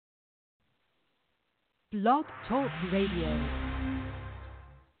Blog Talk Radio.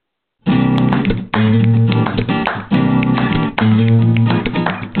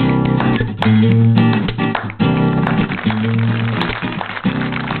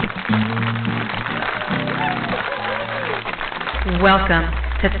 Welcome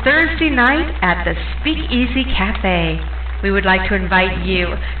to Thursday night at the SpeakEasy Cafe. We would like to invite you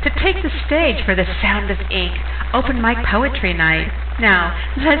to take the stage for the Sound of Ink Open Mic Poetry Night. Now,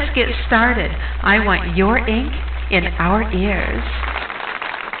 let's get started. I want your ink in our ears.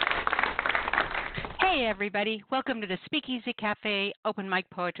 Hey everybody, welcome to the SpeakEasy Cafe Open Mic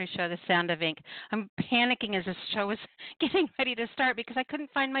Poetry Show, The Sound of Ink. I'm panicking as this show was getting ready to start because I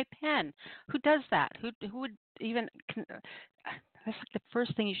couldn't find my pen. Who does that? Who would even... That's like the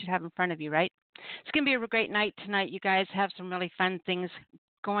first thing you should have in front of you, right? It's going to be a great night tonight. You guys have some really fun things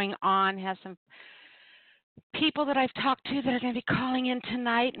going on. Have some people that I've talked to that are going to be calling in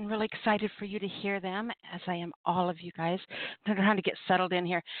tonight, and really excited for you to hear them, as I am all of you guys. I'm trying to get settled in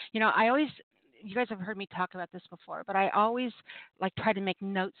here. You know, you guys have heard me talk about this before, but I always like try to make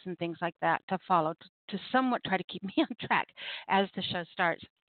notes and things like that to follow, to somewhat try to keep me on track as the show starts.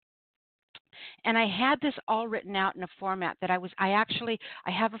 And I had this all written out in a format that I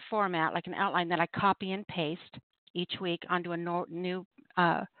have a format, like an outline that I copy and paste each week onto a new,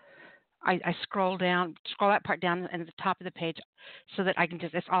 I scroll that part down at the top of the page so that I can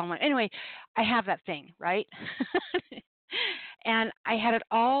it's all in one. Anyway, I have that thing, right? And I had it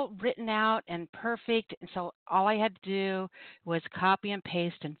all written out and perfect. And so all I had to do was copy and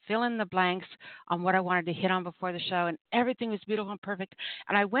paste and fill in the blanks on what I wanted to hit on before the show. And everything was beautiful and perfect.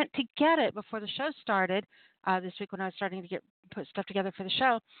 And I went to get it before the show started this week when I was starting to put stuff together for the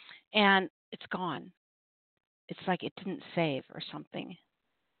show. And it's gone. It's like it didn't save or something.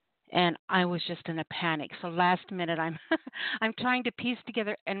 And I was just in a panic. So last minute, I'm trying to piece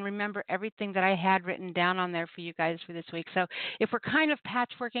together and remember everything that I had written down on there for you guys for this week. So if we're kind of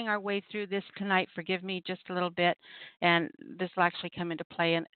patchworking our way through this tonight, forgive me just a little bit, and this will actually come into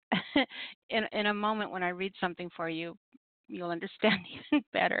play in a moment when I read something for you. You'll understand even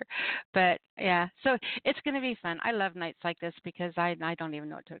better. But yeah, so it's going to be fun. I love nights like this because I don't even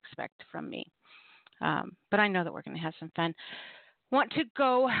know what to expect from me. But I know that we're going to have some fun. Want to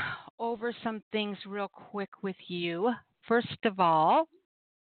go over some things real quick with you. First of all,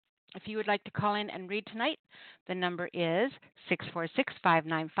 if you would like to call in and read tonight, the number is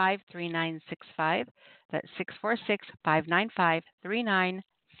 646-595-3965. That's 646-595-3965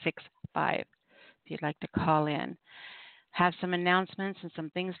 if you'd like to call in. Have some announcements and some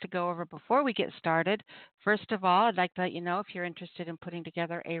things to go over before we get started. First of all, I'd like to let you know if you're interested in putting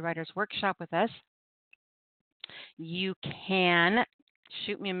together a writer's workshop with us, you can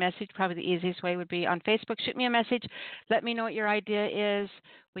shoot me a message. Probably the easiest way would be on Facebook. Shoot me a message. Let me know what your idea is.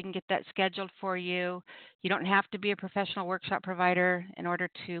 We can get that scheduled for you. You don't have to be a professional workshop provider in order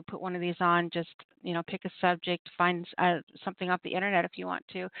to put one of these on. Just, pick a subject, find something off the internet if you want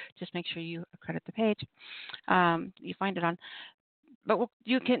to. Just make sure you credit the page you find it on. But we'll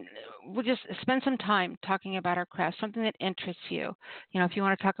just spend some time talking about our craft, something that interests you. If you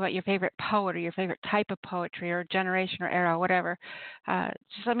want to talk about your favorite poet or your favorite type of poetry or generation or era, whatever,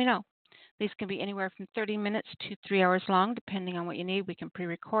 just let me know. These can be anywhere from 30 minutes to 3 hours long, depending on what you need. We can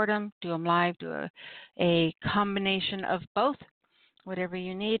pre-record them, do them live, do a combination of both, whatever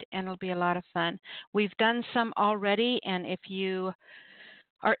you need, and it'll be a lot of fun. We've done some already, and if you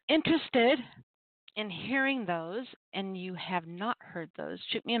are interested in hearing those and you have not heard those,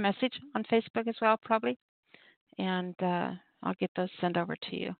 shoot me a message on Facebook as well, probably, and I'll get those sent over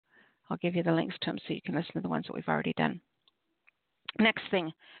to you. I'll give you the links to them so you can listen to the ones that we've already done. Next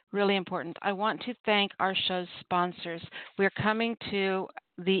thing, really important, I want to thank our show's sponsors. We're coming to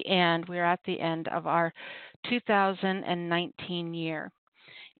the end. We're at the end of our 2019 year.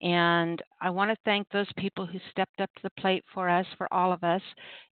 And I want to thank those people who stepped up to the plate for us, for all of us,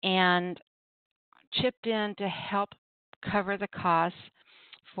 and chipped in to help cover the costs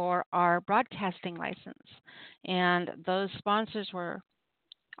for our broadcasting license. And those sponsors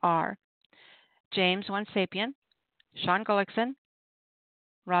are James One Sapien, Sean Gullickson,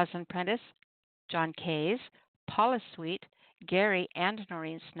 Rosalind Prentice, John Kays, Paula Sweet, Gary and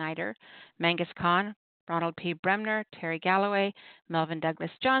Noreen Snyder, Mangus Khan, Ronald P. Bremner, Terry Galloway, Melvin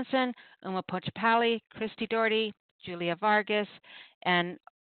Douglas Johnson, Uma Pochapali, Christy Doherty, Julia Vargas, and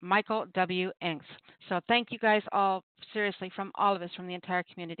Michael W. Enks. So thank you guys all, seriously, from all of us, from the entire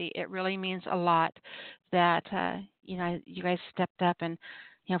community. It really means a lot that, you guys stepped up and,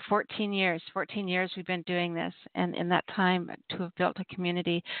 14 years we've been doing this. And in that time, to have built a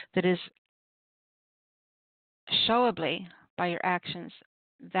community that is showably, by your actions,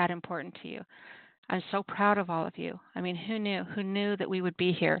 that important to you. I'm so proud of all of you. I mean, who knew? Who knew that we would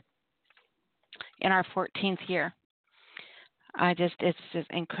be here in our 14th year? It's just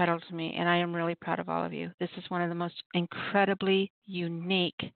incredible to me, and I am really proud of all of you. This is one of the most incredibly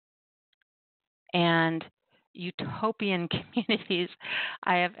unique and utopian communities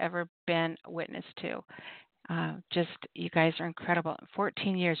I have ever been witness to. You guys are incredible. In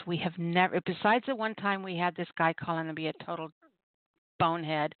 14 years, we have never, besides the one time we had this guy calling to be a total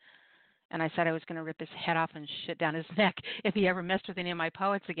bonehead, and I said I was going to rip his head off and shit down his neck if he ever messed with any of my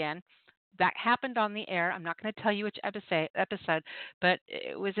poets again. That happened on the air. I'm not going to tell you which episode, but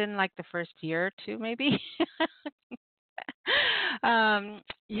it was in like the first year or two, maybe.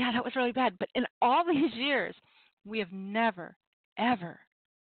 Yeah, that was really bad. But in all these years, we have never, ever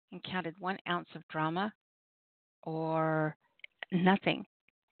encountered 1 ounce of drama or nothing.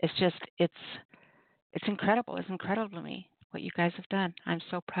 It's incredible. It's incredible to me what you guys have done. I'm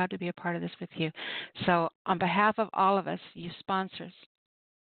so proud to be a part of this with you. So on behalf of all of us, you sponsors,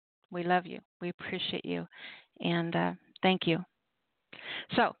 we love you. We appreciate you. And thank you.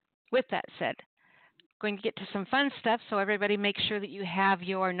 So with that said, going to get to some fun stuff. So everybody make sure that you have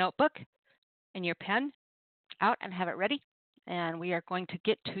your notebook and your pen out and have it ready. And we are going to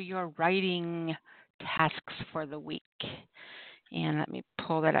get to your writing tasks for the week. And let me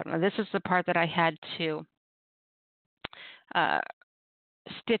pull that up. Now, this is the part that I had to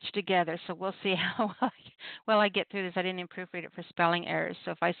stitch together. So we'll see how well I get through this. I didn't even proofread it for spelling errors.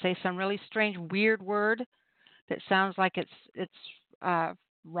 So if I say some really strange, weird word that sounds like it's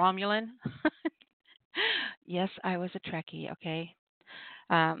Romulan, yes, I was a Trekkie, okay?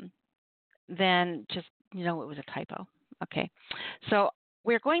 Then just it was a typo. Okay. So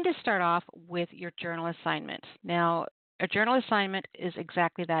we're going to start off with your journal assignment. Now, a journal assignment is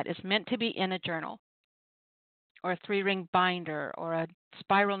exactly that. It's meant to be in a journal or a 3-ring binder or a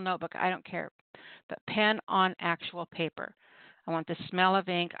spiral notebook. I don't care. But pen on actual paper. I want the smell of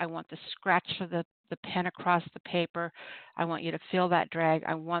ink. I want the scratch of the pen across the paper. I want you to feel that drag.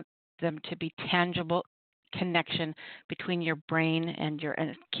 I want them to be tangible connection between your brain and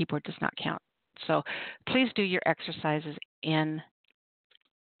keyboard does not count. So please do your exercises in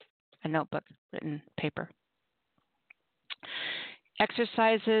a notebook, written paper. We're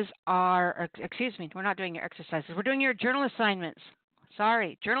not doing your exercises. We're doing your journal assignments.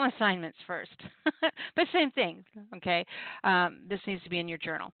 Sorry, journal assignments first. But same thing, okay? This needs to be in your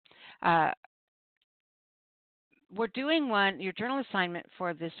journal. We're doing your journal assignment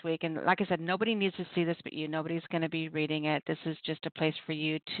for this week. And like I said, nobody needs to see this but you. Nobody's going to be reading it. This is just a place for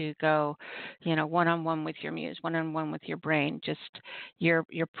you to go, one-on-one with your muse, one-on-one with your brain, just your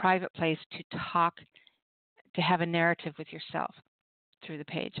private place to talk, to have a narrative with yourself through the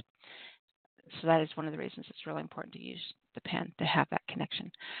page. So that is one of the reasons it's really important to use the pen to have that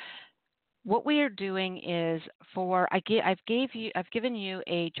connection. What we are doing is I've given you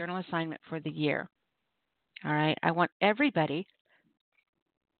a journal assignment for the year. All right. I want everybody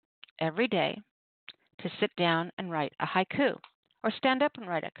every day to sit down and write a haiku or stand up and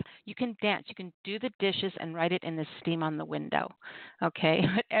write it. You can dance. You can do the dishes and write it in the steam on the window. Okay.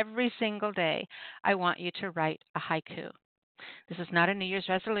 But every single day, I want you to write a haiku. This is not a New Year's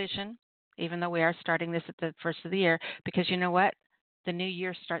resolution, even though we are starting this at the first of the year, because you know what? The new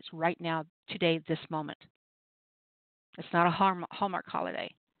year starts right now, today, this moment. It's not a Hallmark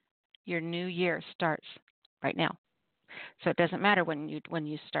holiday. Your new year starts right now. So it doesn't matter when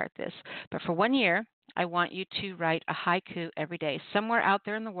you start this. But for 1 year, I want you to write a haiku every day. Somewhere out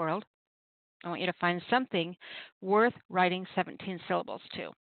there in the world, I want you to find something worth writing 17 syllables to.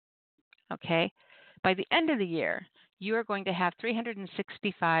 Okay? By the end of the year, you are going to have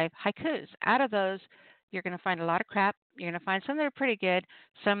 365 haikus. Out of those, you're going to find a lot of crap. You're going to find some that are pretty good,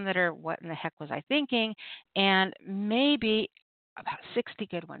 some that are, what in the heck was I thinking, and maybe about 60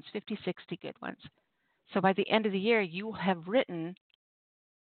 good ones, 50, 60 good ones. So by the end of the year, you will have written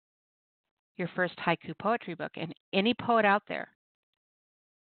your first haiku poetry book. And any poet out there,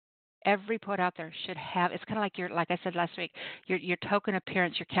 every poet out there should have, it's kind of like I said last week, your token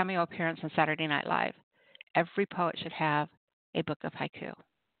appearance, your cameo appearance on Saturday Night Live. Every poet should have a book of haiku.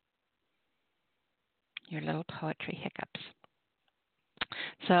 Your little poetry hiccups.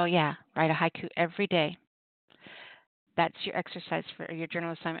 So yeah, write a haiku every day. That's your exercise for your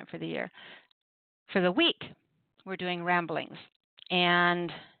journal assignment for the year. For the week, we're doing ramblings.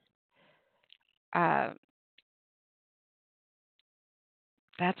 And that's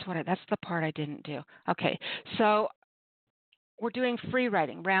the part I didn't do. Okay, so we're doing free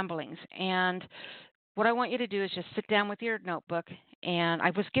writing, ramblings. And what I want you to do is just sit down with your notebook. And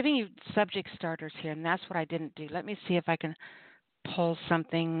I was giving you subject starters here, and that's what I didn't do. Let me see if I can pull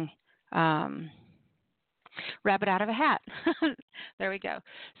something. Rabbit out of a hat. There we go.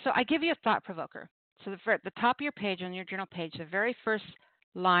 So I give you a thought provoker. So at the top of your page, on your journal page, the very first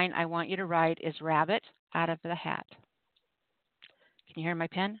line I want you to write is rabbit out of the hat. Can you hear my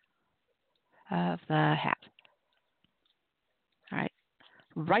pen? Of the hat. All right.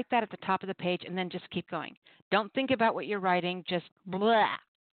 Write that at the top of the page and then just keep going. Don't think about what you're writing, just blah.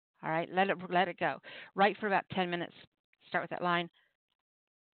 All right, let it go. Write for about 10 minutes. Start with that line,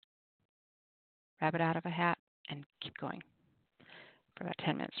 rabbit out of a hat, and keep going for about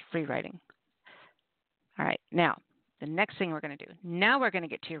 10 minutes, free writing. All right, now, the next thing we're going to do, now we're going to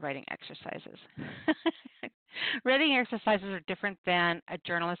get to your writing exercises. Writing exercises are different than a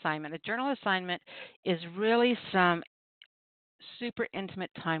journal assignment. A journal assignment is really some super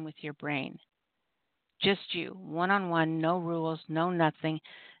intimate time with your brain. Just you, one-on-one, no rules, no nothing,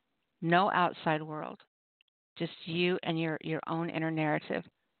 no outside world. Just you and your own inner narrative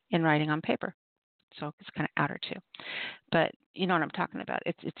in writing on paper. So it's kind of outer too. But you know what I'm talking about.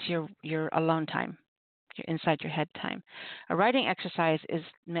 It's your alone time, your inside your head time. A writing exercise is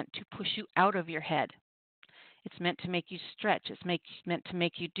meant to push you out of your head. It's meant to make you stretch. It's meant to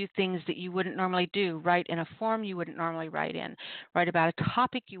make you do things that you wouldn't normally do, write in a form you wouldn't normally write in, write about a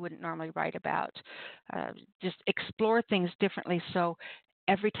topic you wouldn't normally write about. Just explore things differently so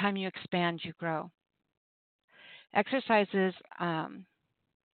every time you expand, you grow. Exercises, the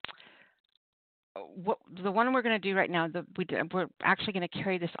one we're going to do right now, we're actually going to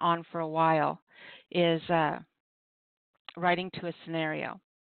carry this on for a while, is writing to a scenario.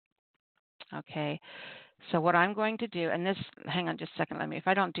 Okay. So what I'm going to do, and this, hang on just a second, if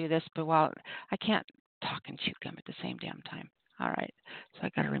I don't do this, but while I can't talk and chew gum at the same damn time. All right, so I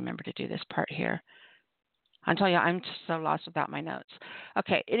got to remember to do this part here. I'll tell you, I'm just so lost without my notes.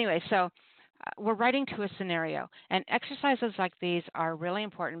 Okay, anyway, so we're writing to a scenario, and exercises like these are really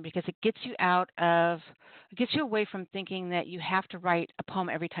important because it gets you away from thinking that you have to write a poem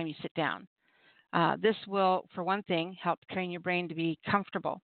every time you sit down. This will, for one thing, help train your brain to be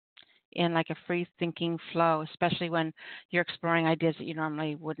comfortable in like a free thinking flow, especially when you're exploring ideas that you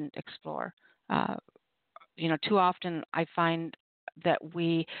normally wouldn't explore. Too often I find that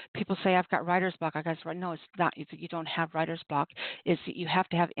people say, I've got writer's block. I guess, no, it's not. You don't have writer's block. It's that you have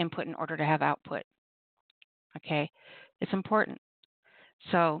to have input in order to have output. Okay? It's important.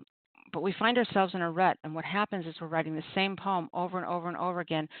 So, but we find ourselves in a rut, and what happens is we're writing the same poem over and over and over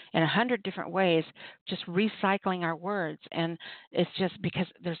again in 100 different ways, just recycling our words. And it's just because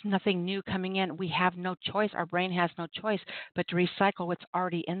there's nothing new coming in. We have no choice. Our brain has no choice but to recycle what's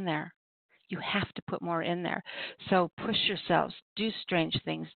already in there. You have to put more in there. So push yourselves. Do strange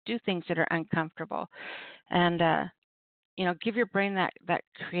things. Do things that are uncomfortable. And, give your brain that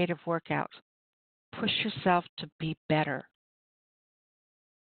creative workout. Push yourself to be better.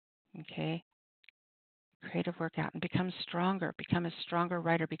 Okay? Creative workout and become stronger. Become a stronger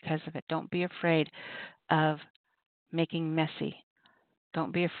writer because of it. Don't be afraid of making messy.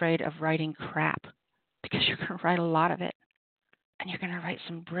 Don't be afraid of writing crap because you're going to write a lot of it. And you're going to write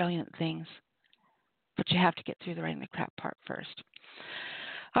some brilliant things. But you have to get through the writing the crap part first.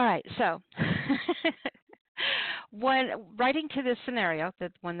 All right, so when writing to this scenario,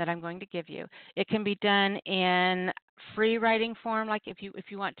 the one that I'm going to give you, it can be done in free writing form, like if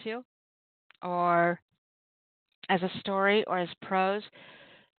you want to, or as a story or as prose,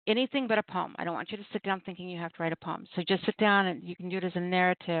 anything but a poem. I don't want you to sit down thinking you have to write a poem. So just sit down and you can do it as a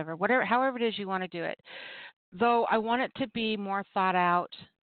narrative or whatever, however it is you want to do it. Though I want it to be more thought out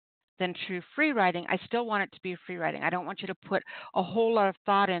than true free writing, I still want it to be free writing. I don't want you to put a whole lot of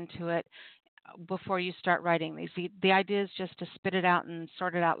thought into it before you start writing these. The idea is just to spit it out and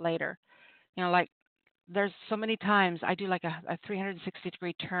sort it out later. Like there's so many times I do like a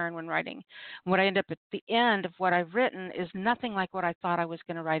 360-degree turn when writing. What I end up at the end of what I've written is nothing like what I thought I was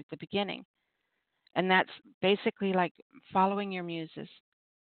going to write at the beginning. And that's basically like following your muses.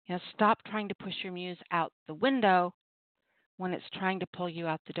 Stop trying to push your muse out the window when it's trying to pull you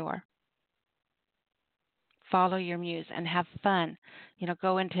out the door. Follow your muse and have fun.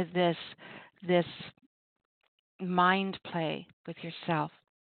 Go into this mind play with yourself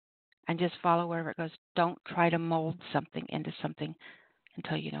and just follow wherever it goes. Don't try to mold something into something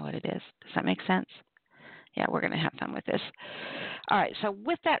until you know what it is. Does that make sense? Yeah, we're going to have fun with this. All right, so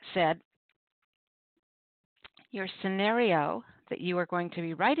with that said, your scenario that you are going to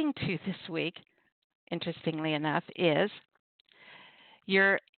be writing to this week, interestingly enough, is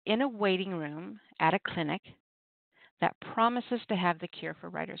you're in a waiting room at a clinic that promises to have the cure for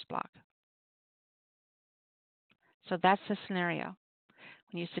writer's block. So that's the scenario.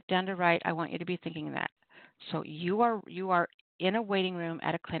 When you sit down to write, I want you to be thinking that. So you are in a waiting room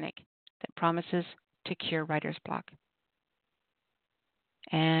at a clinic that promises to cure writer's block.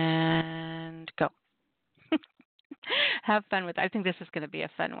 And go. Have fun with it. I think this is going to be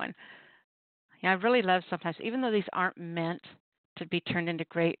a fun one. Yeah, I really love sometimes, even though these aren't meant to be turned into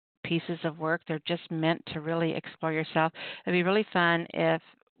great pieces of work, they're just meant to really explore yourself. It'd be really fun if,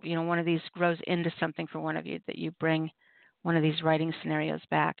 one of these grows into something for one of you, that you bring one of these writing scenarios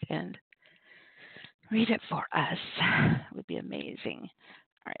back and read it for us. It would be amazing.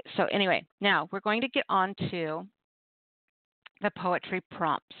 All right, so anyway, now we're going to get on to the poetry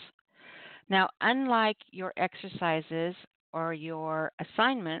prompts. Now, unlike your exercises or your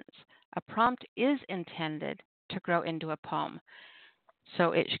assignments, a prompt is intended to grow into a poem.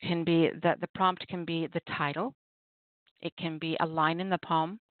 So it can be that the prompt can be the title, it can be a line in the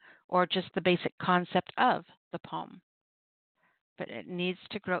poem, or just the basic concept of the poem. But it needs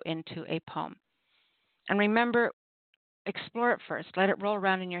to grow into a poem. And remember, explore it first. Let it roll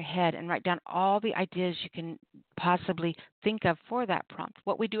around in your head and write down all the ideas you can possibly think of for that prompt.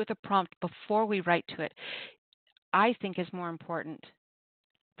 What we do with the prompt before we write to it, I think, is more important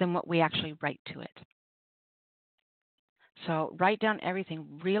than what we actually write to it. So write down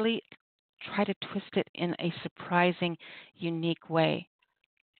everything. Really try to twist it in a surprising, unique way.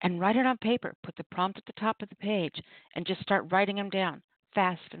 And write it on paper. Put the prompt at the top of the page and just start writing them down,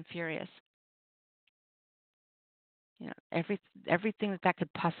 fast and furious. Everything that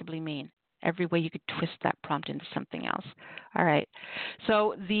could possibly mean. Every way you could twist that prompt into something else. All right.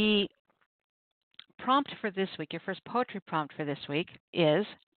 So the prompt for this week, your first poetry prompt for this week is,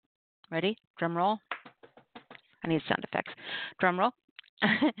 ready? Drum roll. I need sound effects. Drum roll.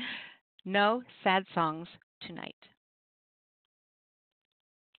 No sad songs tonight.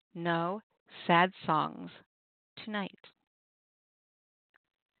 No sad songs tonight.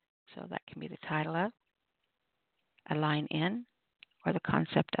 So that can be the title of, a line in, or the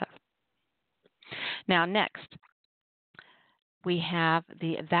concept of. Now, next, we have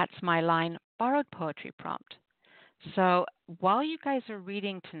the That's My Line borrowed poetry prompt. So while you guys are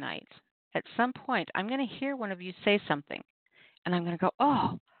reading tonight, at some point, I'm going to hear one of you say something, and I'm going to go,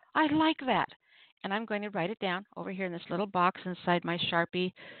 oh, I like that. And I'm going to write it down over here in this little box inside my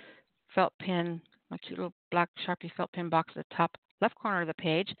Sharpie felt pen, my cute little black Sharpie felt pen box at the top left corner of the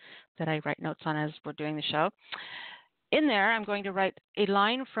page that I write notes on as we're doing the show. In there, I'm going to write a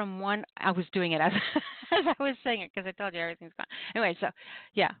line from one. I was doing it as, as I was saying it because I told you everything's gone. Anyway, so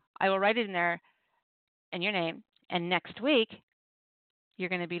yeah, I will write it in there and your name. And next week, you're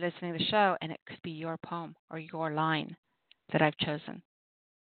going to be listening to the show, and it could be your poem or your line that I've chosen.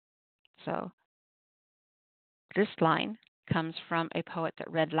 So this line comes from a poet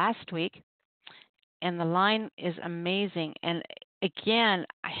that read last week, and the line is amazing. And again,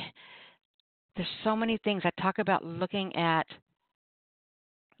 there's so many things. I talk about looking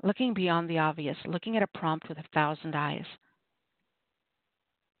beyond the obvious, looking at a prompt with 1,000 eyes.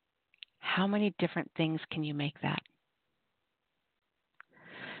 How many different things can you make that?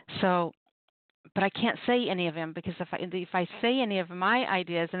 So, but I can't say any of them, because if I say any of my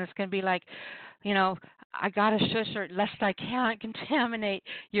ideas, then it's going to be like, I got to shush, or lest I can't contaminate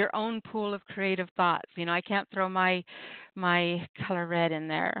your own pool of creative thoughts. I can't throw my color red in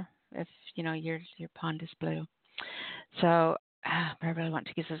there if your pond is blue. So, but I really want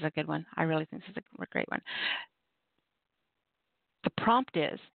to. This is a good one. I really think this is a great one.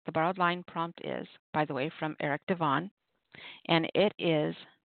 The borrowed line prompt is, by the way, from Eric Devon, and it is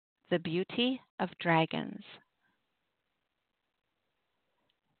The Beauty of Dragons.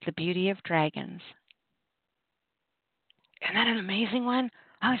 The Beauty of Dragons. Isn't that an amazing one?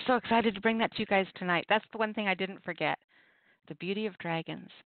 I was so excited to bring that to you guys tonight. That's the one thing I didn't forget. The Beauty of Dragons.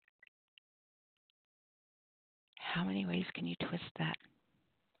 How many ways can you twist that?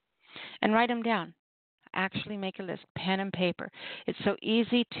 And write them down. Actually make a list, pen and paper. It's so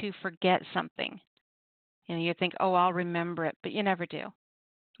easy to forget something. You think, oh, I'll remember it, but you never do.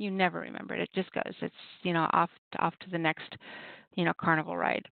 You never remember it. It just goes. It's, off to the next, carnival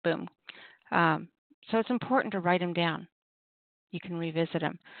ride. Boom. So it's important to write them down. You can revisit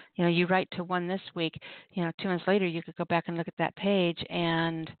them. You write to one this week. 2 months later, you could go back and look at that page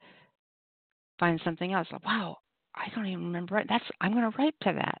and find something else. Wow, I don't even remember it. I'm going to write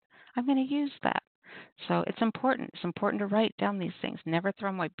to that. I'm going to use that. So it's important. It's important to write down these things. Never throw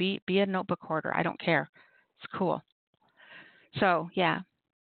them away. Be a notebook hoarder. I don't care. It's cool. So, yeah.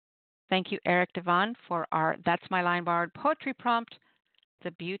 Thank you, Eric Devon, for our That's My Line borrowed poetry prompt,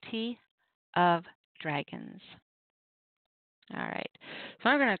 The Beauty of Dragons. All right. So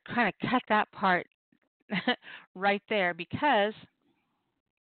I'm going to kind of cut that part right there, because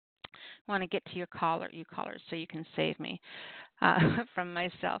I want to get to you callers, so you can save me from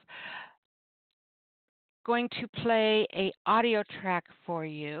myself. going to play a audio track for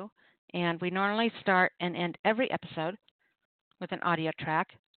you, and we normally start and end every episode with an audio track.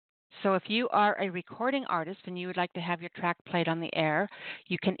 So if you are a recording artist and you would like to have your track played on the air,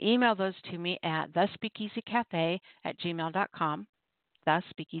 you can email those to me at thespeakeasycafe@gmail.com,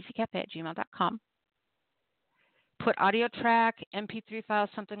 thespeakeasycafe@gmail.com. Put audio track, MP3 file,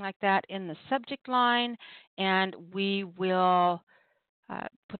 something like that in the subject line, and we will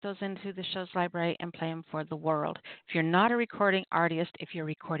put those into the show's library and play them for the world. If you're not a recording artist, if you're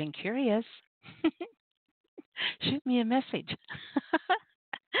recording curious, shoot me a message.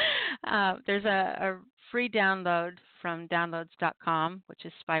 There's a free download from downloads.com, which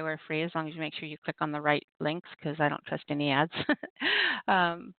is spyware free, as long as you make sure you click on the right links, because I don't trust any ads.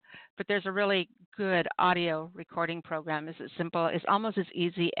 But there's a really good audio recording program. It's simple. It's almost as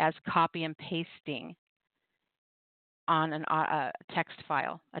easy as copy and pasting on a text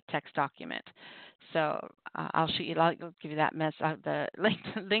file, a text document. So I'll give you that the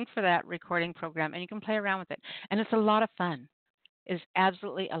link for that recording program, and you can play around with it. And it's a lot of fun. It's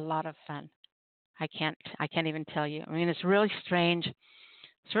absolutely a lot of fun. I can't even tell you. I mean, it's really strange.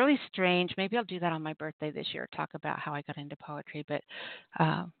 It's really strange. Maybe I'll do that on my birthday this year, talk about how I got into poetry, but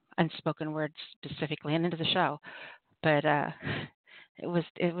and spoken words specifically, and into the show. But it was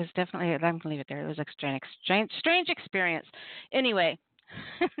definitely, I'm going to leave it there. It was a strange experience. Anyway,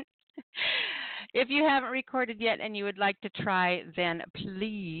 if you haven't recorded yet and you would like to try, then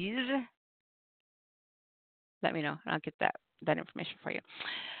please let me know, and I'll get that information for you.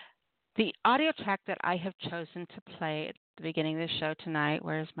 The audio track that I have chosen to play at the beginning of the show tonight,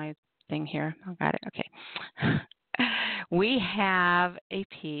 where's my thing here? Oh, got it. Okay. We have a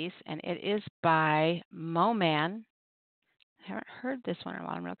piece, and it is by Moman. I haven't heard this one in a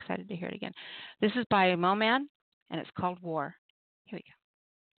while. I'm real excited to hear it again. This is by Moman, and it's called War. Here we go.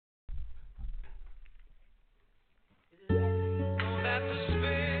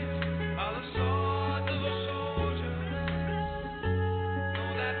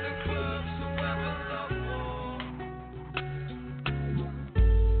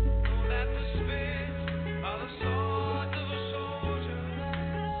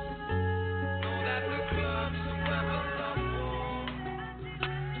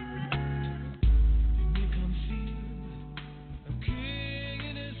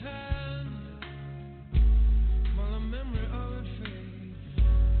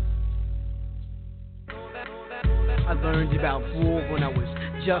 I learned about war when I was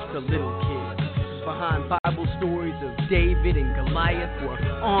just a little kid. Behind Bible stories of David and Goliath were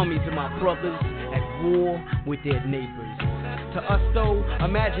armies of my brothers at war with their neighbors. To us though,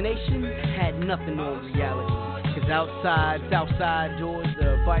 imagination had nothing on reality. Cause outside doors,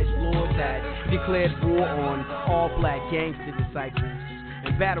 the vice lords had declared war on all black gangster disciples.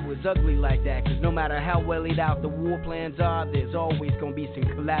 And battle was ugly like that, cause no matter how well laid out the war plans are, there's always gonna be some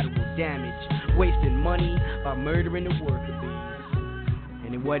collateral damage. Wasting money by murdering the worker bees.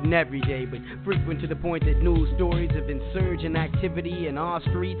 And it wasn't every day, but frequent to the point that news stories of insurgent activity in our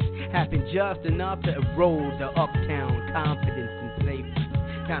streets happened just enough to erode the uptown confidence and safety.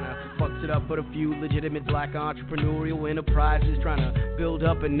 Kinda fucks it up for the few legitimate black entrepreneurial enterprises trying to build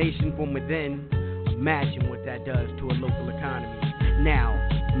up a nation from within. Imagine what that does to a local economy. Now,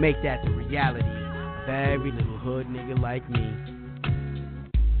 make that the reality of every little hood nigga like me.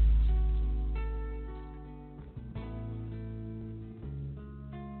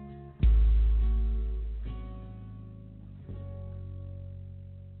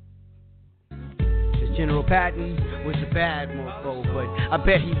 General Patton was a bad mofo, but I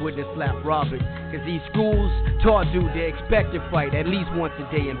bet he wouldn't have slapped Robert, cause these schools taught dude to expect to fight at least once a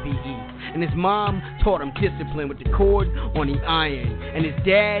day in PE. And his mom taught him discipline with the cord on the iron. And his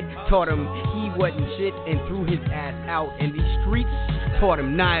dad taught him he wasn't shit and threw his ass out. And these streets taught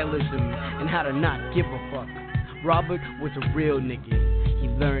him nihilism and how to not give a fuck. Robert was a real nigga. He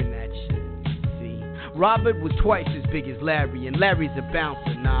learned that shit. Robert was twice as big as Larry, and Larry's a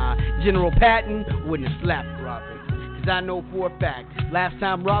bouncer, nah. General Patton wouldn't have slapped Robert, cause I know for a fact, last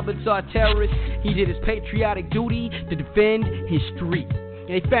time Robert saw a terrorist, he did his patriotic duty to defend his street. And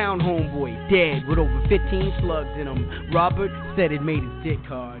they found homeboy dead with over 15 slugs in him. Robert said it made his dick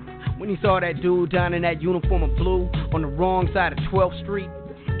hard. When he saw that dude down in that uniform of blue on the wrong side of 12th Street,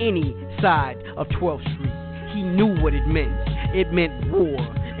 any side of 12th Street, he knew what it meant. It meant war.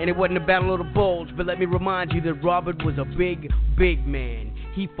 And it wasn't a battle of the bulge, but let me remind you that Robert was a big, big man.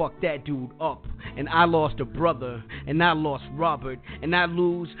 He fucked that dude up. And I lost a brother, and I lost Robert, and I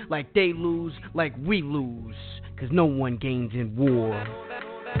lose like they lose, like we lose. Cause no one gains in war.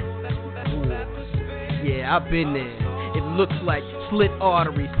 Yeah, I've been there. It looks like slit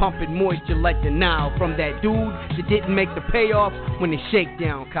arteries pumping moisture like the Nile from that dude that didn't make the payoff when the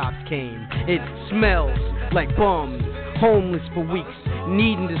shakedown cops came. It smells like bums, homeless for weeks,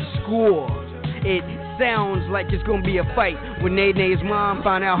 needing to score. It sounds like it's gonna be a fight when Nene's mom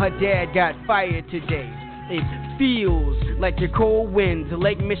found out her dad got fired today. It feels like the cold winds of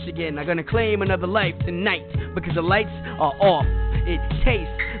Lake Michigan are gonna claim another life tonight because the lights are off. It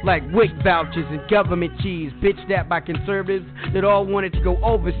tastes like WIC vouchers and government cheese, bitched at by conservatives that all wanted to go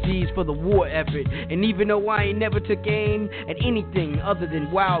overseas for the war effort. And even though I ain't never took aim at anything other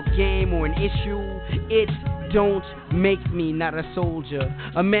than wild game or an issue, it don't make me not a soldier.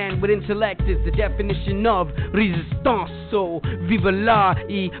 A man with intellect is the definition of resistance. So vive la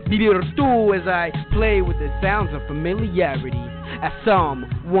et vivir tu as I play with the sounds of familiarity. As some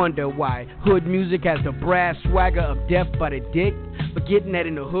wonder why hood music has the brass swagger of death by the dick, forgetting that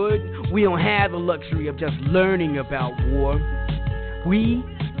in the hood we don't have the luxury of just learning about war. We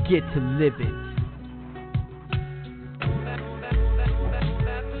get to live it.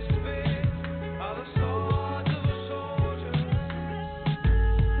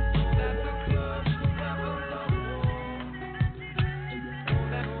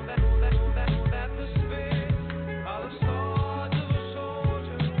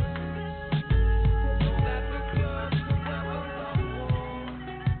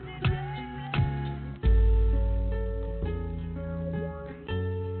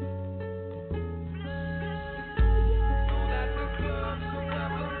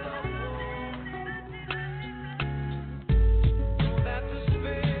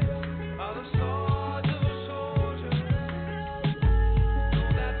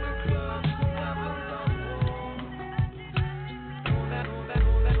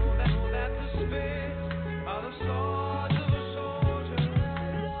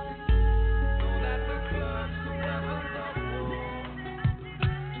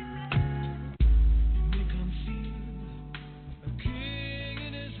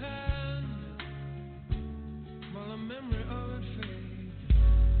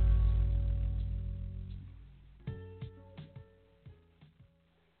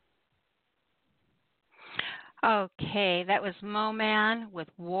 Okay, that was Mo Man with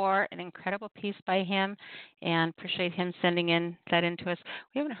War, an incredible piece by him, and appreciate him sending that in to us.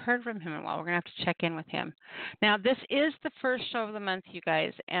 We haven't heard from him in a while. We're going to have to check in with him. Now, this is the first show of the month, you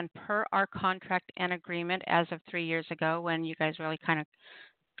guys, and per our contract and agreement as of 3 years ago when you guys really kind of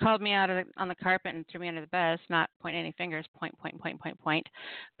called me out on the carpet and threw me under the bus, not pointing any fingers, point.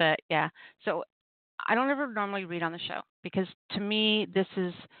 But, yeah, so I don't ever normally read on the show because to me this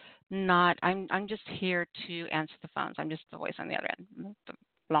is not, I'm just here to answer the phones. I'm just the voice on the other end, the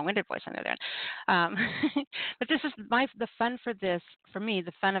long-winded voice on the other end. But this is the fun for this, for me,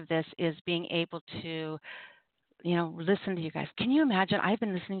 the fun of this is being able to, listen to you guys. Can you imagine? I've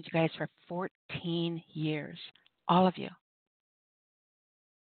been listening to you guys for 14 years, all of you.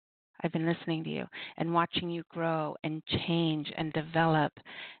 I've been listening to you and watching you grow and change and develop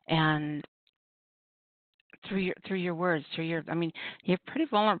and through your words, you're pretty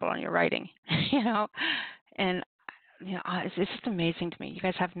vulnerable in your writing, and it's just amazing to me. You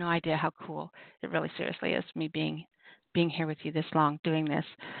guys have no idea how cool it really seriously is, me being here with you this long doing this.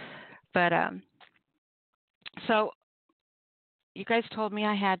 But so you guys told me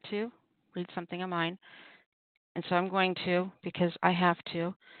I had to read something of mine, and so I'm going to because I have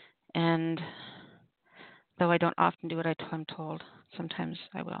to, and though I don't often do what I'm told, sometimes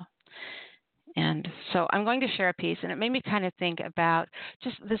I will. And so I'm going to share a piece, and it made me kind of think about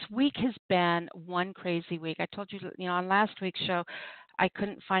just this week has been one crazy week. I told you, on last week's show, I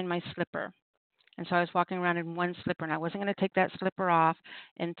couldn't find my slipper. And so I was walking around in one slipper, and I wasn't going to take that slipper off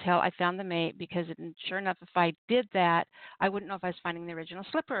until I found the mate because sure enough, if I did that, I wouldn't know if I was finding the original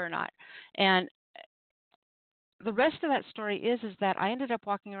slipper or not. And the rest of that story is that I ended up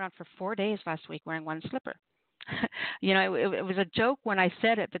walking around for 4 days last week wearing one slipper. It was a joke when I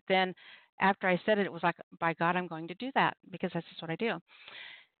said it, but then after I said it, it was like, by God, I'm going to do that because that's just what I do.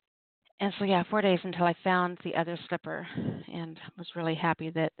 And so, 4 days until I found the other slipper and was really happy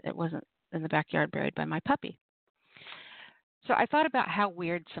that it wasn't in the backyard buried by my puppy. So I thought about how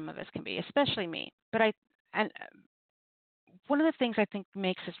weird some of us can be, especially me. But one of the things I think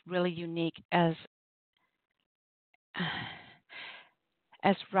makes us really unique as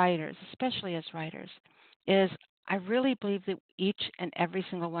writers, especially as writers, is I really believe that each and every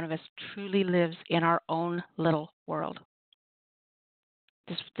single one of us truly lives in our own little world.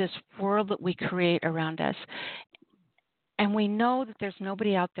 This world that we create around us. And we know that there's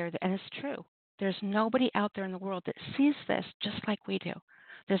nobody out there, and it's true. There's nobody out there in the world that sees this just like we do.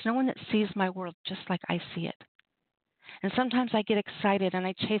 There's no one that sees my world just like I see it. And sometimes I get excited and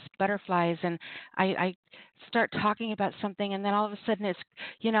I chase butterflies and I start talking about something, and then all of a sudden it's,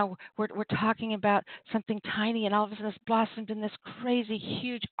 we're talking about something tiny, and all of a sudden it's blossomed in this crazy,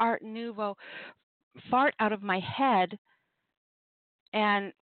 huge Art Nouveau fart out of my head.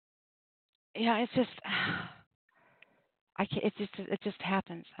 And it's just, it just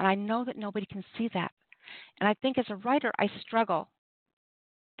happens, and I know that nobody can see that. And I think as a writer, I struggle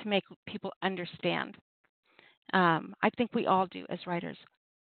to make people understand. I think we all do as writers.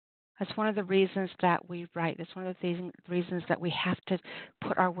 That's one of the reasons that we write. It's one of the reasons that we have to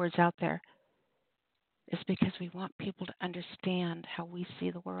put our words out there. It's because we want people to understand how we see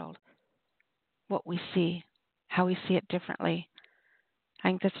the world, what we see, how we see it differently. I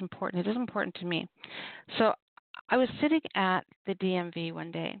think that's important. It is important to me. So I was sitting at the DMV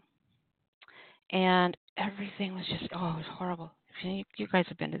one day, and everything was just, it was horrible. You guys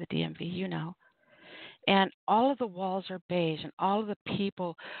have been to the DMV, you know. And all of the walls are beige, and all of the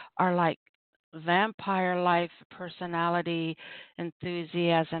people are like vampire life, personality,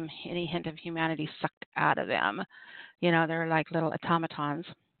 enthusiasm, any hint of humanity sucked out of them. They're like little automatons.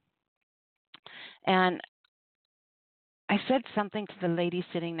 And I said something to the lady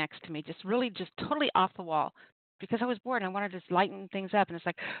sitting next to me, just totally off the wall, because I was bored and I wanted to just lighten things up. And it's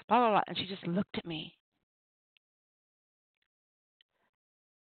like, blah, blah, blah. And she just looked at me.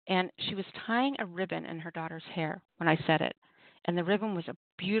 And she was tying a ribbon in her daughter's hair when I said it. And the ribbon was a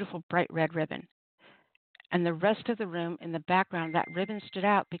beautiful, bright red ribbon. And the rest of the room, in the background, that ribbon stood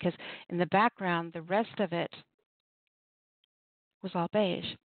out because in the background, the rest of it was all beige.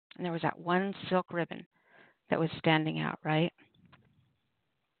 And there was that one silk ribbon that was standing out, right?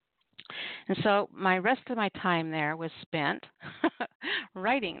 And so my rest of my time there was spent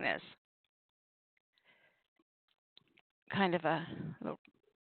writing this. Kind of a little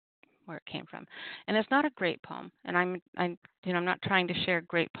where it came from. And it's not a great poem. And I'm not trying to share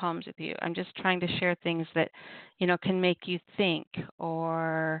great poems with you. I'm just trying to share things that, can make you think,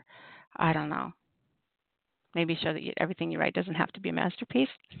 or I don't know, maybe show that everything you write doesn't have to be a masterpiece.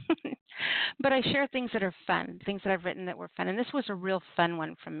 But I share things that are fun, things that I've written that were fun. And this was a real fun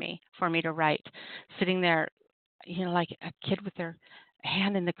one for me to write, sitting there, like a kid with their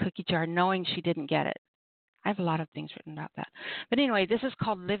hand in the cookie jar, knowing she didn't get it. I have a lot of things written about that. But anyway, this is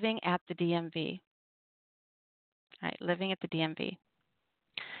called Living at the DMV. All right, living at the DMV.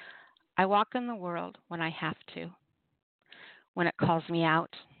 I walk in the world when I have to, when it calls me out.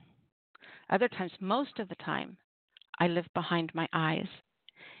 Other times, most of the time, I live behind my eyes,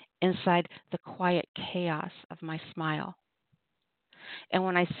 inside the quiet chaos of my smile. And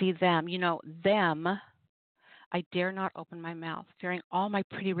when I see them, them, I dare not open my mouth, fearing all my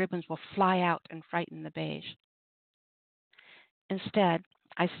pretty ribbons will fly out and frighten the beige. Instead,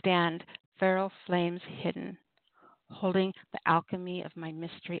 I stand, feral flames hidden, holding the alchemy of my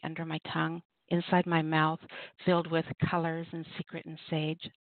mystery under my tongue, inside my mouth, filled with colors and secret and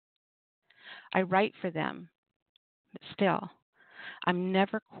sage. I write for them, but still, I'm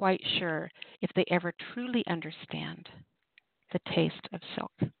never quite sure if they ever truly understand the taste of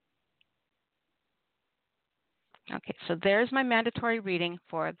silk. Okay, so there's my mandatory reading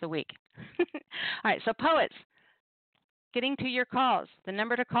for the week. All right, so poets, getting to your calls. The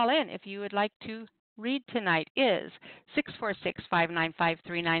number to call in if you would like to read tonight is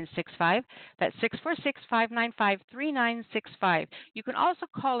 646-595-3965. That's 646-595-3965. You can also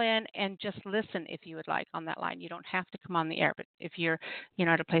call in and just listen if you would like on that line. You don't have to come on the air, but if you're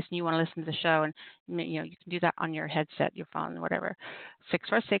at a place and you want to listen to the show, and you can do that on your headset, your phone, whatever.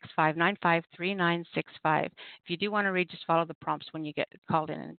 646-595-3965. If you do want to read, just follow the prompts when you get called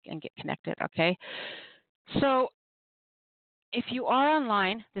in and get connected, okay? So if you are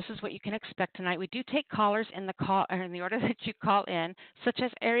online, this is what you can expect tonight. We do take callers in the order that you call in, such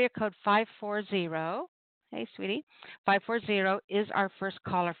as area code 540. Hey, sweetie. 540 is our first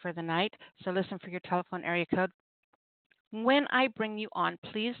caller for the night, so listen for your telephone area code. When I bring you on,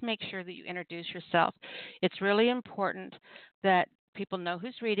 please make sure that you introduce yourself. It's really important that people know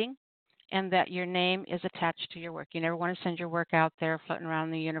who's reading and that your name is attached to your work. You never want to send your work out there floating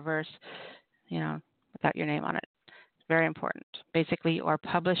around the universe, without your name on it. Very important. Basically, you are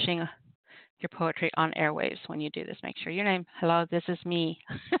publishing your poetry on airwaves when you do this. Make sure your name, hello, this is me.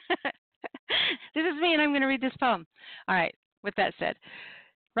 This is me, and I'm going to read this poem. All right, with that said,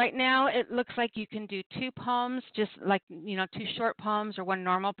 right now it looks like you can do two poems, just like, two short poems or one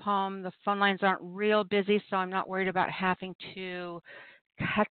normal poem. The phone lines aren't real busy, so I'm not worried about having to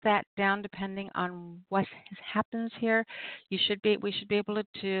cut that down depending on what happens here. We should be able to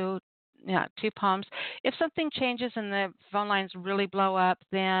do two poems. If something changes and the phone lines really blow up,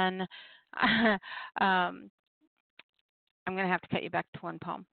 then I'm going to have to cut you back to one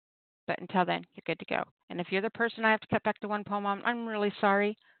poem. But until then, you're good to go. And if you're the person I have to cut back to one poem on, I'm really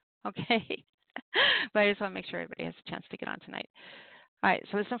sorry. Okay? But I just want to make sure everybody has a chance to get on tonight. All right,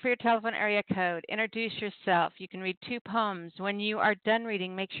 so listen for your telephone area code. Introduce yourself. You can read 2 poems. When you are done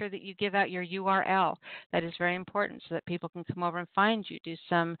reading, make sure that you give out your URL. That is very important so that people can come over and find you, do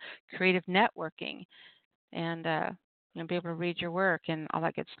some creative networking, and be able to read your work and all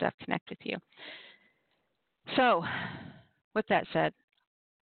that good stuff, connect with you. So, with that said,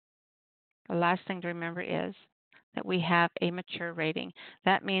 the last thing to remember is that we have a mature rating.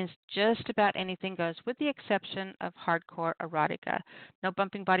 That means just about anything goes, with the exception of hardcore erotica. No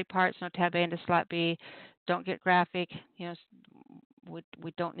bumping body parts, no tab A into slot B. Don't get graphic.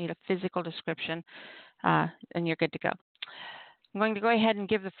 We don't need a physical description, and you're good to go. I'm going to go ahead and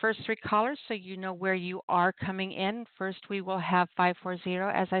give the first 3 callers so you know where you are coming in. First, we will have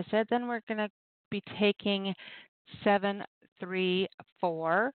 540, as I said. Then we're going to be taking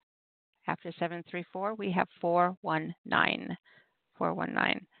 734. After 734, we have 419.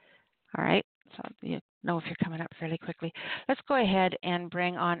 419. All right. So you know if you're coming up fairly quickly. Let's go ahead and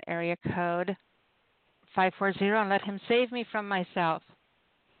bring on area code 540 and let him save me from myself.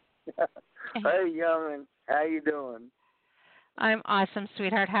 Hey, young'un. How you doing? I'm awesome,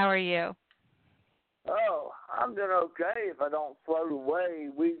 sweetheart. How are you? Oh, I'm doing okay if I don't float away.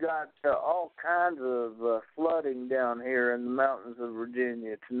 We got all kinds of flooding down here in the mountains of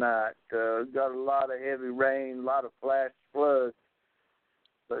Virginia tonight. Got a lot of heavy rain, a lot of flash floods.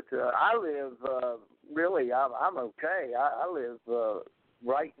 But I live, I'm okay. I live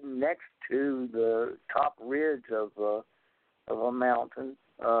right next to the top ridge of a mountain.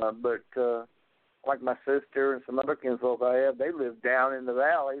 But like my sister and some other kinfolk I have, they live down in the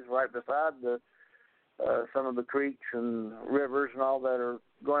valleys right beside some of the creeks and rivers and all that are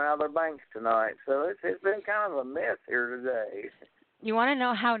going out of their banks tonight. So it's been kind of a mess here today. You want to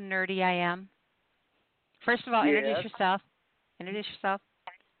know how nerdy I am? First of all, Yes. Introduce yourself. Introduce yourself.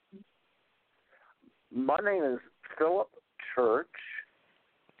 My name is Philip Church,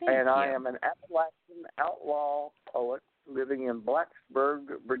 Thank I you. am an Appalachian outlaw poet living in Blacksburg,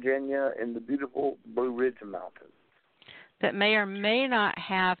 Virginia, in the beautiful Blue Ridge Mountains. That may or may not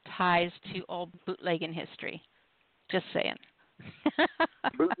have ties to old bootlegging history. Just saying.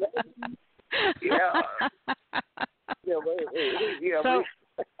 Bootlegging? Yeah. So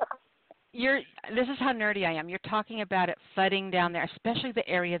this is how nerdy I am. You're talking about it flooding down there, especially the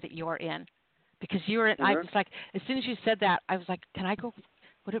area that you're in, because you were in. I was like, as soon as you said that, I was like, can I go?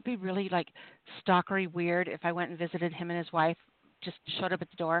 Would it be really like stalkery weird if I went and visited him and his wife, just showed up at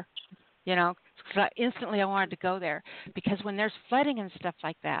the door? Instantly I wanted to go there, because when there's flooding and stuff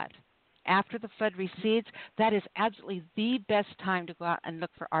like that, after the flood recedes, that is absolutely the best time to go out and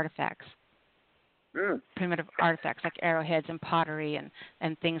look for artifacts, primitive artifacts like arrowheads and pottery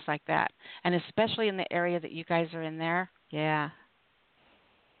and things like that, and especially in the area that you guys are in there. Yeah.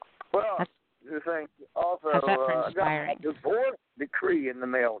 Well, the thing also, how's that for I inspiring? got a divorce decree in the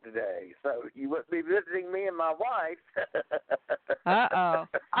mail today, so you wouldn't be visiting me and my wife. Uh-oh.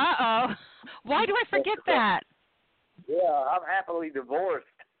 Why do I forget that? Yeah, I'm happily divorced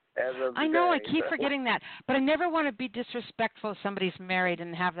as of today. I know, I keep forgetting that. But I never want to be disrespectful if somebody's married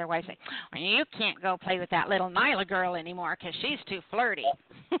and have their wife say, well, you can't go play with that little Nyla girl anymore because she's too flirty.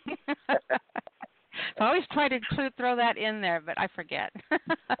 I always try to throw that in there, but I forget.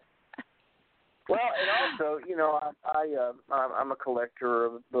 Well, and also, I'm a collector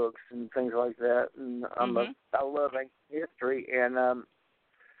of books and things like that, and I love ancient history, and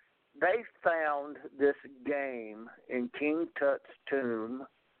they found this game in King Tut's tomb,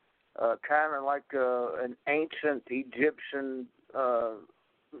 kind of like an ancient Egyptian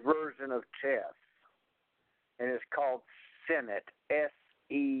version of chess, and it's called Senet, Senet.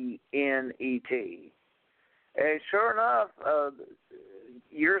 And sure enough,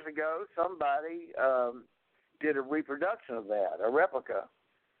 years ago, somebody did a reproduction of that, a replica,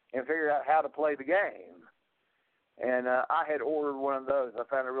 and figured out how to play the game. And I had ordered one of those. I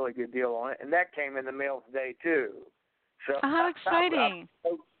found a really good deal on it, and that came in the mail today too. So how exciting!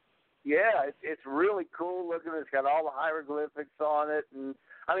 It's really cool looking. It's got all the hieroglyphics on it, and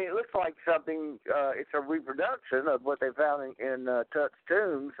I mean, it looks like something. It's a reproduction of what they found in Tut's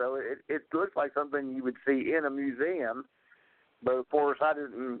tomb, so it looks like something you would see in a museum. But of course, I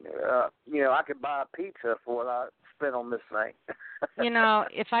didn't. I could buy a pizza for what I spent on this thing.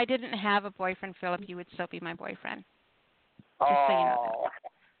 If I didn't have a boyfriend, Philip, you would still be my boyfriend. Just so you know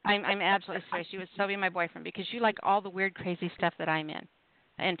that. I'm absolutely serious. You would still be my boyfriend because you like all the weird, crazy stuff that I'm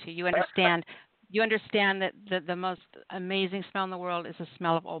into. You understand. You understand that the most amazing smell in the world is the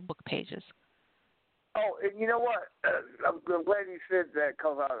smell of old book pages. Oh, and you know what? I'm glad you said that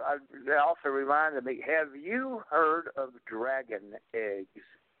because that also reminded me. Have you heard of dragon eggs?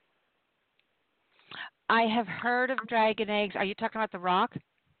 I have heard of dragon eggs. Are you talking about the rock?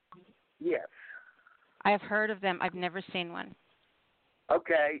 Yes. I have heard of them. I've never seen one.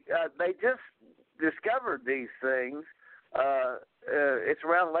 Okay. They just discovered these things. It's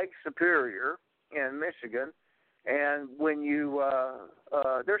around Lake Superior in Michigan. And when you,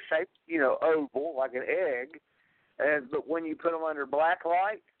 they're shaped, oval, like an egg. But when you put them under black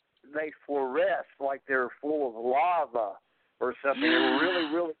light, they fluoresce like they're full of lava or something. They're really,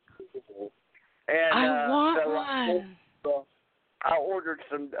 really cool. And I want one. I ordered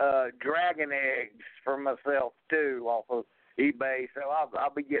some dragon eggs for myself too off of eBay, so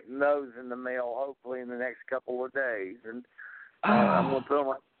I'll be getting those in the mail hopefully in the next couple of days. And I'm gonna put them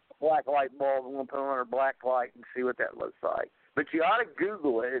on black light bulb. I'm gonna put them under black light and see what that looks like. But you ought to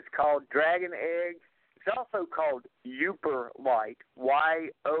Google it. It's called dragon egg. It's also called Yooper light.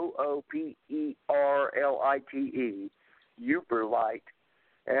 Yooperlite. Yooper light.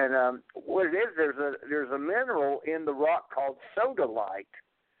 And what it is, there's a mineral in the rock called sodalite,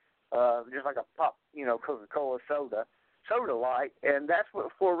 just like a pop, Coca-Cola sodalite, and that's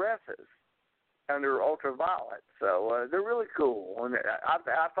what fluoresces under ultraviolet. So they're really cool. And I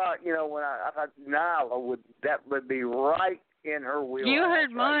thought, I thought Nyla would be right in her wheelhouse. You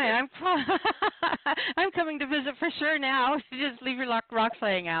heard mine. Right I'm coming to visit for sure now. Just leave your rocks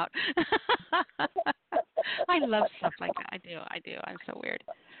laying out. I love stuff like that. I do. I'm so weird.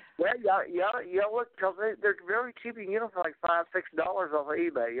 Well, yeah, look, because they're very cheap. You can get them for like $5-6 off of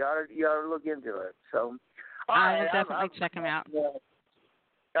eBay. You ought to look into it. So I will definitely check them out.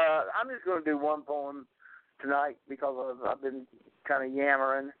 I'm just going to do one poem tonight because I've been kind of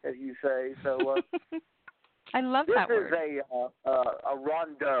yammering, as you say. So I love that word. This is a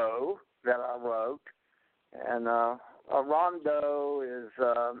rondeau that I wrote, and a rondeau is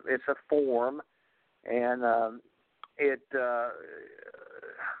it's a form, and it's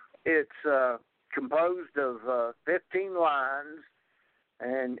composed of 15 lines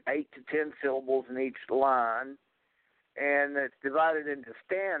and 8 to 10 syllables in each line, and it's divided into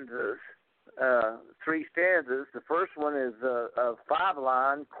stanzas, 3 stanzas. The first one is a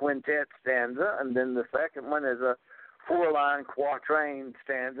 5-line quintet stanza, and then the second one is a 4-line quatrain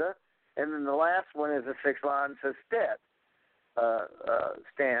stanza, and then the last one is a 6-line sestet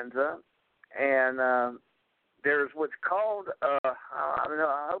stanza. And there's what's called,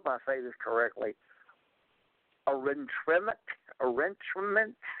 I hope I say this correctly, a rentrement.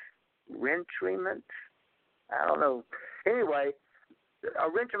 I don't know. Anyway, a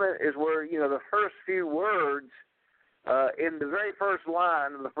rentrement is where, the first few words in the very first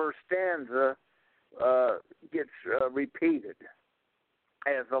line of the first stanza gets repeated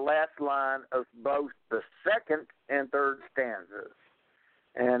as the last line of both the second and third stanzas.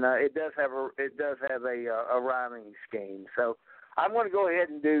 And it does have a rhyming scheme. So I'm going to go ahead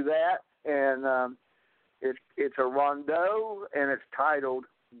and do that. And it's a rondeau, and it's titled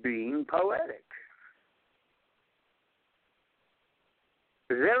Being Poetic.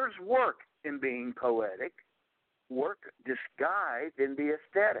 There's work in being poetic, work disguised in the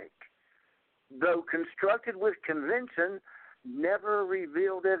aesthetic, though constructed with convention, never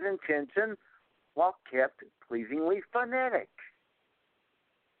revealed as intention, while kept pleasingly phonetic.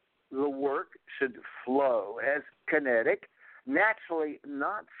 The work should flow as kinetic, naturally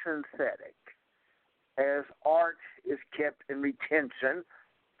not synthetic. As art is kept in retention,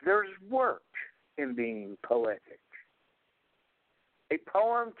 there's work in being poetic. A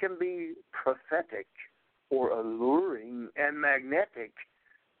poem can be prophetic or alluring and magnetic,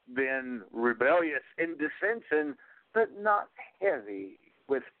 then rebellious in dissension, but not heavy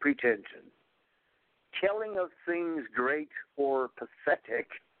with pretension. Telling of things great or pathetic,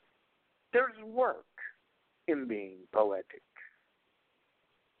 there's work in being poetic.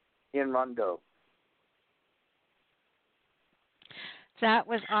 In rondeau. That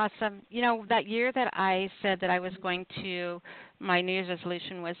was awesome. That year that I said that I was going to, my New Year's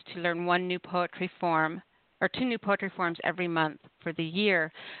resolution was to learn 1 new poetry form, or 2 new poetry forms every month for the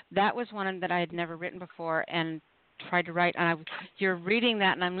year. That was one that I had never written before and tried to write. And you're reading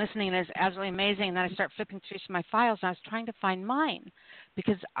that, and I'm listening, and it's absolutely amazing. And then I start flipping through some of my files, and I was trying to find mine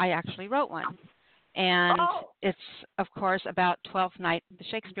because I actually wrote one. And it's, of course, about Twelfth Night, the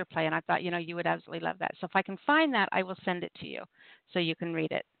Shakespeare play, and I thought, you would absolutely love that. So if I can find that, I will send it to you so you can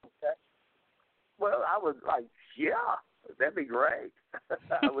read it. Okay. Well, I would that'd be great.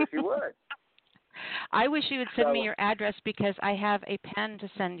 I wish you would. I wish you would send me your address because I have a pen to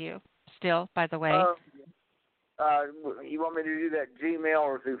send you still, by the way. You want me to do that Gmail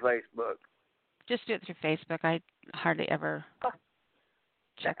or through Facebook? Just do it through Facebook. I hardly ever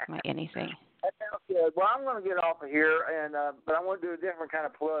check my anything. That sounds good. Well, I'm going to get off of here, and but I want to do a different kind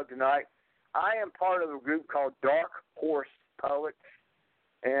of plug tonight. I am part of a group called Dark Horse Poets,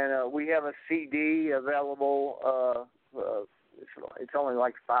 and we have a CD available. It's only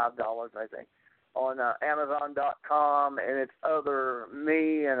like $5, I think, on Amazon.com, and it's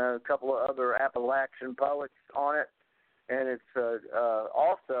me and a couple of other Appalachian poets on it. And it's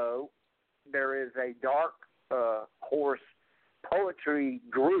also, there is a Dark Horse Poetry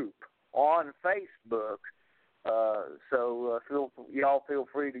group on Facebook. So y'all feel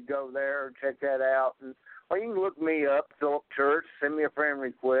free to go there and check that out. Or you can look me up, Philip Church, send me a friend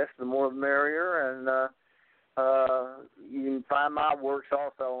request, the more the merrier, and you can find my works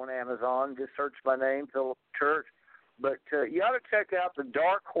also on Amazon. Just search my name, Philip Church. But you ought to check out the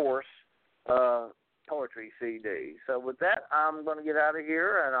Dark Horse Poetry CD. So with that, I'm going to get out of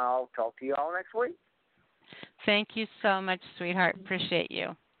here, and I'll talk to you all next week. Thank you so much, sweetheart. Appreciate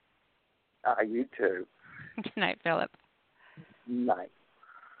you. You too. Good night, Philip. Night.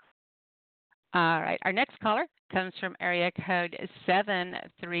 All right. Our next caller comes from area code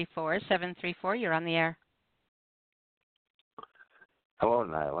 734. 734, you're on the air. Hello,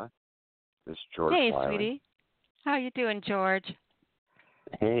 Nyla. This is George. Hey, Wiley. sweetie. How you doing, George?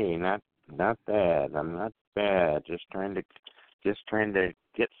 Hey, not bad. I'm not bad. Just trying to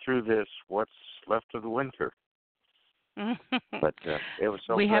get through this. What's left of the winter? But it was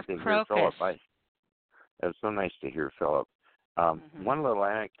so we good have to crocus. hear Philip. It was so nice to hear Philip. One little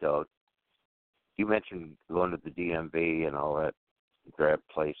anecdote. You mentioned going to the DMV and all that, grab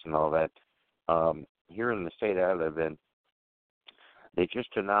place and all that. Here in the state I live in, they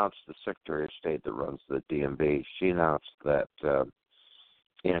just announced, the Secretary of State that runs the DMV, she announced that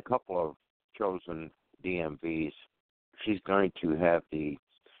in a couple of chosen DMVs, she's going to have the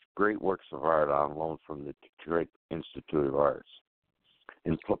great works of art on loan from the Detroit Institute of Arts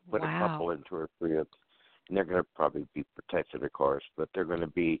and put a couple into her free up. And they're going to probably be protected, of course, but they're going to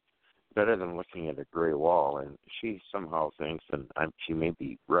be better than looking at a gray wall. And she somehow thinks, and she may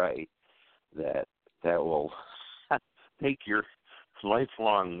be right, that will make your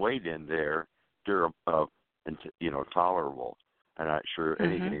lifelong wait in there and tolerable. I'm not sure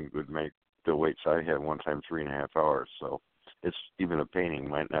anything would make the waits I had one time 3.5 hours. So it's even a painting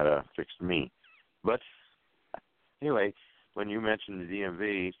might not have fixed me. But anyway, when you mentioned the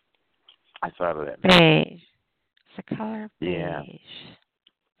DMV, I thought of that. Beige. It's the color beige. Yeah.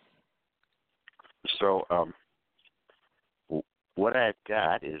 So what I've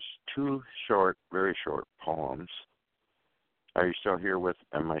got is 2 short, very short poems. Are you still here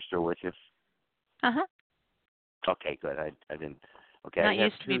am I still with you? Uh-huh. Okay, good. I didn't. Okay. Not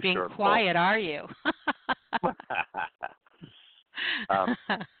used to me being quiet, are you?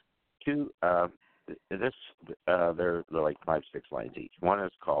 They're like 5-6 lines each. One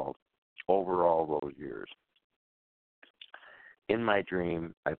is called Over All Those Years. In my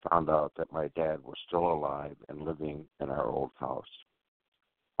dream, I found out that my dad was still alive and living in our old house.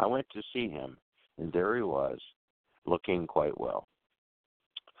 I went to see him, and there he was, looking quite well.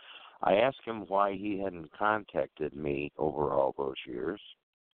 I asked him why he hadn't contacted me over all those years.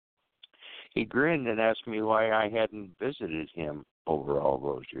 He grinned and asked me why I hadn't visited him over all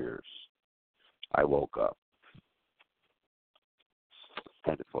those years. I woke up.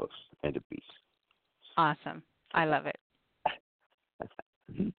 End of close. End of piece. Awesome. I love it.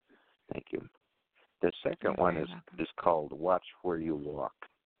 Thank you. The second one is called Watch Where You Walk.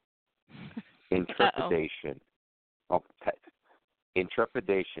 In trepidation. In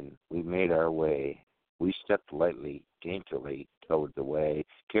trepidation, we made our way. We stepped lightly, daintily towed the way,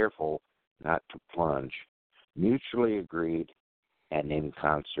 careful not to plunge. Mutually agreed and in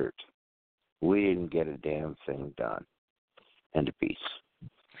concert. We didn't get a damn thing done. End of piece.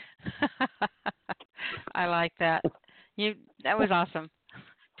 I like that. That was awesome.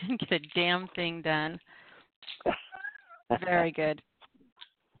 Didn't get a damn thing done. Very good.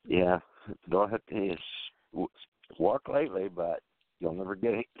 Yeah. Don't have to walk lightly, but you'll never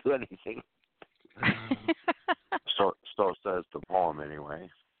do anything. So says the poem anyway.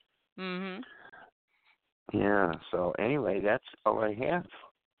 Mhm. Yeah. So anyway, that's all I have.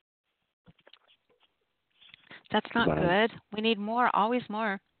 That's not good. We need more. Always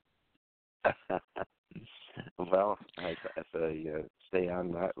more. Well, if I stay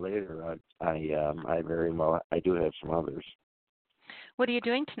on that later, I do have some others. What are you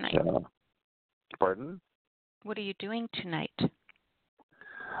doing tonight? Pardon? What are you doing tonight?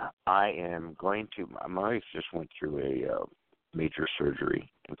 I am going to. My wife just went through a major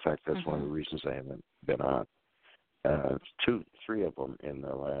surgery. In fact, that's one of the reasons I haven't been on. three of them in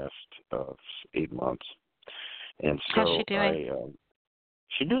the last 8 months. And so how's she doing?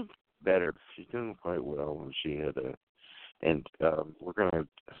 She's doing better. She's doing quite well, and she had I'm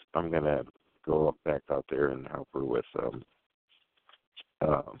gonna go back out there and help her with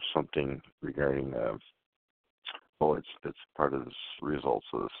something regarding it's part of the results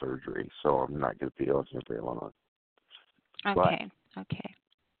of the surgery, so I'm not going to be able to very long. Okay.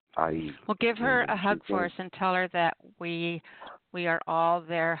 Well, give her a hug for us and tell her that we are all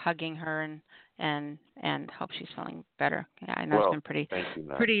there hugging her and hope she's feeling better. Yeah, I know it's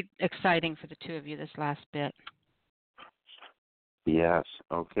been pretty exciting for the two of you this last bit. Yes.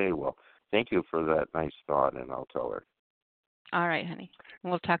 Okay. Well, thank you for that nice thought, and I'll tell her. All right, honey.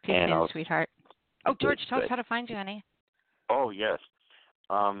 We'll talk to you soon, sweetheart. Oh, George, tell us how to find you, honey. Oh, yes.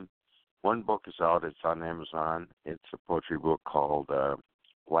 One book is out. It's on Amazon. It's a poetry book called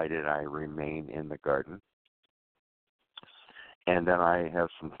Why Did I Remain in the Garden? And then I have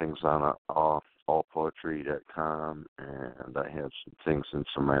some things on allpoetry.com, and I have some things in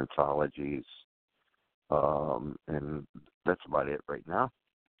some anthologies. And that's about it right now.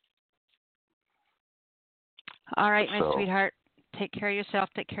 All right, my sweetheart. Take care of yourself.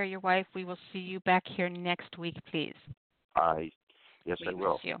 Take care of your wife. We will see you back here next week, please. Yes, I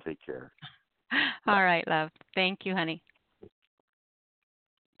will. Take care. All right, love. Thank you, honey.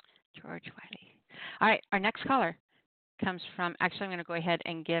 George Wiley. All right, our next caller comes from, actually, I'm going to go ahead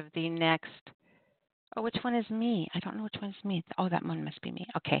and give the next, which one is me? I don't know which one is me. Oh, that one must be me.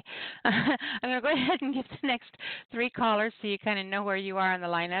 Okay. I'm going to go ahead and give the next three callers so you kind of know where you are on the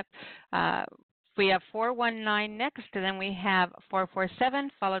lineup. We have 419 next, and then we have 447,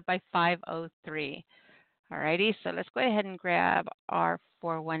 followed by 503. All righty, so let's go ahead and grab our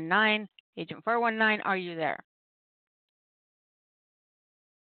 419. Agent 419, are you there?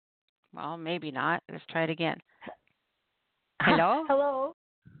 Well, maybe not. Let's try it again. Hello? Hello.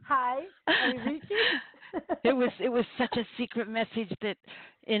 Hi. Are you reaching? It was such a secret message that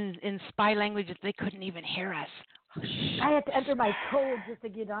in spy language that they couldn't even hear us. I had to enter my code just to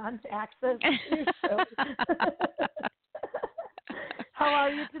get on to access your show. How are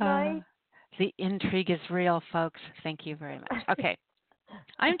you tonight? The intrigue is real, folks. Thank you very much. Okay.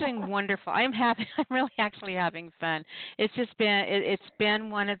 I'm doing wonderful. I'm happy. I'm really actually having fun. It's just been it's been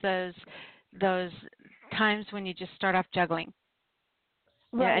one of those times when you just start off juggling.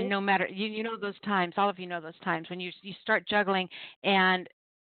 Right. Yeah, and no matter you know those times, all of you know those times when you start juggling, and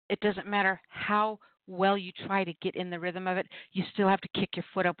it doesn't matter how well you try to get in the rhythm of it, you still have to kick your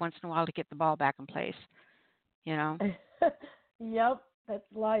foot up once in a while to get the ball back in place. You know? Yep, that's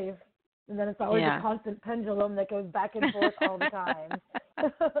life. And then it's always a constant pendulum that goes back and forth all the time.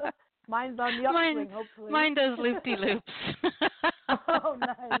 Mine's on the upswing, hopefully. Mine does loop-de-loops. Oh,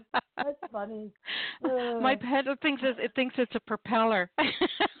 nice. That's funny. My pedal thinks it's a propeller.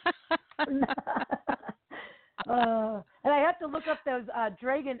 And I have to look up those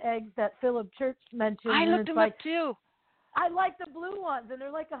dragon eggs that Philip Church mentioned. I looked them up too. I like the blue ones, and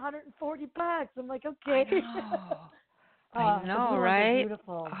they're like 140 bucks. I'm like, okay. I know, the blue right? ones are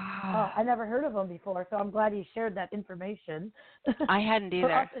beautiful. I never heard of them before, so I'm glad you shared that information. I hadn't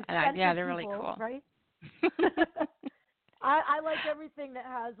either. Yeah, they're really cool. Right? I like everything that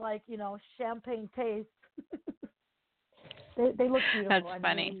has, like, champagne taste. they look beautiful. That's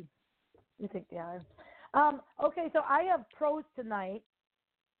funny. You think they are. Okay, so I have prose tonight.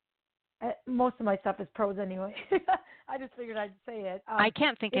 Most of my stuff is prose anyway. I just figured I'd say it. I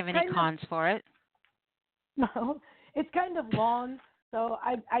can't think of any cons for it. No, it's kind of long, so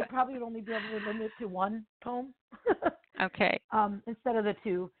I probably would only be able to limit it to one poem. Okay. Instead of the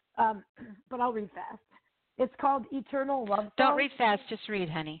two. But I'll read fast. It's called Eternal Love Song. Don't read fast, just read,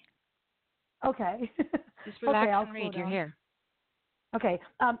 honey. Okay. Just relax and read. You're here. Okay.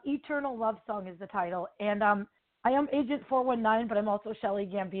 Eternal Love Song is the title. And I am Agent 419, but I'm also Shelley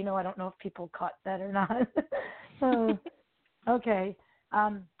Gambino. I don't know if people caught that or not. Okay.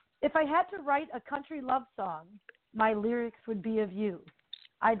 If I had to write a country love song, my lyrics would be of you.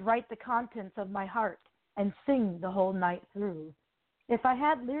 I'd write the contents of my heart and sing the whole night through. If I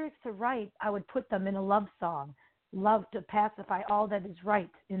had lyrics to write, I would put them in a love song. Love to pacify all that is right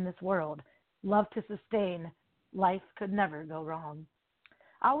in this world. Love to sustain. Life could never go wrong.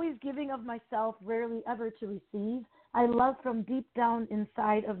 Always giving of myself, rarely ever to receive. I love from deep down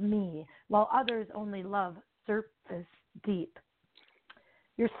inside of me, while others only love surface deep.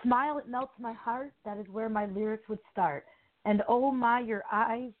 Your smile, it melts my heart. That is where my lyrics would start. And oh my, your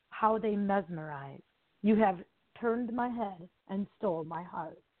eyes, how they mesmerize. You have turned my head and stole my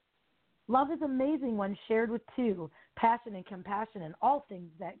heart. Love is amazing when shared with two, passion and compassion and all things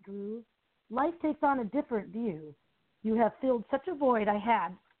that grew. Life takes on a different view. You have filled such a void I had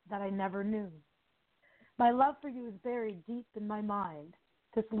that I never knew. My love for you is buried deep in my mind.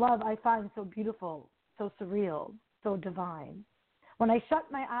 This love I find so beautiful, so surreal, so divine. When I shut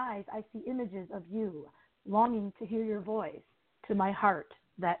my eyes, I see images of you, longing to hear your voice, to my heart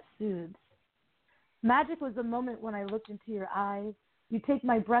that soothes. Magic was the moment when I looked into your eyes. You take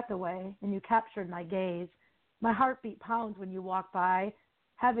my breath away, and you captured my gaze. My heartbeat pounds when you walk by.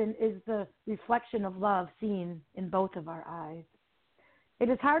 Heaven is the reflection of love seen in both of our eyes. It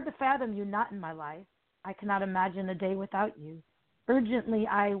is hard to fathom you not in my life. I cannot imagine a day without you. Urgently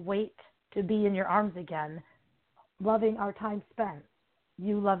I wait to be in your arms again, loving our time spent.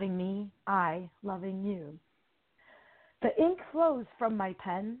 You loving me, I loving you. The ink flows from my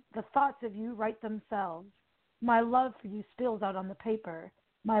pen. The thoughts of you write themselves. My love for you spills out on the paper.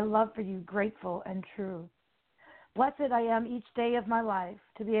 My love for you grateful and true. Blessed I am each day of my life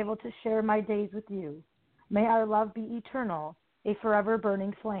to be able to share my days with you. May our love be eternal, a forever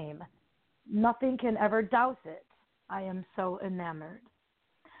burning flame. Nothing can ever douse it. I am so enamored.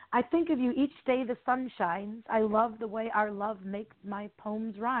 I think of you each day the sun shines. I love the way our love makes my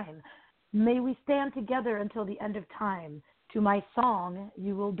poems rhyme. May we stand together until the end of time. To my song,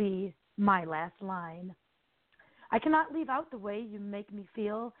 you will be my last line. I cannot leave out the way you make me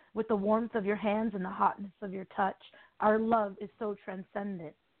feel, with the warmth of your hands and the hotness of your touch. Our love is so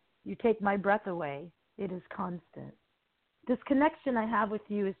transcendent. You take my breath away. It is constant. This connection I have with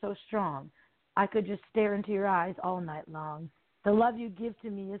you is so strong. I could just stare into your eyes all night long. The love you give to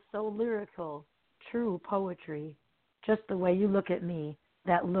me is so lyrical, true poetry. Just the way you look at me,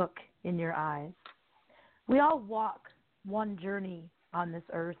 that look in your eyes. We all walk one journey on this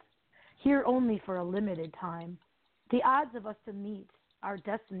earth, here only for a limited time. The odds of us to meet, our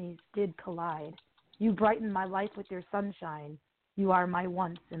destinies did collide. You brighten my life with your sunshine. You are my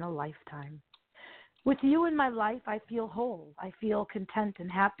once in a lifetime. With you in my life, I feel whole. I feel content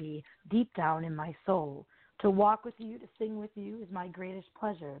and happy deep down in my soul. To walk with you, to sing with you is my greatest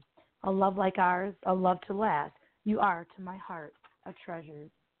pleasure. A love like ours, a love to last. You are to my heart a treasure.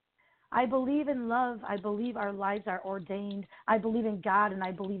 I believe in love. I believe our lives are ordained. I believe in God and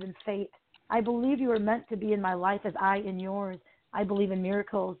I believe in fate. I believe you are meant to be in my life as I in yours. I believe in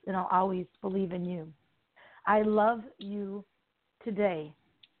miracles and I'll always believe in you. I love you today.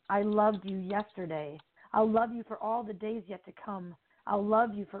 I loved you yesterday. I'll love you for all the days yet to come. I'll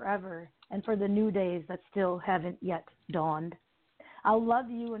love you forever and for the new days that still haven't yet dawned. I'll love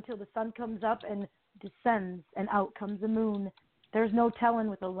you until the sun comes up and descends and out comes the moon. There's no telling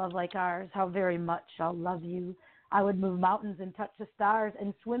with a love like ours how very much I'll love you. I would move mountains and touch the stars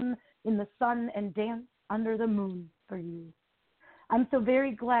and swim in the sun and dance under the moon for you. I'm so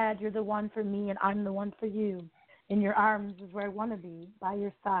very glad you're the one for me and I'm the one for you. In your arms is where I want to be, by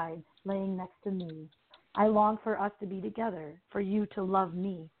your side, laying next to me. I long for us to be together, for you to love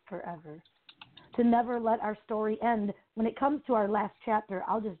me forever. To never let our story end. When it comes to our last chapter,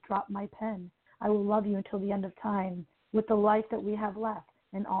 I'll just drop my pen. I will love you until the end of time, with the life that we have left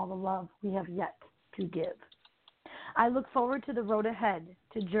and all the love we have yet to give. I look forward to the road ahead,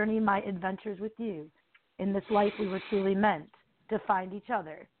 to journey my adventures with you. In this life we were truly meant to find each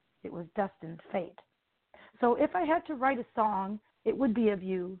other. It was destined fate. So if I had to write a song, it would be of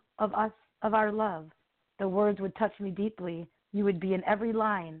you, of us, of our love. The words would touch me deeply. You would be in every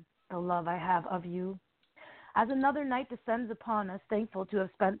line, the love I have of you. As another night descends upon us, thankful to have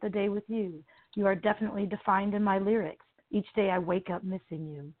spent the day with you, you are definitely defined in my lyrics. Each day I wake up missing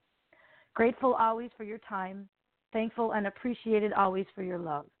you. Grateful always for your time, thankful and appreciated always for your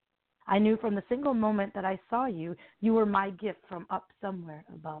love. I knew from the single moment that I saw you, you were my gift from up somewhere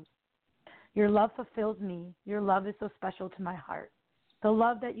above. Your love fulfills me. Your love is so special to my heart. The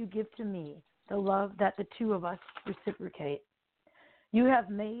love that you give to me, the love that the two of us reciprocate. You have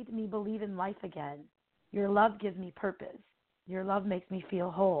made me believe in life again. Your love gives me purpose. Your love makes me feel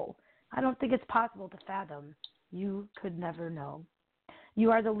whole. I don't think it's possible to fathom. You could never know.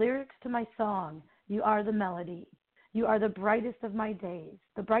 You are the lyrics to my song. You are the melody. You are the brightest of my days,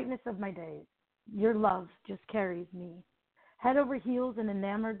 the brightness of my days. Your love just carries me. Head over heels and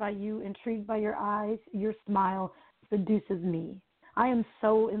enamored by you, intrigued by your eyes, your smile seduces me. I am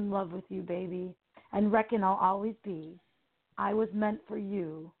so in love with you, baby, and reckon I'll always be. I was meant for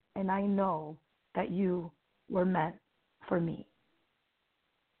you, and I know that you were meant for me.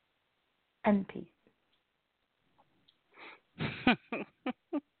 And peace.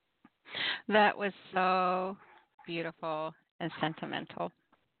 That was so beautiful and sentimental.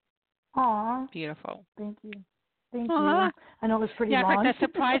 Aw. Beautiful. Thank you. Thank Aw. you. I know it was pretty yeah, long. that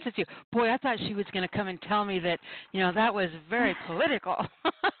surprises you. Boy, I thought she was going to come and tell me that, that was very political.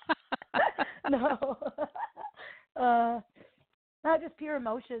 No. Not just pure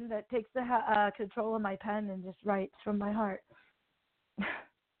emotion that takes the control of my pen and just writes from my heart.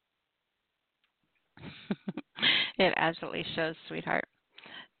 It absolutely shows, sweetheart.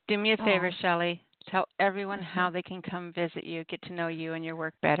 Do me a favor, Shelley. Tell everyone how they can come visit you, get to know you and your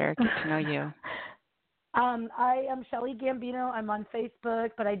work better, get to know you. I am Shelley Gambino. I'm on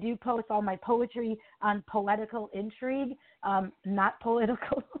Facebook, but I do post all my poetry on Poetical Intrigue, not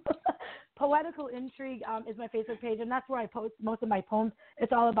political. Poetical Intrigue is my Facebook page, and that's where I post most of my poems.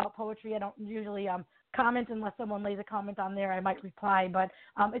 It's all about poetry. I don't usually comment unless someone lays a comment on there. I might reply, but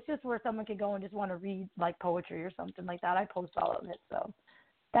it's just where someone can go and just want to read like poetry or something like that. I post all of it, so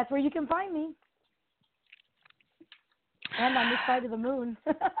that's where you can find me. And on this side of the moon.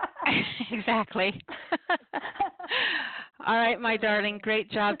 Exactly. All right, my darling.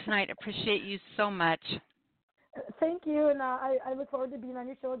 Great job tonight. Appreciate you so much. Thank you, and I look forward to being on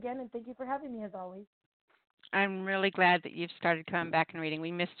your show again, and thank you for having me as always. I'm really glad that you've started coming back and reading.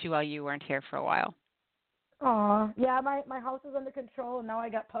 We missed you while you weren't here for a while. Aw, yeah, my house is under control, and now I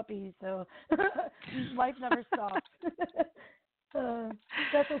got puppies, so life never stops.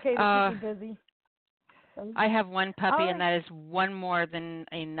 That's okay to keep me busy. I have one puppy, and that is one more than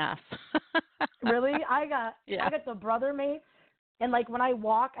enough. Really? I got the brother mates, and like when I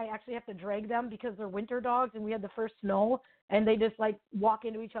walk, I actually have to drag them because they're winter dogs, and we had the first snow, and they just like walk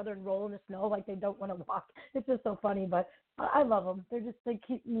into each other and roll in the snow like they don't want to walk. It's just so funny, but I love them. They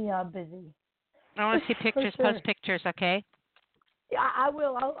keep me busy. I want to see pictures. Sure. Post pictures, okay? Yeah, I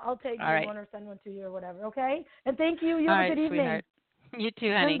will. I'll take you one or send one to you or whatever, okay? And thank you. You have a good evening. Sweetheart. You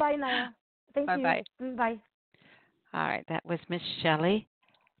too, honey. Bye, Nyla. Thank you. Bye-bye. Bye. All right, that was Miss Shelley.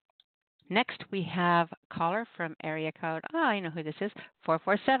 Next, we have a caller from area code, I know who this is,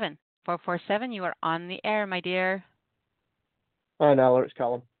 447. 447, you are on the air, my dear. Hi, Nyla, it's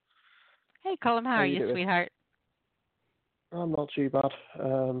Callum. Hey, Callum, how are you, sweetheart? I'm not too bad.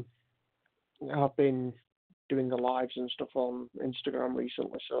 I've been doing the lives and stuff on Instagram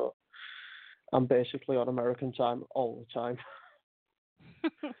recently, so I'm basically on American time all the time.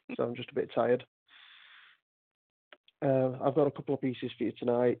 So I'm just a bit tired. I've got a couple of pieces for you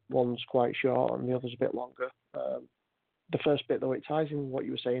tonight. One's quite short and the other's a bit longer. The first bit, though, it ties in what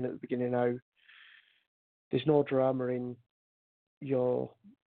you were saying at the beginning now. There's no drama in your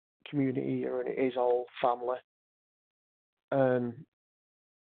community, or it is all family. And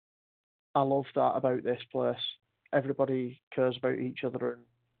I love that about this place. Everybody cares about each other, and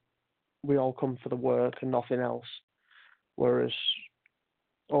we all come for the work and nothing else. Whereas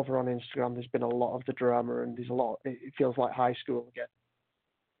over on Instagram, there's been a lot of the drama, and it feels like high school again.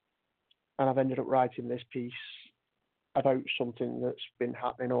 And I've ended up writing this piece about something that's been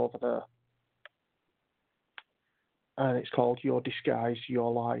happening over there. And it's called Your Disguise,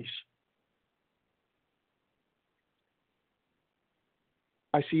 Your Lies.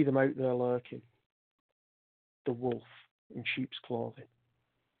 I see them out there lurking, the wolf in sheep's clothing.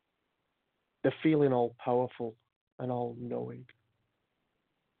 They're feeling all powerful and all knowing.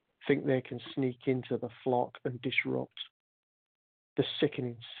 Think they can sneak into the flock and disrupt. The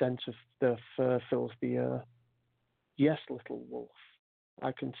sickening scent of their fur fills the air. Yes, little wolf,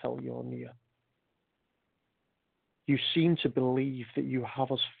 I can tell you're near. You seem to believe that you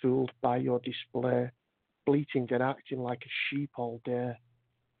have us fooled by your display, bleating and acting like a sheep all day,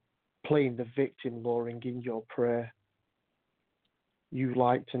 playing the victim, luring in your prey. You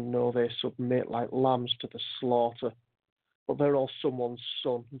like to know they submit like lambs to the slaughter, but they're all someone's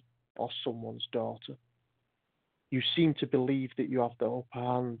son or someone's daughter. You seem to believe that you have the upper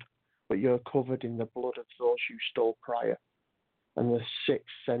hand, but you're covered in the blood of those you stole prior, and the sick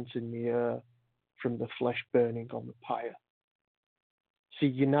scent in the air from the flesh burning on the pyre. See,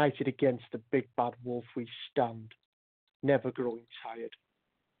 united against the big bad wolf we stand, never growing tired.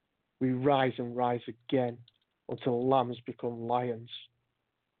 We rise and rise again until lambs become lions.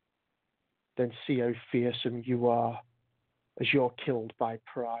 Then see how fearsome you are as you're killed by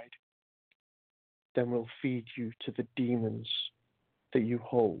pride. Then we'll feed you to the demons that you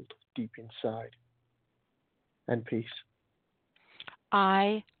hold deep inside. And peace.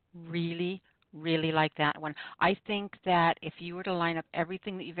 I really, really like that one. I think that if you were to line up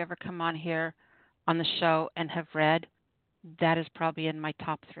everything that you've ever come on here on the show and have read, that is probably in my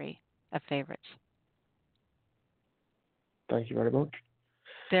top 3 of favorites. Thank you very much.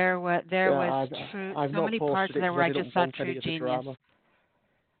 There was so many parts there where I just saw true genius.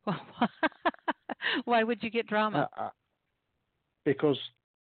 Why would you get drama? Because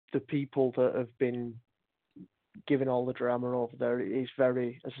the people that have been given all the drama over there is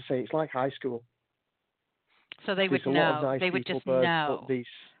very, as I say, it's like high school. So they would know. They would just know.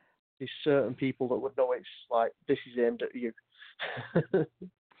 But there's certain people that would know it's like, this is aimed at you.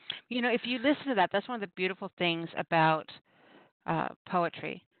 You know, if you listen to that, that's one of the beautiful things about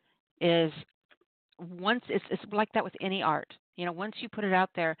poetry is once it's like that with any art. You know, once you put it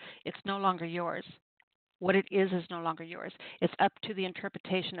out there, it's no longer yours. What it is no longer yours. It's up to the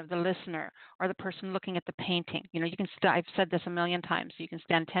interpretation of the listener or the person looking at the painting. You know, you can. I've said this a million times. You can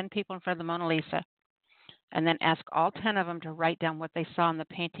stand 10 people in front of the Mona Lisa, and then ask all 10 of them to write down what they saw in the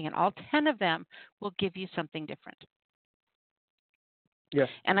painting, and all 10 of them will give you something different. Yeah.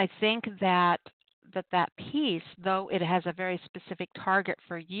 And I think that piece, though it has a very specific target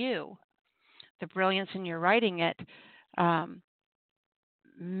for you, the brilliance in your writing it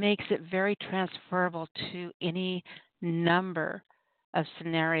makes it very transferable to any number of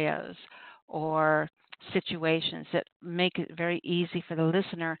scenarios or situations that make it very easy for the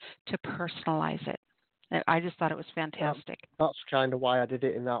listener to personalize it. I just thought it was fantastic. That's kind of why I did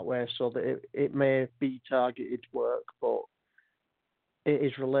it in that way, so that it may be targeted work, but it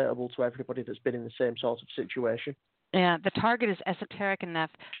is relatable to everybody that's been in the same sort of situation. Yeah, the target is esoteric enough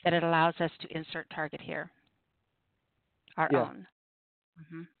that it allows us to insert target here, our own.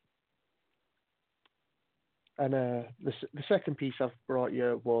 Mm-hmm. And the second piece I've brought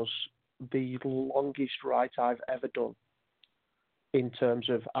you was the longest write I've ever done in terms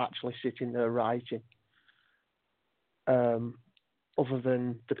of actually sitting there writing. Other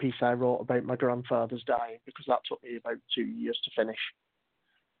than the piece I wrote about my grandfather's dying, because that took me about 2 years to finish.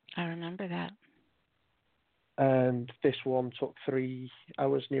 I remember that. And this one took 3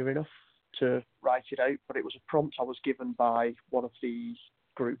 hours near enough to write it out, but it was a prompt I was given by one of the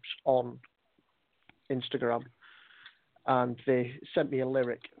groups on Instagram, and they sent me a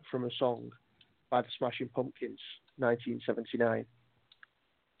lyric from a song by the Smashing Pumpkins, 1979,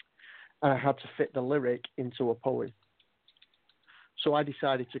 and I had to fit the lyric into a poem. So I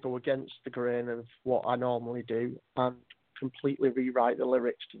decided to go against the grain of what I normally do and completely rewrite the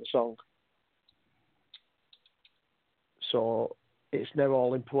lyrics to the song. So it's now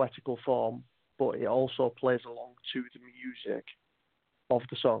all in poetical form, but it also plays along to the music of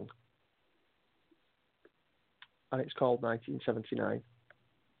the song. And it's called 1979.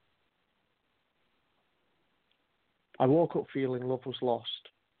 I woke up feeling love was lost,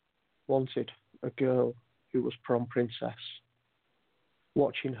 wanted a girl who was prom princess,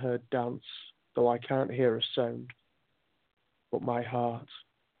 watching her dance, though I can't hear a sound, but my heart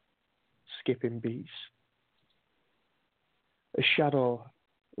skipping beats. A shadow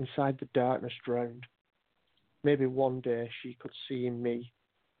inside the darkness drowned. Maybe one day she could see in me.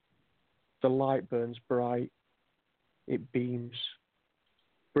 The light burns bright, it beams,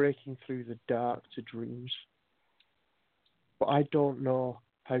 breaking through the dark to dreams. But I don't know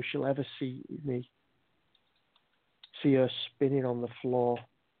how she'll ever see me. See her spinning on the floor,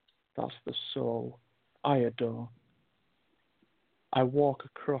 that's the soul I adore. I walk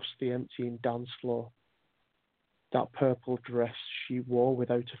across the emptying dance floor. That purple dress she wore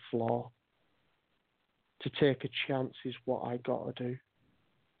without a flaw. To take a chance is what I gotta do.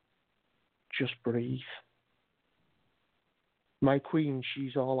 Just breathe. My queen,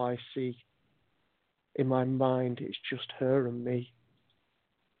 she's all I see. In my mind, it's just her and me.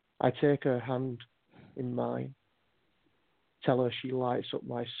 I take her hand in mine. Tell her she lights up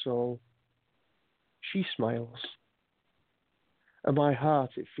my soul. She smiles. And my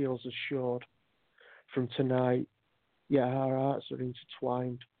heart, it feels assured. From tonight, yet our hearts are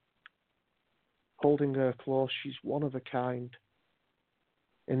intertwined. Holding her close, she's one of a kind.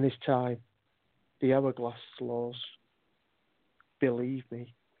 In this time, the hourglass slows. Believe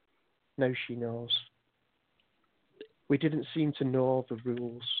me, now she knows. We didn't seem to know the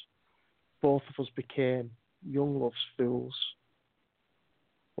rules. Both of us became young love's fools.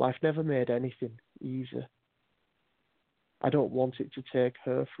 Life never made anything easier. I don't want it to take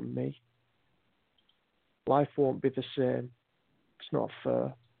her from me. Life won't be the same. It's not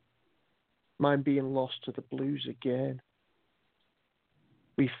fair. Mine being lost to the blues again.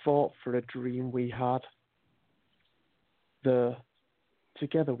 We fought for a dream we had. There,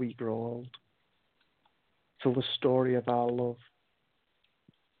 together we grow old. Till the story of our love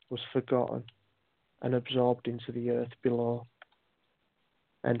was forgotten and absorbed into the earth below.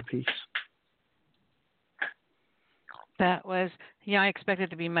 End piece. That was, I expected it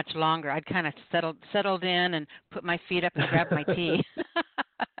to be much longer. I'd kind of settled in and put my feet up and grabbed my tea.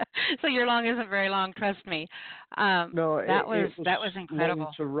 So your long isn't very long, trust me. No, that was incredible.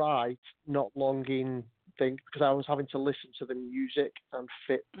 Long to write, not long in thing, because I was having to listen to the music and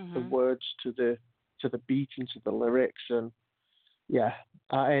fit the words to the beat and to the lyrics, and yeah,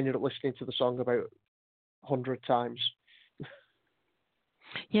 I ended up listening to the song about 100 times.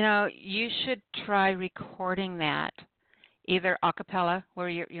 You should try recording that, either a cappella, where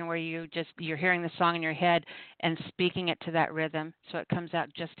you're hearing the song in your head and speaking it to that rhythm, so it comes out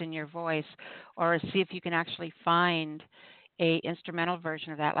just in your voice, or see if you can actually find a instrumental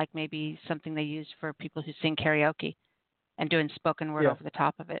version of that, like maybe something they use for people who sing karaoke and doing spoken word over the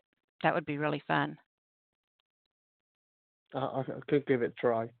top of it. That would be really fun. I could give it a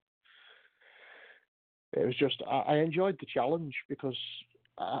try. It was just, I enjoyed the challenge because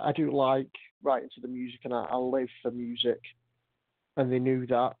I do like writing to the music, and I live for music, and they knew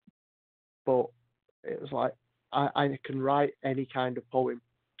that. But it was like, I can write any kind of poem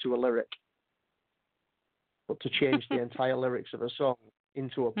to a lyric, but to change the entire lyrics of a song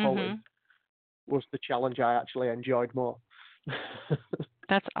into a poem was the challenge I actually enjoyed more.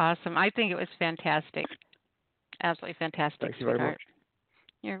 That's awesome. I think it was fantastic. Absolutely fantastic. Thank you very much.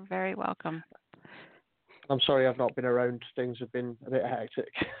 You're very welcome. I'm sorry I've not been around. Things have been a bit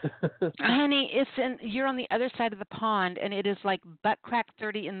hectic. Honey, you're on the other side of the pond, and it is like butt crack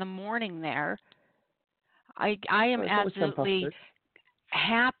 30 in the morning there. I am absolutely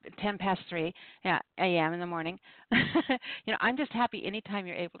happy. 10:03, a.m. in the morning. I'm just happy anytime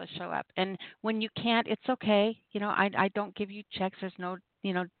you're able to show up. And when you can't, it's okay. I don't give you checks. There's no,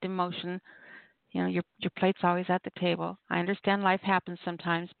 demotion. Your plate's always at the table. I understand life happens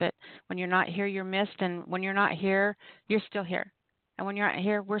sometimes, but when you're not here, you're missed. And when you're not here, you're still here. And when you're not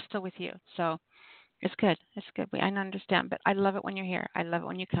here, we're still with you. So it's good. It's good. I understand, but I love it when you're here. I love it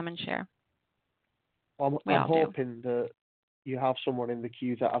when you come and share. I'm hoping that you have someone in the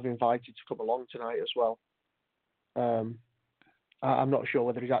queue that I've invited to come along tonight as well. I'm not sure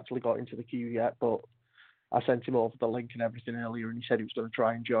whether he's actually got into the queue yet, but I sent him over the link and everything earlier, and he said he was going to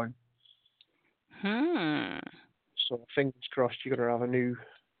try and join. So fingers crossed you're going to have a new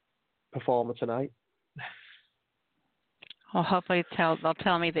performer tonight. Well, hopefully they'll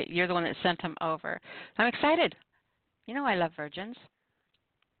tell me that you're the one that sent him over. I'm excited. I love virgins.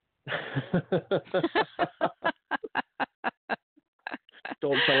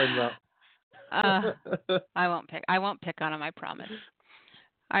 Don't tell him that. I won't pick on him, I promise.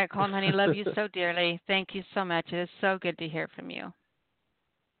 All right, Colin, honey, love you so dearly. Thank you so much. It is so good to hear from you.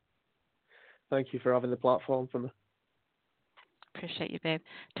 Thank you for having the platform for me. Appreciate you, babe.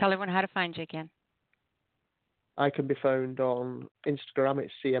 Tell everyone how to find you again. I can be found on Instagram,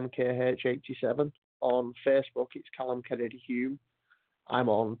 it's CMKH87. On Facebook, it's Callum Kennedy Hume. I'm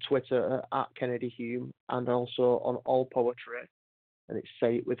on Twitter at Kennedy Hume, and also on All Poetry, and it's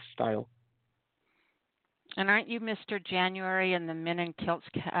Say It With Style. And aren't you Mr. January in the Men in Kilts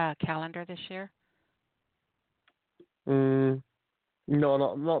calendar this year? No,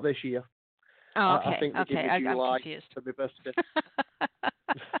 not this year. Oh, okay. I think they give me July I'm confused. for my birthday.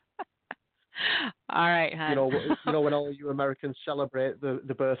 All right, hon. You know when all you Americans celebrate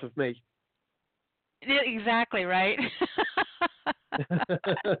the birth of me. Yeah, exactly, right?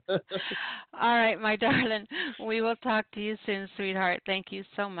 All right, my darling. We will talk to you soon, sweetheart. Thank you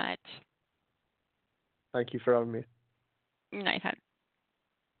so much. Thank you for having me. Night, hon.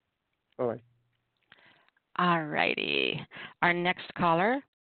 All right. All righty. Our next caller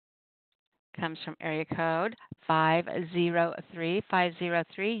comes from area code 503.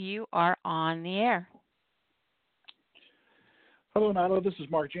 503. You are on the air. Hello, Nyla. This is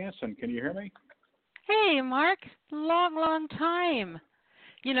Mark Jansen. Can you hear me? Hey, Mark. Long time.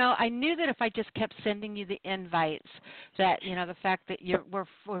 I knew that if I just kept sending you the invites, that, the fact that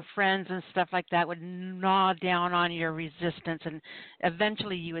we're friends and stuff like that would gnaw down on your resistance, and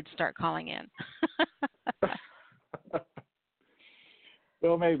eventually you would start calling in.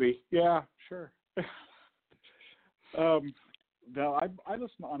 Well, maybe. Yeah, sure. No, I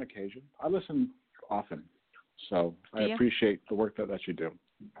listen on occasion. I listen often. So I appreciate the work that you do.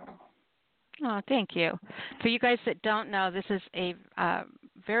 Oh, thank you. For you guys that don't know, this is a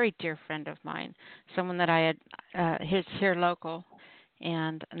very dear friend of mine, someone that I had, he's here local,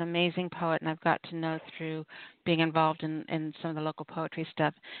 and an amazing poet, and I've got to know through being involved in some of the local poetry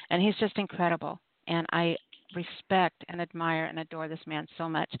stuff. And he's just incredible. And I respect and admire and adore this man so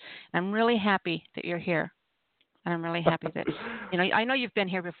much. And I'm really happy that you're here. And I'm really happy that, I know you've been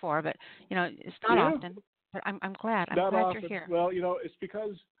here before, but, it's not often. But I'm glad. I'm glad often. You're here. Well, it's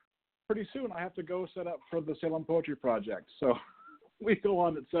because pretty soon I have to go set up for the Salem Poetry Project. So we go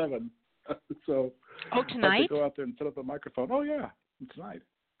on at 7. So tonight? I have to go out there and set up a microphone. Oh, yeah, tonight.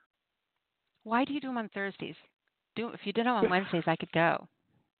 Why do you do them on Thursdays? If you did them on Wednesdays, I could go.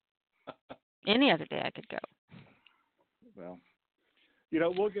 Any other day I could go. Well,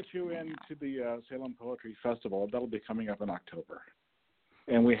 we'll get you into the Salem Poetry Festival. That'll be coming up in October.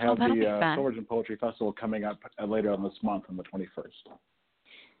 And we have the Swords and Poetry Festival coming up later on this month on the 21st.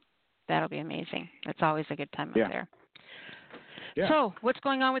 That'll be amazing. It's always a good time up there. Yeah. So, what's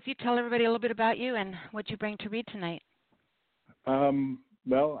going on with you? Tell everybody a little bit about you and what you bring to read tonight.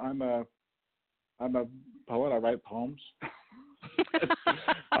 Well, I'm a poet. I write poems.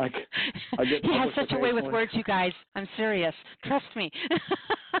 I get he has such a way with occasionally. words, you guys. I'm serious. Trust me.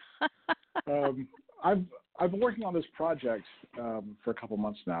 I've been working on this project for a couple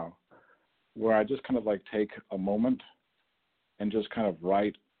months now, where I just kind of like take a moment and just kind of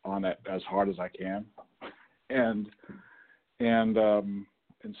write on it as hard as I can, and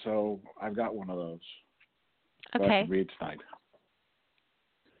so I've got one of those that I can read tonight.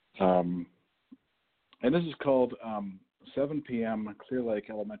 And this is called 7 p.m. Clear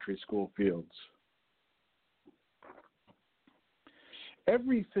Lake Elementary School Fields.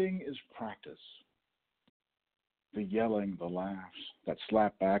 Everything is practice. The yelling, the laughs that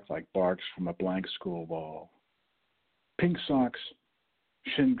slap back like barks from a blank school wall. Pink socks,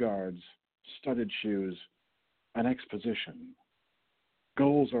 shin guards, studded shoes, an exposition.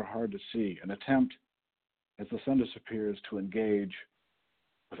 Goals are hard to see, an attempt, as the sun disappears, to engage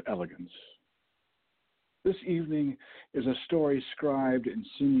with elegance. This evening is a story scribed in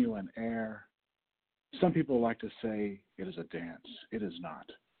sinew and air. Some people like to say it is a dance. It is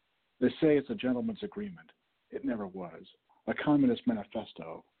not. They say it's a gentleman's agreement. It never was. A communist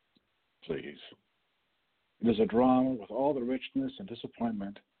manifesto, please. It is a drama with all the richness and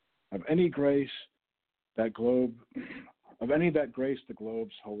disappointment of any grace that grace the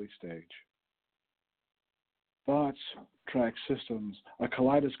globe's holy stage. Thoughts, track systems, a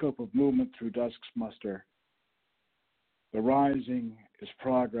kaleidoscope of movement through dusk's muster. The rising is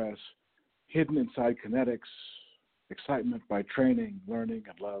progress, hidden inside kinetics, excitement by training, learning,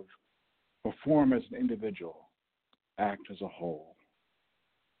 and love. Perform as an individual, act as a whole.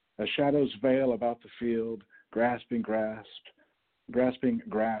 As shadows veil about the field, grasping grass,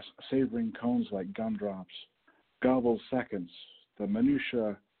 savoring cones like gumdrops, gobble seconds, the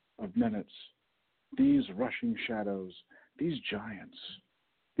minutiae of minutes, these rushing shadows, these giants,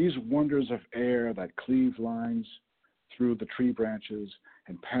 these wonders of air that cleave lines through the tree branches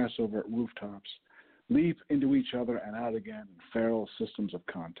and pass over rooftops, leap into each other and out again in feral systems of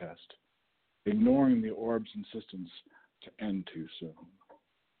contest, ignoring the orb's insistence to end too soon.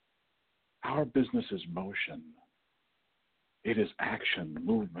 Our business is motion. It is action,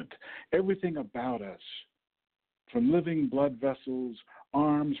 movement, everything about us, from living blood vessels,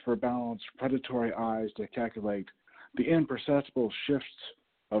 arms for balance, predatory eyes to calculate, the imperceptible shifts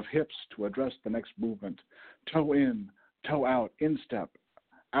of hips to address the next movement, toe in, toe out, instep,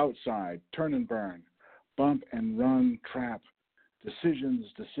 outside, turn and burn, bump and run, trap, decisions,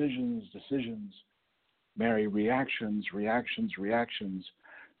 Mary, reactions,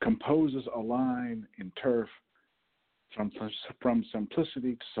 composes a line in turf from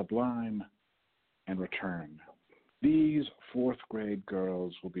simplicity to sublime and return. These fourth grade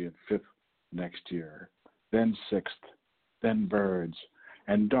girls will be in fifth next year, then sixth, then birds,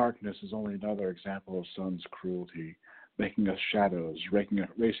 and darkness is only another example of sun's cruelty, making us shadows,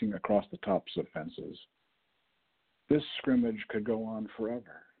 racing across the tops of fences. This scrimmage could go on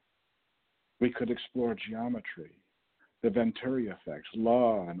forever. We could explore geometry, the Venturi effect,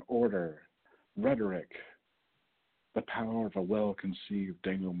 law and order, rhetoric, the power of a well-conceived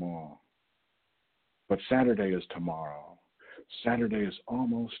denouement. But Saturday is tomorrow. Saturday is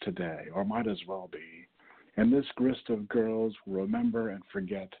almost today, or might as well be. And this grist of girls will remember and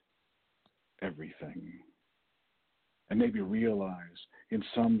forget everything. And maybe realize in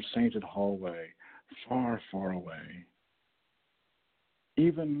some sainted hallway, far, far away,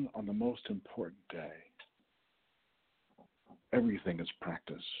 even on the most important day, everything is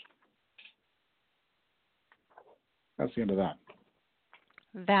practice. That's the end of that.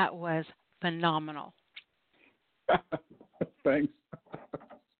 That was phenomenal. Thanks.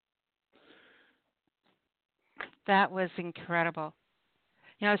 That was incredible.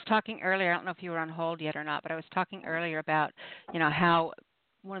 You know, I was talking earlier, I don't know if you were on hold yet or not, but I was talking earlier about, you know, how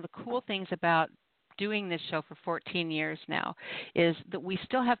one of the cool things about doing this show for 14 years now is that we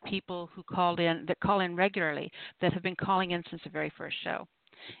still have people who call in regularly, that have been calling in since the very first show.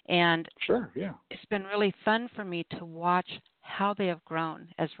 And sure, yeah, it's been really fun for me to watch how they have grown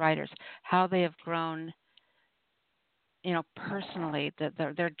as writers, how they have grown, you know, personally,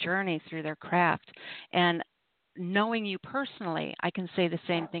 their journey through their craft. And knowing you personally, I can say the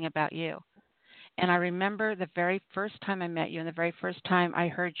same thing about you. And I remember the very first time I met you and the very first time I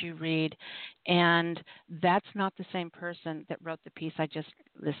heard you read, and that's not the same person that wrote the piece I just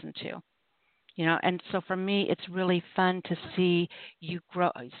listened to. You know, and so for me, it's really fun to see you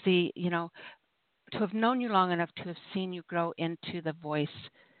grow, you know, to have known you long enough to have seen you grow into the voice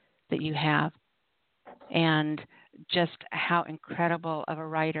that you have, and just how incredible of a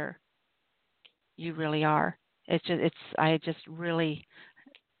writer you really are. I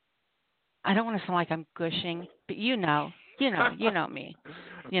don't want to sound like I'm gushing, but you know me.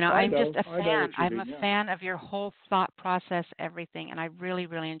 I'm just a fan. I'm a fan of your whole thought process, everything, and I really,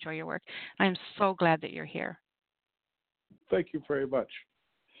 really enjoy your work. I'm so glad that you're here. Thank you very much.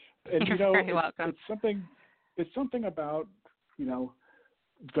 And you're very welcome. It's something about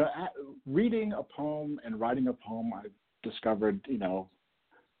reading a poem and writing a poem. I've discovered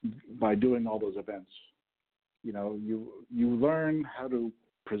by doing all those events. You learn how to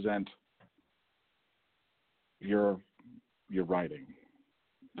present your writing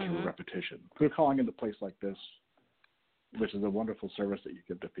through repetition. Through calling into a place like this, which is a wonderful service that you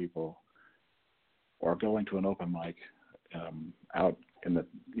give to people, or going to an open mic out in the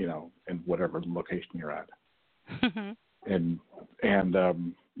in whatever location you're at, and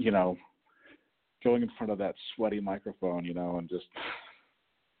going in front of that sweaty microphone, and just.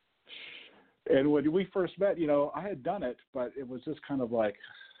 And when we first met, I had done it, but it was just kind of like.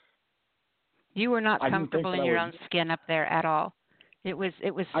 You were not comfortable in your own skin up there at all. It was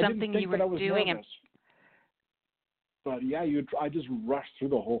something you were doing. Nervous. But yeah, I just rushed through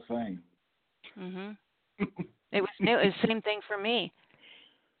the whole thing. It was the same thing for me.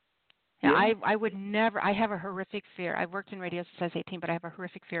 Yeah. I would never. I have a horrific fear. I've worked in radio since I was 18, but I have a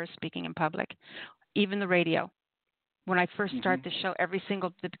horrific fear of speaking in public, even the radio. When I first start the show,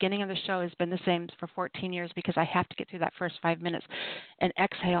 the beginning of the show has been the same for 14 years because I have to get through that first 5 minutes and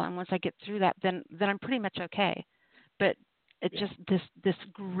exhale. And once I get through that, then I'm pretty much okay. But it's just this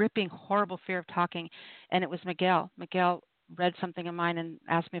gripping, horrible fear of talking. And it was Miguel. Miguel read something of mine and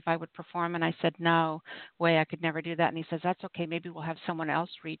asked me if I would perform. And I said, no way, I could never do that. And he says, that's okay. Maybe we'll have someone else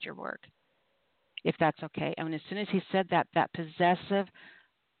read your work, if that's okay. And as soon as he said that possessive,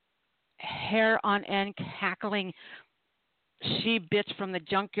 hair on end, cackling, she bitch from the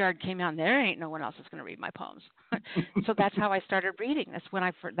junkyard came out, and there ain't no one else that's going to read my poems. So that's how I started reading. That's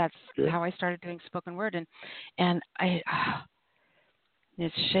how I started doing spoken word, and I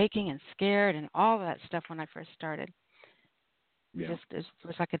it's shaking and scared and all of that stuff when I first started. It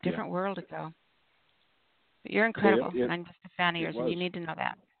was like a different world ago. But you're incredible, and I'm just a fan of yours, and you need to know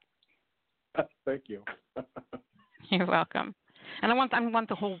that. Thank you. You're welcome. And I want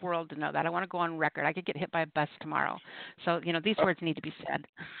the whole world to know that. I want to go on record. I could get hit by a bus tomorrow. So, these words need to be said.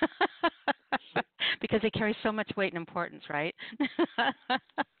 Because they carry so much weight and importance, right?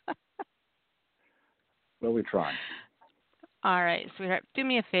 Well, we try. All right, sweetheart. Do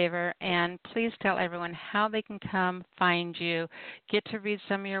me a favor, and please tell everyone how they can come find you, get to read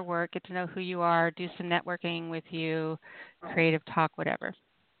some of your work, get to know who you are, do some networking with you, creative talk, whatever.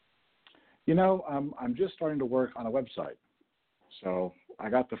 I'm just starting to work on a website. So I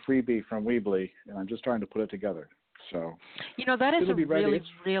got the freebie from Weebly, and I'm just trying to put it together. So that is a really,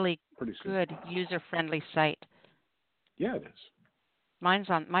 really good user-friendly site. Yeah, it is. My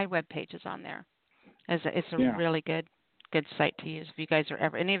webpage is on there. It's a really good site to use if you guys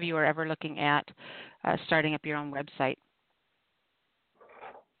any of you are ever looking at starting up your own website.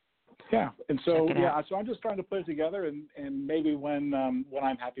 Yeah, and so so I'm just trying to put it together, and maybe when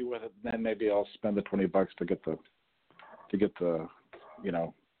I'm happy with it, then maybe I'll spend the $20 to get the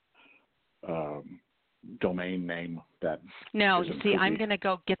domain name that. No, you see, I'm going to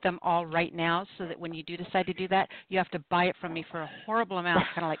go get them all right now so that when you do decide to do that, you have to buy it from me for a horrible amount,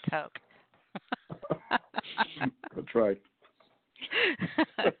 kind of like Coke. That's right.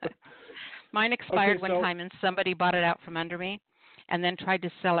 Mine expired one time, and somebody bought it out from under me and then tried to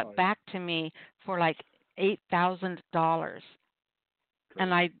sell it back to me for like $8,000.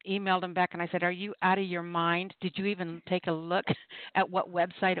 And I emailed him back and I said, are you out of your mind? Did you even take a look at what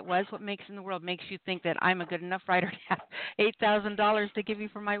website it was? What makes you think that I'm a good enough writer to have $8,000 to give you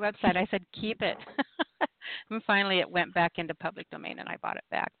for my website? I said, keep it. And finally it went back into public domain and I bought it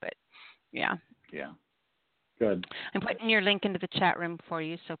back. But yeah. Yeah. Good. I'm putting your link into the chat room for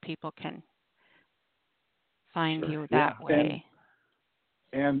you so people can find you that way.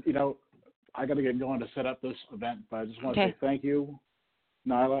 And I got to get going to set up this event, but I just want to say thank you,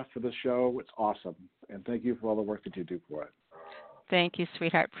 Nyla, for this show. It's awesome. And thank you for all the work that you do for it. Thank you,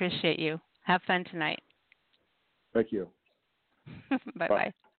 sweetheart. Appreciate you. Have fun tonight. Thank you.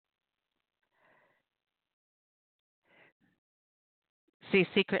 Bye-bye. See,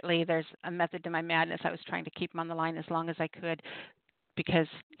 secretly, there's a method to my madness. I was trying to keep him on the line as long as I could because,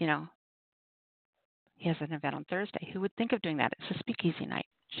 he has an event on Thursday. Who would think of doing that? It's a speakeasy night.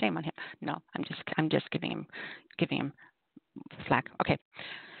 Shame on him. No, I'm just giving him slack. Okay.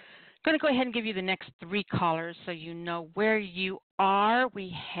 Going to go ahead and give you the next 3 callers so you know where you are.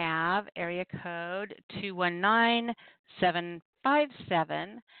 We have area code 219-757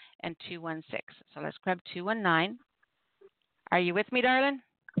 and 216. So let's grab 219. Are you with me, darling?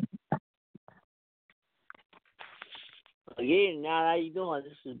 Yeah, now how you doing?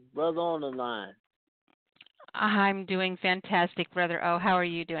 This is Brother on the line. I'm doing fantastic, Brother O. How are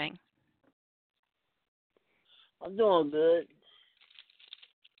you doing? I'm doing good.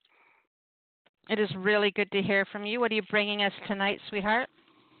 It is really good to hear from you. What are you bringing us tonight, sweetheart?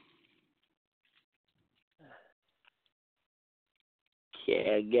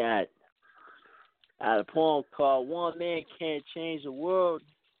 Yeah, I got a poem called One Man Can't Change the World.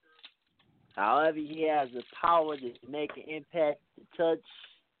 However, he has the power to make an impact, to touch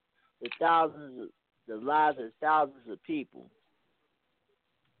the lives of thousands of people.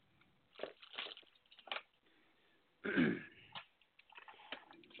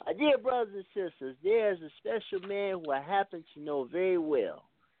 My dear brothers and sisters, there is a special man who I happen to know very well,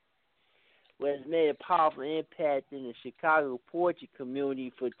 who has made a powerful impact in the Chicago poetry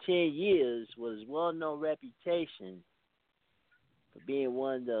community for 10 years, with his well-known reputation for being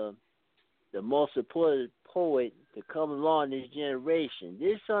one of the most supported poet to come along this generation.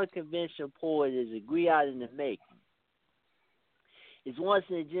 This unconventional poet is a griot in the making. His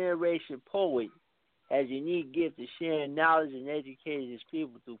once-in-a-generation poet has a unique gift of sharing knowledge and educating his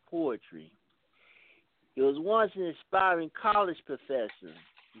people through poetry. He was once an aspiring college professor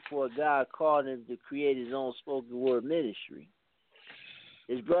before God called him to create his own spoken word ministry.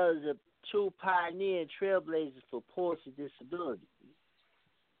 His brother is a true pioneer and trailblazer for poets with disabilities,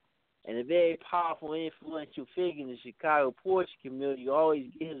 and a very powerful and influential figure in the Chicago poetry community, who always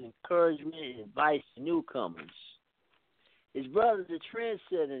gives encouragement and advice to newcomers. His brother is a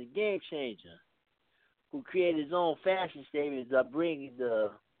trendsetter and a game changer, who created his own fashion statements by bringing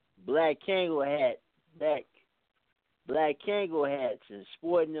the black Kangol hats and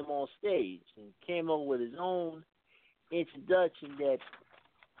sporting them on stage, and came up with his own introduction that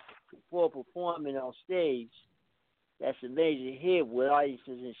before performing on stage, that's a major hit with audiences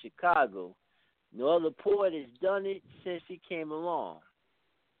in Chicago. No other poet has done it since he came along.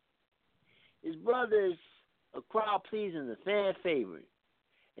 His brother is a crowd pleaser and a fan favorite,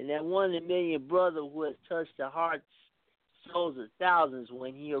 and that 1 in a million brother who has touched the hearts, souls of thousands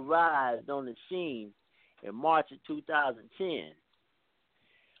when he arrived on the scene in March of 2010.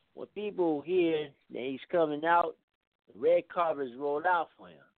 When people hear that he's coming out, the red carpet is rolled out for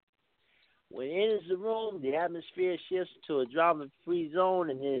him. When he enters the room, the atmosphere shifts to a drama-free zone,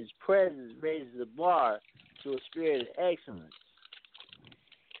 and his presence raises the bar to a spirit of excellence.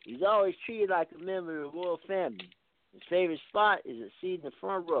 He's always treated like a member of the royal family. His favorite spot is a seat in the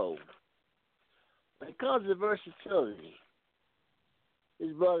front row. When it comes to versatility,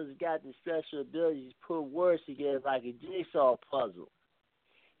 his brother's got the special ability to put words together like a jigsaw puzzle.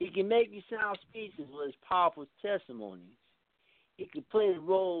 He can make you sound speechless with his powerful testimonies. He can play the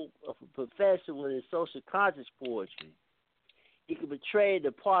role of a professor with his social conscious poetry. He can portray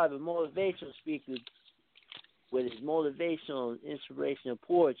the part of a motivational speaker with his motivational and inspirational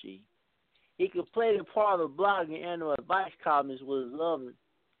poetry. He can play the part of a blogger and animal advice columnist with his love and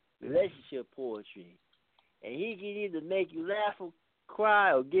relationship poetry. And he can either make you laugh or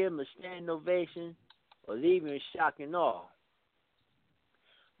cry, or give him a standing ovation, or leave you in shock and awe.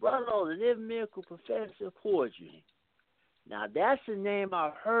 Brother, the living miracle professor of poetry. Now, that's a name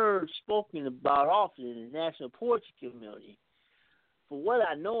I've heard spoken about often in the national poetry community. For what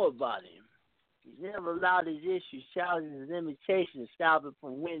I know about him, he's never allowed his issues, challenges, and limitations to stop him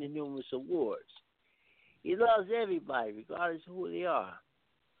from winning numerous awards. He loves everybody, regardless of who they are.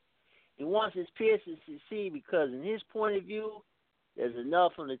 He wants his peers to succeed because, in his point of view, there's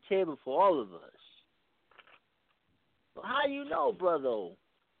enough on the table for all of us. But how do you know, brother?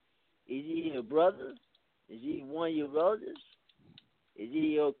 Is he your brother? Is he one of your relatives? Is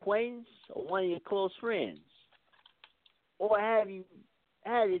he your acquaintance or one of your close friends? Or have you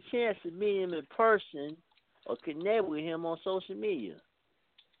had a chance to meet him in person or connect with him on social media?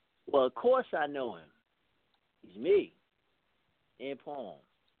 Well, of course I know him. He's me. In poem.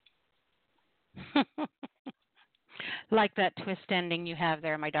 Like that twist ending you have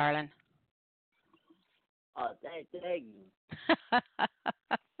there, my darling. Oh, thank you.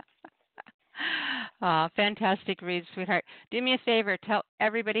 Fantastic read, sweetheart. Do me a favor. Tell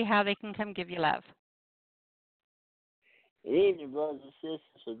everybody how they can come give you love. Good evening, brothers and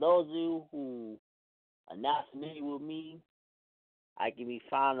sisters. For those of you who are not familiar with me, I can be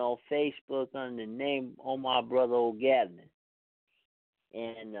found on Facebook under the name Omar Brother O'Gavin.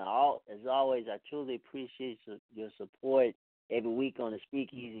 And as always, I truly appreciate your support every week on the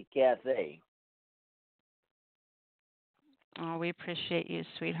Speakeasy Cafe. Oh, we appreciate you,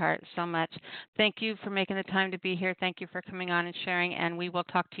 sweetheart, so much. Thank you for making the time to be here. Thank you for coming on and sharing, and we will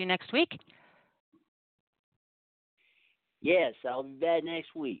talk to you next week. Yes, I'll be back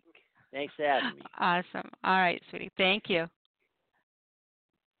next week. Thanks for having me. Awesome. All right, sweetie. Thank you.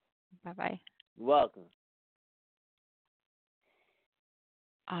 Bye-bye. You're welcome.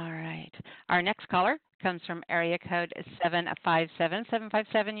 All right. Our next caller comes from area code 757.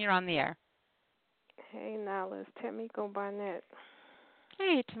 757, you're on the air. Hey, Nyla, it's Tamiko Barnett.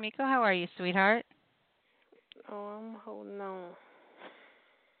 Hey, Tamiko, how are you, sweetheart? Oh, I'm holding on.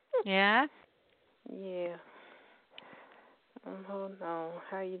 Yeah? Yeah. I'm holding on.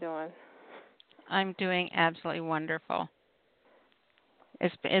 How you doing? I'm doing absolutely wonderful.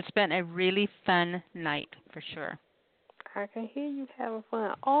 It's been a really fun night, for sure. I can hear you having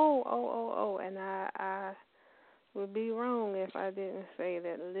fun. And I would be wrong if I didn't say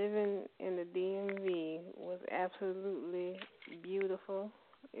that living in the DMV was absolutely beautiful.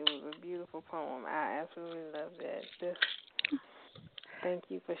 It was a beautiful poem. I absolutely love that. Thank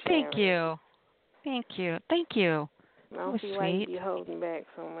you for sharing. Thank you. Thank you. I don't see why you be holding back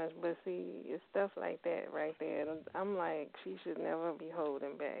so much, but see, it's stuff like that right there. I'm like, she should never be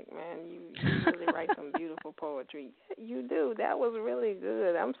holding back, man. You really write some beautiful poetry. You do. That was really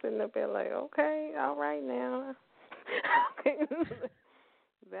good. I'm sitting up there like, okay, all right now.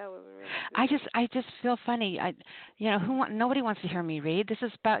 That was really good. I just feel funny. Nobody wants to hear me read. This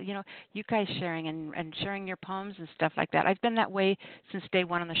is about, you guys sharing and sharing your poems and stuff like that. I've been that way since day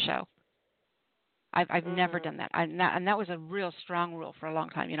one on the show. I've never done that. And that was a real strong rule for a long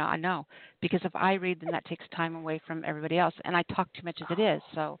time. I know. Because if I read, then that takes time away from everybody else. And I talk too much as it is.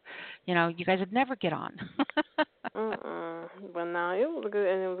 So, you guys would never get on. But no, it was good.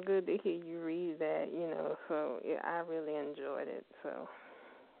 And it was good to hear you read that, So, yeah, I really enjoyed it. So,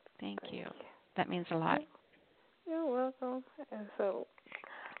 Thank you. That means a lot. You're welcome. And so,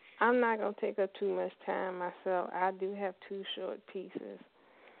 I'm not going to take up too much time myself. I do have two short pieces.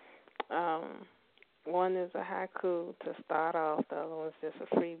 One is a haiku to start off. The other one's just a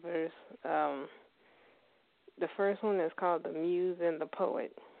free verse. The first one is called The Muse and the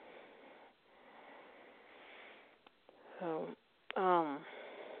Poet. So, wait a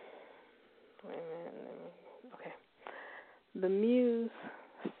minute. Okay. The muse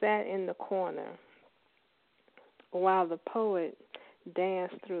sat in the corner while the poet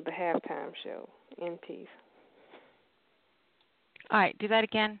danced through the halftime show. In peace. All right, do that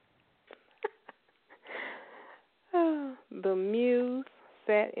again. The muse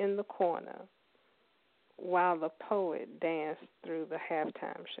sat in the corner while the poet danced through the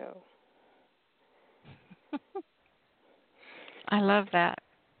halftime show. I love that.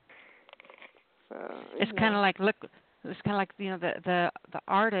 So, it's kind of like the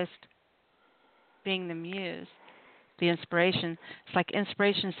artist being the muse, the inspiration. It's like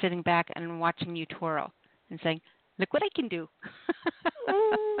inspiration sitting back and watching you twirl and saying, "Look what I can do."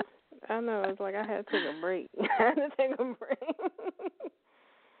 I know. It's like I had to take a break. I had to take a break.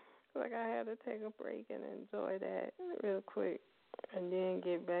 Like I had to take a break and enjoy that real quick, and then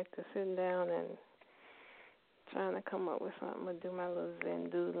get back to sitting down and trying to come up with something or do my little Zen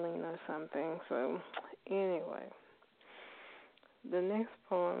doodling or something. So, anyway, the next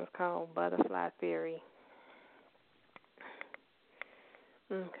poem is called Butterfly Theory.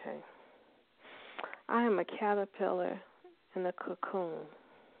 Okay. I am a caterpillar in a cocoon,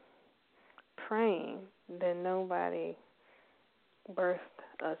 praying that nobody birthed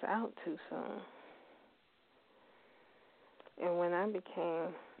us out too soon. And when I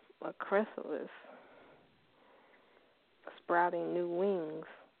became a chrysalis, sprouting new wings,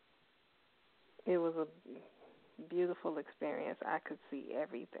 it was a beautiful experience. I could see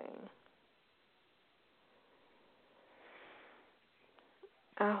everything.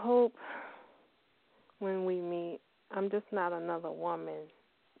 I hope when we meet, I'm just not another woman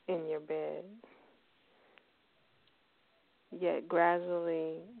in your bed, yet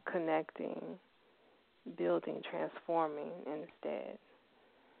gradually connecting, building, transforming instead.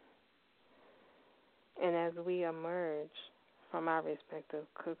 And as we emerge from our respective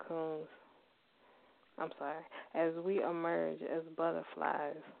cocoons, as we emerge as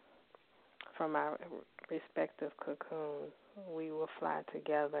butterflies from our respective cocoons, we will fly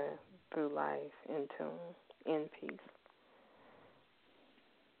together through life in tune, in peace.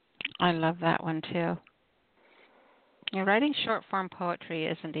 I love that one too. Writing short form poetry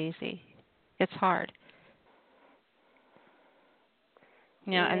isn't easy. It's hard.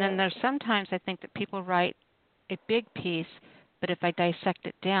 And then there's sometimes I think that people write a big piece But if I dissect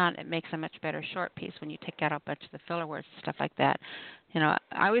it down, it makes a much better short piece when you take out a bunch of the filler words and stuff like that. I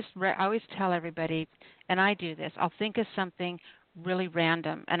always tell everybody, and I do this. I'll think of something really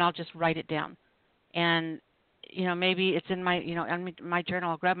random, and I'll just write it down. And maybe it's in my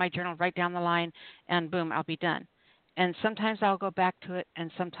journal. I'll grab my journal, write down the line, and boom, I'll be done. And sometimes I'll go back to it, and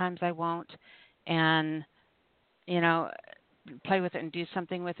sometimes I won't, and play with it and do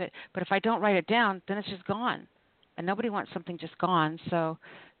something with it. But if I don't write it down, then it's just gone, and nobody wants something just gone. So,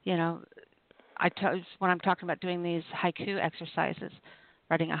 when I'm talking about doing these haiku exercises,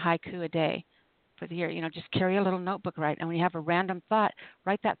 writing a haiku a day for the year, just carry a little notebook, right? And when you have a random thought,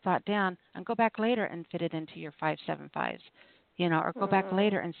 write that thought down and go back later and fit it into your 575s, or go back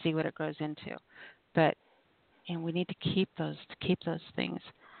later and see what it grows into. But we need to keep those things.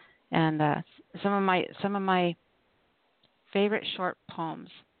 And some of my favorite short poems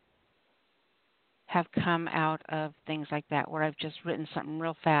have come out of things like that, where I've just written something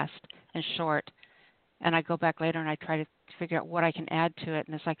real fast and short, and I go back later and I try to figure out what I can add to it,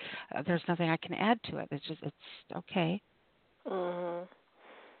 and it's like there's nothing I can add to it. It's okay. Mhm.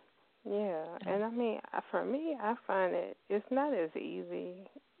 Yeah, and I mean, for me, I find it's not as easy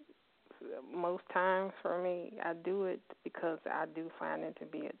most times for me. I do it because I do find it to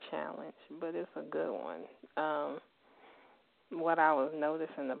be a challenge, but it's a good one. What I was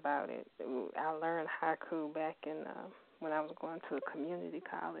noticing about it, I learned haiku back in when I was going to a community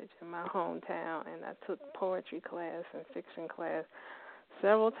college in my hometown, and I took poetry class and fiction class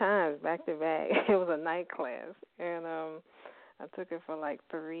several times back to back. It was a night class, and I took it for like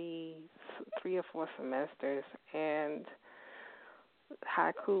three or four semesters, and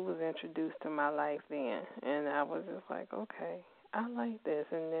haiku was introduced to my life then, and I was just like, okay, I like this.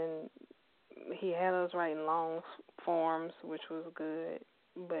 And then he had us writing long forms, which was good,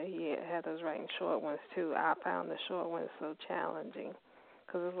 but he had us writing short ones too. I found the short ones so challenging,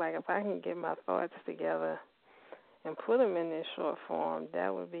 because it's like if I can get my thoughts together and put them in this short form,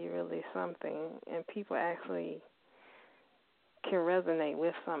 that would be really something, and people actually can resonate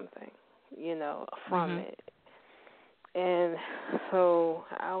with something, from it. And so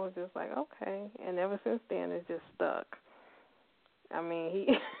I was just like, okay. And ever since then, it's just stuck. I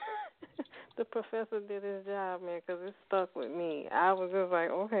mean, the professor did his job, man, because it stuck with me. I was just like,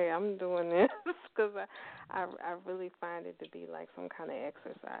 okay, I'm doing this, because I really find it to be like some kind of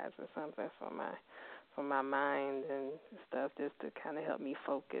exercise or something for my mind and stuff, just to kind of help me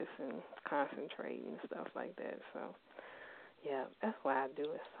focus and concentrate and stuff like that. So, yeah, that's why I do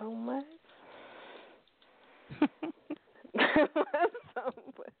it so much.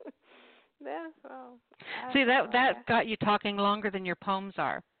 That's all. See, that got you talking longer than your poems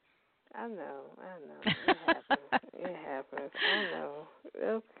are. I know. It happens. I know.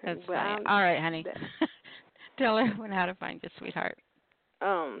 Okay. That's fine. All right, honey. Tell everyone how to find you, sweetheart.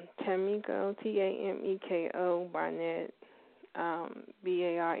 Tameko, Tameko Barnett,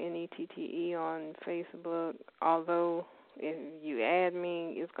 Barnette on Facebook. Although if you add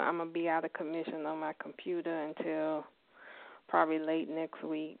me, I'm gonna be out of commission on my computer until probably late next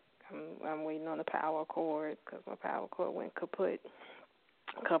week. I'm waiting on the power cord, because my power cord went kaput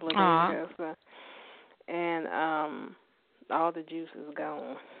a couple of days ago. And all the juice is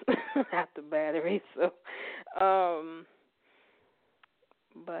gone out the battery. So,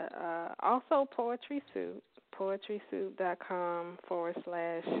 but also Poetry Soup,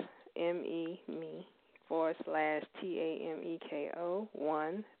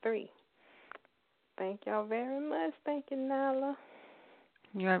 poetrysoup.com/me/TAMEKO13. Thank y'all very much. Thank you, Nyla.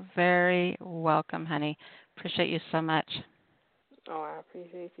 You're very welcome, honey. Appreciate you so much. Oh, I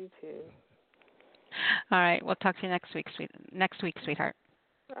appreciate you too. All right, we'll talk to you next week, sweetheart.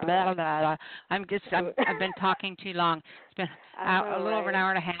 Blah, blah, blah. I've been talking too long. It's been a little over an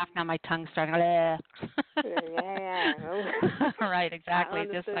hour and a half now. My tongue's starting. Yeah. Right, exactly,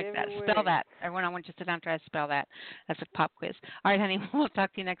 just like that. Spell that. Everyone, I want you to sit down and try to spell that. That's a pop quiz. All right, honey, we'll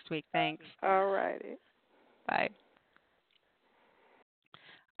talk to you next week. Thanks. All righty. Bye.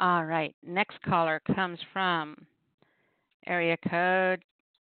 All right, next caller comes from area code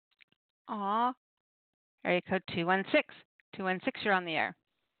 216. 216, you're on the air.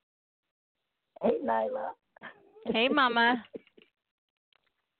 Hey, Nyla. Hey, Mama.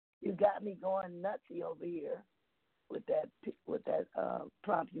 You got me going nutsy over here with that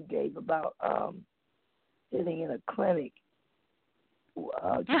prompt you gave about sitting in a clinic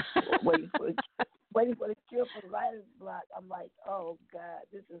waiting for the cure for the writer's block. I'm like, oh God,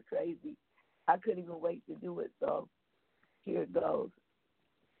 this is crazy. I couldn't even wait to do it. So here it goes.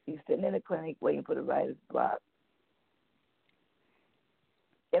 He's sitting in a clinic waiting for the writer's block.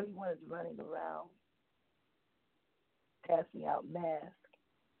 Everyone is running around passing out masks.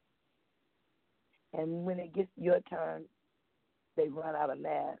 And when it gets your turn, they run out of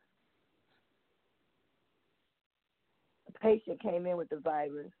masks. A patient came in with the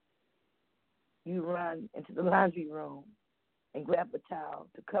virus. You run into the laundry room and grab a towel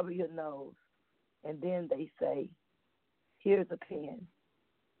to cover your nose. And then they say, here's a pen.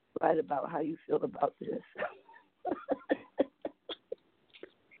 Write about how you feel about this.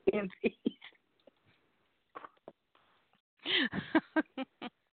 In peace.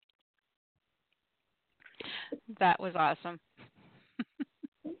 That was awesome.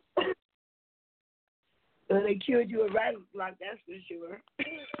 Well, they cured you of writer's block, that's for sure.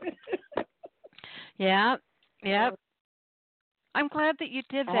 Yeah. I'm glad that you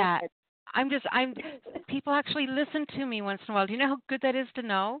did that. People actually listen to me once in a while. Do you know how good that is to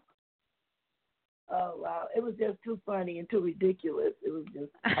know? Oh, wow. It was just too funny and too ridiculous. It was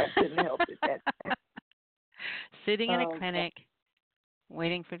just, I couldn't help it that time. Sitting in a clinic,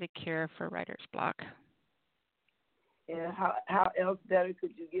 waiting for the cure for writer's block. And how else better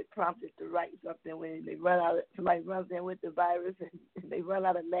could you get prompted to write something when they run out? Somebody runs in with the virus and they run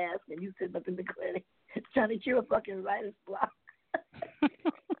out of masks, and you sitting up in the clinic trying to cure a fucking writer's block.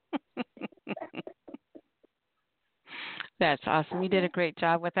 That's awesome. You did a great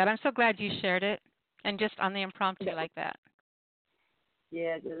job with that. I'm so glad you shared it, and just on the impromptu like that.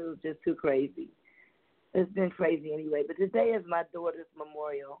 Yeah, it was just too crazy. It's been crazy anyway. But today is my daughter's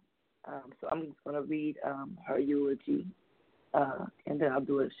memorial. So I'm just going to read her eulogy, and then I'll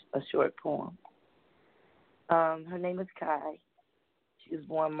do a short poem. Her name is Kai. She was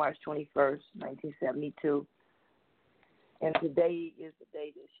born March 21st, 1972. And today is the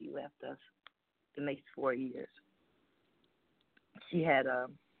day that she left us. It makes 4 years. She had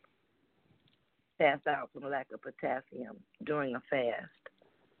passed out from lack of potassium during a fast.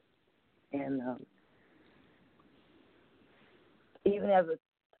 And even as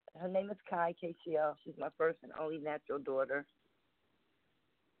her name is Kai KCL. She's my first and only natural daughter.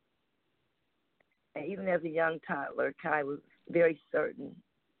 And even as a young toddler, Kai was very certain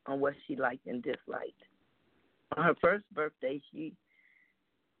on what she liked and disliked. On her first birthday, she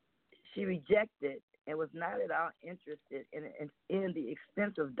rejected and was not at all interested in the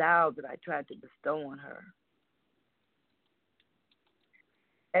expensive dolls that I tried to bestow on her.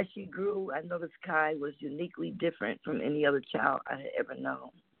 As she grew, I noticed Kai was uniquely different from any other child I had ever known.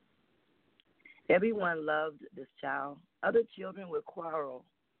 Everyone loved this child. Other children would quarrel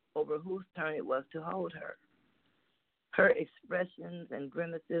over whose turn it was to hold her. Her expressions and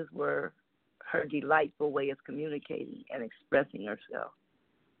grimaces were her delightful way of communicating and expressing herself.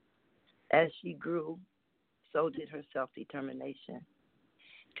 As she grew, so did her self-determination.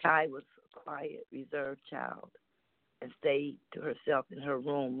 Kai was a quiet, reserved child and stayed to herself in her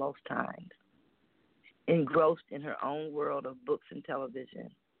room most times, engrossed in her own world of books and television.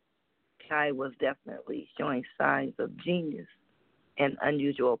 Kai was definitely showing signs of genius and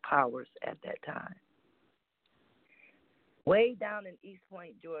unusual powers at that time. Way down in East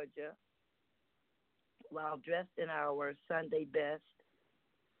Point, Georgia, while dressed in our Sunday best,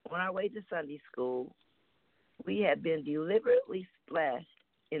 on our way to Sunday school, we had been deliberately splashed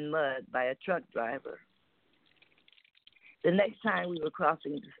in mud by a truck driver. The next time we were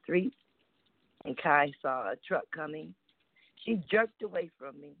crossing the street and Kai saw a truck coming, she jerked away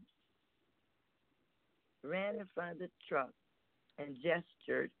from me, ran in front of the truck, and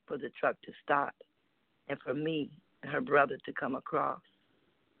gestured for the truck to stop and for me and her brother to come across.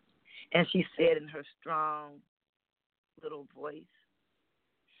 And she said in her strong little voice,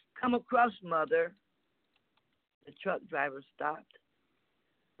 "Come across, Mother." The truck driver stopped,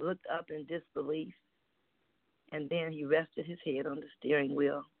 looked up in disbelief, and then he rested his head on the steering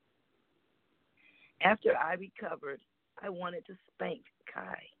wheel. After I recovered, I wanted to spank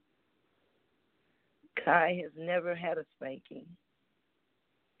Kai. Kai has never had a spanking,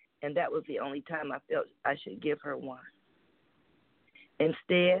 and that was the only time I felt I should give her one.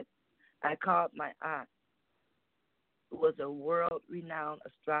 Instead, I called my aunt, who was a world-renowned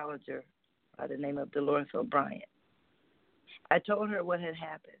astrologer by the name of Dolores O'Brien. I told her what had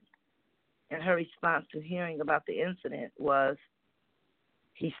happened, and her response to hearing about the incident was,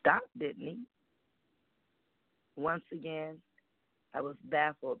 "He stopped, didn't he?" Once again, I was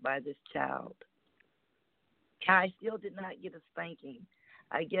baffled by this child. Kai still did not get a spanking.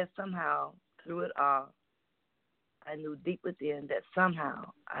 I guess somehow, through it all, I knew deep within that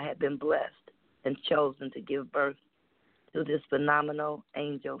somehow I had been blessed and chosen to give birth to this phenomenal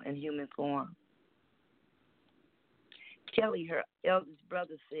angel in human form. Kelly, her eldest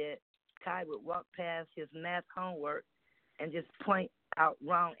brother, said Kai would walk past his math homework and just point out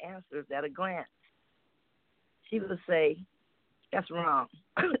wrong answers at a glance. she would say, "That's wrong,"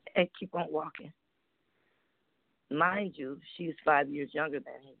 and keep on walking. Mind you, she's 5 years younger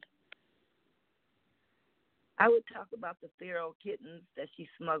than me. I would talk about the feral kittens that she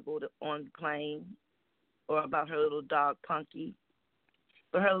smuggled on the plane, or about her little dog, Punky.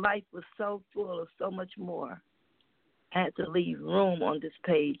 But her life was so full of so much more. I had to leave room on this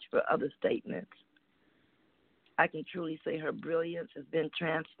page for other statements. I can truly say her brilliance has been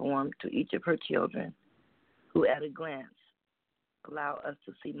transformed to each of her children, who at a glance allow us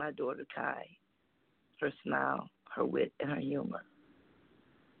to see my daughter Kai, her smile, her wit, and her humor.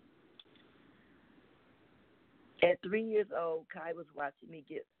 At 3 years old, Kai was watching me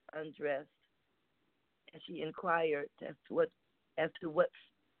get undressed, and she inquired as to what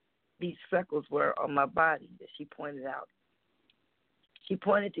these freckles were on my body that she pointed out. She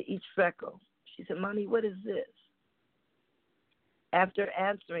pointed to each freckle. She said, "Mommy, what is this?" After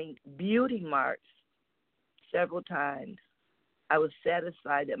answering beauty marks several times, I was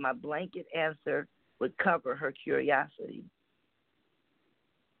satisfied that my blanket answer would cover her curiosity.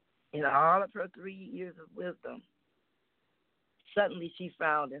 In all of her 3 years of wisdom, suddenly she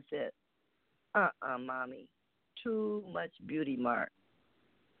frowned and said, Mommy, too much beauty mark.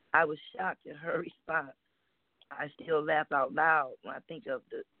 I was shocked at her response. I still laugh out loud when I think of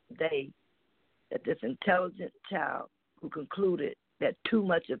the day that this intelligent child who concluded that too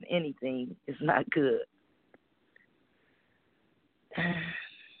much of anything is not good.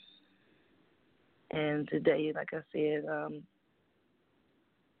 And today, like I said,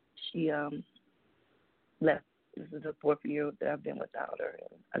 she left. This is the 4th year that I've been without her.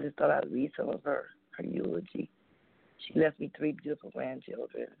 And I just thought I'd read some of her eulogy. She left me 3 beautiful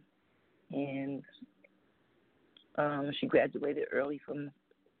grandchildren. And she graduated early from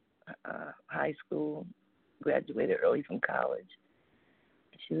high school, graduated early from college.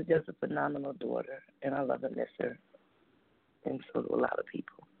 She was just a phenomenal daughter, and I love and miss her. And so do a lot of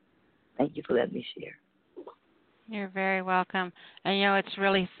people. Thank you for letting me share. You're very welcome. And it's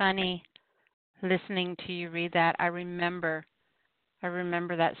really funny listening to you read that. I remember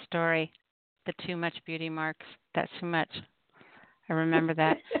that story, the too much beauty marks. That's too much. I remember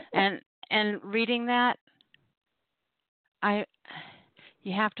that. and reading that,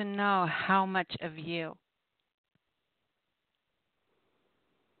 you have to know how much of you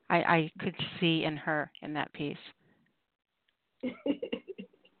I could see in her in that piece.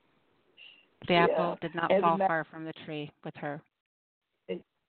 The apple did not fall far from the tree with her.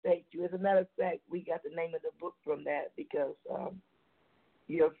 Thank you. As a matter of fact, we got the name of the book from that because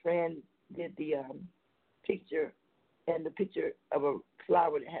your friend did the picture, and the picture of a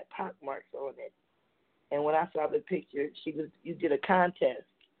flower that had pock marks on it. And when I saw the picture, you did a contest,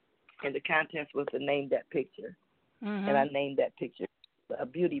 and the contest was to name that picture. Mm-hmm. And I named that picture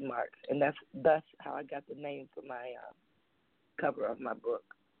Beauty Marks, and that's how I got the name for my cover of my book,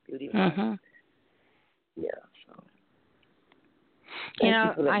 Beauty Marks. Mm-hmm. Yeah. So.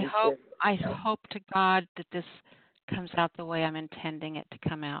 I hope to God that this comes out the way I'm intending it to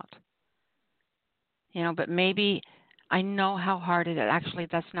come out. But maybe I know how hard it is. Actually,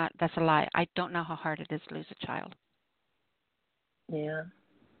 that's a lie. I don't know how hard it is to lose a child. Yeah.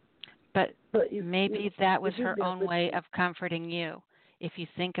 But maybe that was her own way of comforting you, if you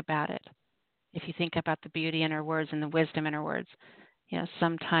think about it. If you think about the beauty in her words and the wisdom in her words.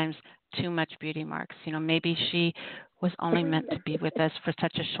 Sometimes too much beauty marks. Maybe she was only meant to be with us for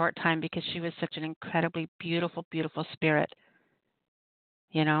such a short time because she was such an incredibly beautiful, beautiful spirit.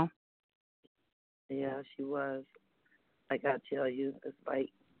 Yeah, she was. Like I tell you, it's like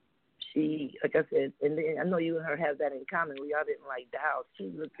like I said, and then I know you and her have that in common. We all didn't like dolls.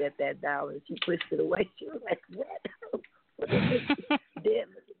 She looked at that doll and she pushed it away. She was like, what? What is this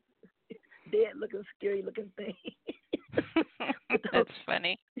dead looking, scary looking thing? That's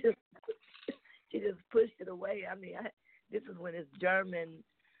funny. She just pushed it away. I mean, this is when this German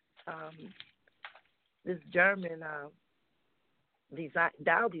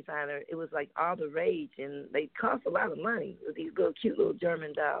doll designer, it was like all the rage, and they cost a lot of money. These little cute little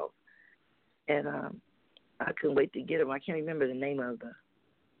German dolls, and I couldn't wait to get them. I can't remember the name of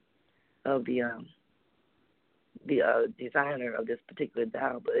the designer of this particular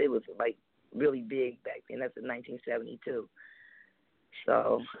doll, but it was like really big back then. That's in 1972.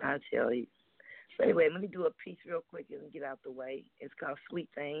 So I tell you. So anyway, let me do a piece real quick and get out the way. It's called Sweet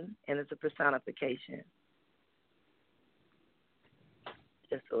Thing, and it's a personification.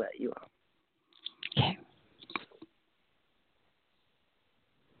 Just to let you all. Okay.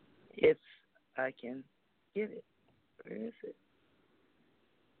 If I can get it. Where is it?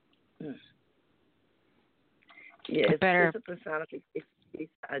 Yeah, it's a personification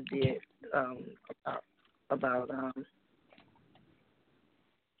I did about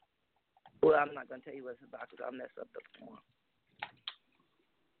well, I'm not gonna tell you what it's about because I'll mess up the form.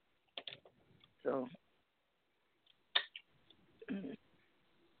 So,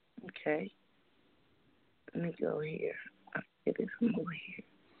 okay, let me go here. I'll get this from over here.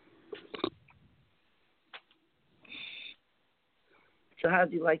 So, how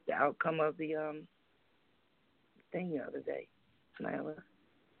did you like the outcome of the thing the other day, Nyla?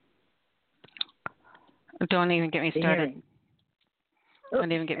 Don't even get me started.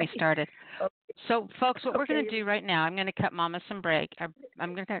 Don't even get me started. Okay. So, folks, what we're going to do right now, I'm going to cut Mama some break.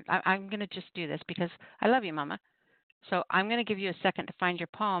 I'm going to just do this because I love you, Mama. So I'm going to give you a second to find your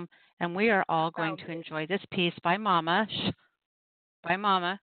poem, and we are all going to enjoy this piece by Mama,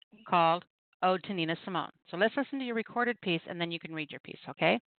 called Ode to Nina Simone. So let's listen to your recorded piece, and then you can read your piece,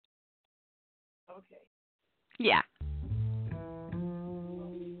 okay? Okay. Yeah.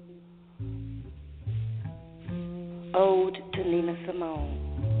 Ode to Nina Simone.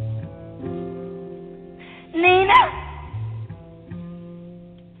 Nina!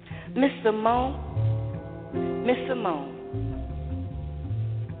 Miss Simone,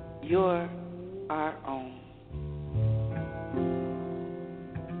 you're our own.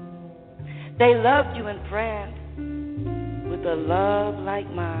 They loved you in France with a love like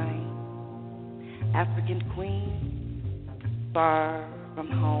mine. African queen, far from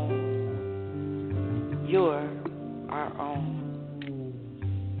home. You're our own.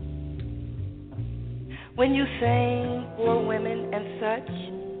 When you sing for women and such,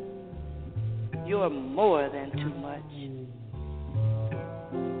 you're more than too much.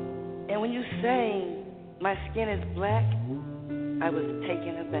 And when you sang, my skin is black, I was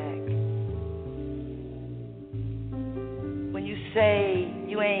taken aback. When you say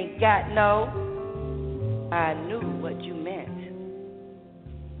you ain't got no, I knew what you meant.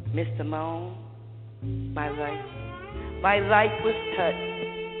 Miss Simone, my life was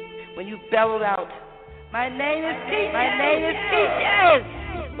touched when you bellowed out, my name is Peaches, my name is Peaches.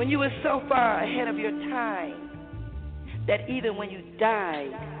 When you were so far ahead of your time that even when you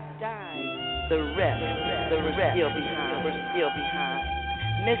died, the rest were still behind.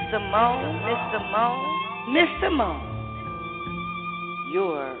 Miss Simone,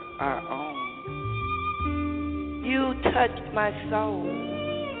 you're our own. You touched my soul.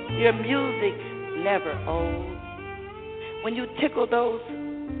 Your music's never old. When you tickle those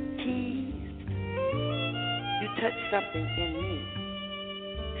keys, you touch something in me.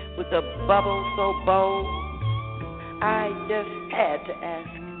 With a bubble so bold, I just had to ask,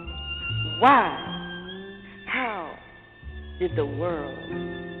 why? How did the world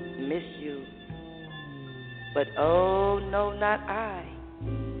miss you? But oh no, not I.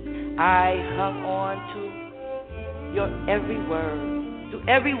 I hung on to your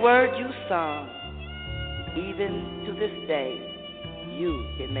every word you sung. Even to this day, you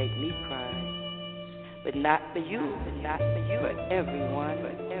can make me cry. But not for you, for everyone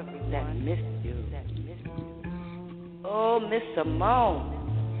that missed you. Oh, Miss Simone,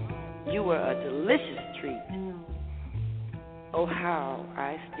 you were a delicious treat. Oh, how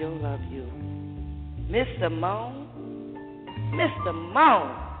I still love you. Miss Simone,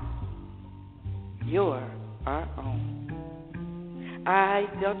 you're our own. I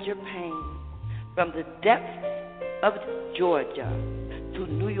felt your pain from the depths of Georgia to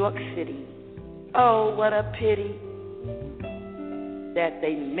New York City. Oh, what a pity that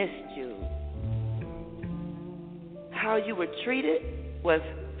they missed you. How you were treated was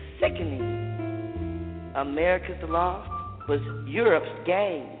sickening. America's loss was Europe's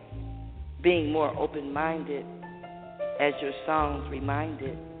gain. Being more open-minded, as your songs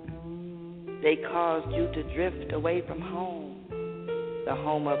reminded, they caused you to drift away from home, the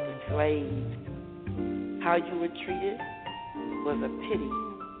home of the slaves. How you were treated was a pity.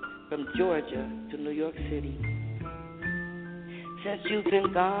 From Georgia to New York City. Since you've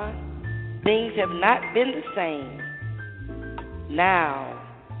been gone, things have not been the same. Now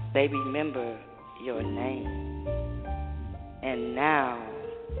they remember your name. And now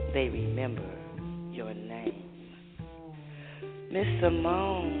they remember your name. Miss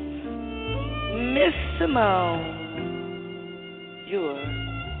Simone, you're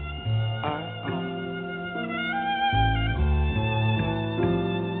our own.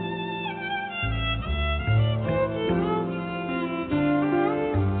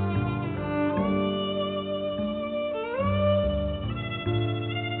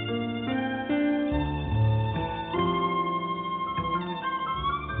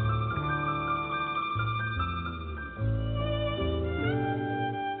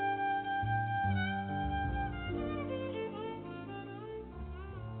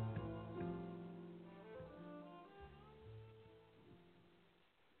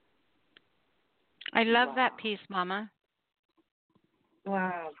 I love Wow. that piece, Mama.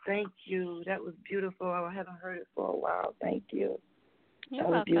 Wow, thank you. That was beautiful. I haven't heard it for a while. Thank you. You're That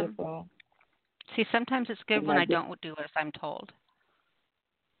was welcome. beautiful. See, sometimes it's good And when I don't do as I'm told.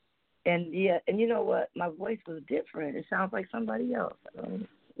 And yeah, and you know what? My voice was different. It sounds like somebody else.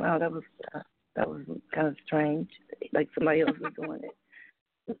 Wow, that was kind of strange. Like somebody else was doing it.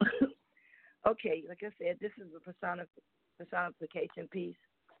 Okay, like I said, this is a personification piece,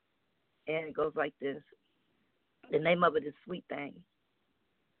 and it goes like this. The name of it is Sweet Thing.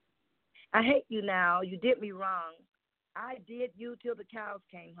 I hate you now. You did me wrong. I did you till the cows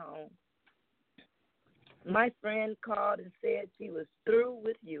came home. My friend called and said she was through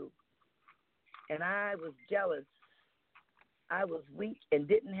with you. And I was jealous. I was weak and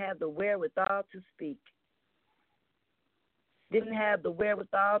didn't have the wherewithal to speak. Didn't have the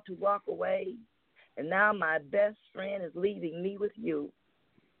wherewithal to walk away. And now my best friend is leaving me with you,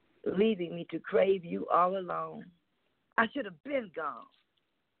 leaving me to crave you all alone. I should have been gone.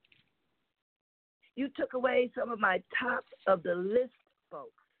 You took away some of my top of the list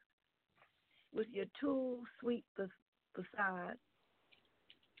folks with your too sweet facade.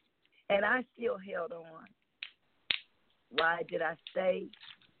 And I still held on. Why did I stay?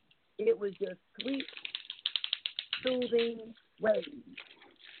 It was your sweet, soothing ways,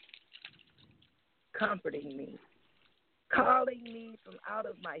 comforting me, calling me from out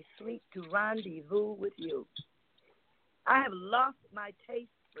of my sleep to rendezvous with you. I have lost my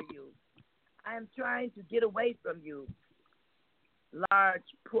taste for you. I am trying to get away from you. Large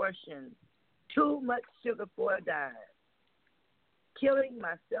portions, too much sugar for a dime. Killing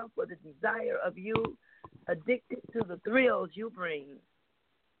myself for the desire of you, addicted to the thrills you bring.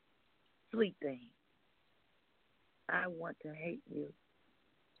 Sweet thing, I want to hate you.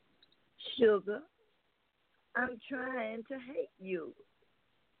 Sugar, I'm trying to hate you.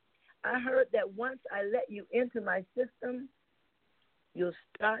 I heard that once I let you into my system, you'll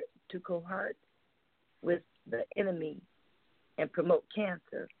start to cohort with the enemy and promote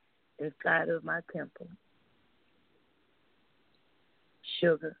cancer inside of my temple.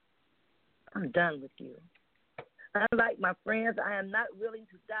 Sugar, I'm done with you. Unlike my friends, I am not willing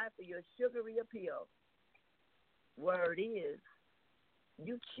to die for your sugary appeal. Word is,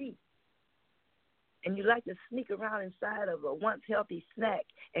 you cheat. And you like to sneak around inside of a once healthy snack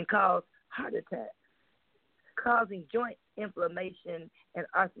and cause heart attacks, causing joint inflammation and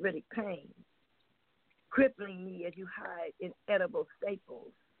arthritic pain, crippling me as you hide inedible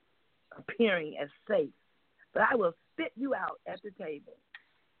staples, appearing as safe. But I will spit you out at the table.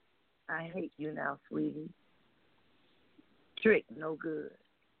 I hate you now, sweetie. Trick no good.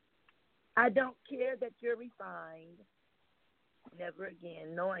 I don't care that you're refined. Never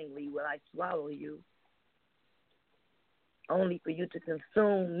again knowingly will I swallow you, only for you to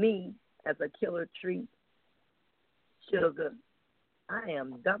consume me as a killer treat. Sugar, I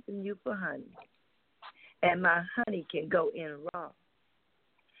am dumping you for honey, and my honey can go in raw.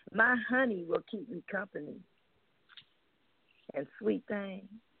 My honey will keep me company. And sweet thing,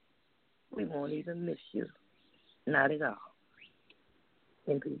 we won't even miss you. Not at all.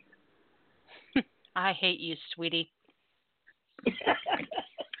 In peace. I hate you, sweetie.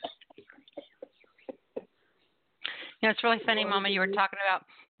 It's really funny, Mama. You were talking about,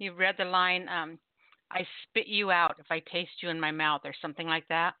 you read the line, I spit you out if I taste you in my mouth, or something like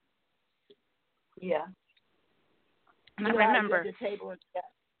that. Yeah. And I remember. The table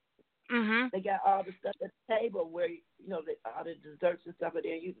Mm-hmm. They got all the stuff at the table where, all the desserts and stuff are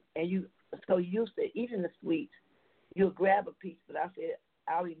there. And you so used to eating the sweets, you'll grab a piece. But I said,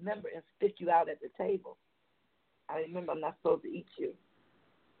 I'll remember and spit you out at the table. I remember I'm not supposed to eat you.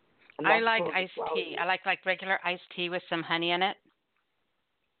 I like iced tea. I like regular iced tea with some honey in it.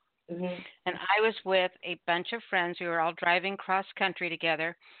 Mm-hmm. And I was with a bunch of friends. We were all driving cross country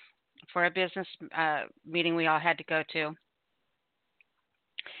together for a business meeting we all had to go to.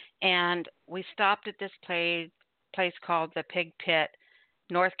 And we stopped at this place called the Pig Pit,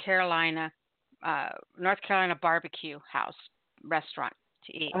 North Carolina barbecue house restaurant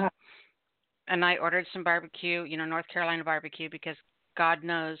to eat. And I ordered some barbecue, North Carolina barbecue, because God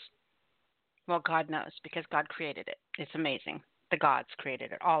knows, because God created it. It's amazing. The gods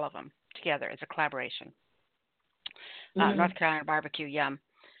created it, all of them together. It's a collaboration. North Carolina barbecue, yum.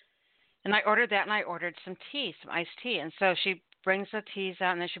 And I ordered that, and I ordered some tea, some iced tea. And so she brings the teas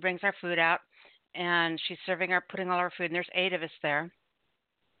out, and then she brings our food out, and she's putting all our food, and there's 8 of us there.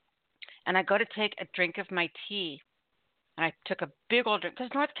 And I go to take a drink of my tea, and I took a big old drink,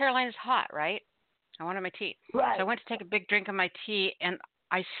 because North Carolina's hot, right? I wanted my tea. Right. So I went to take a big drink of my tea, and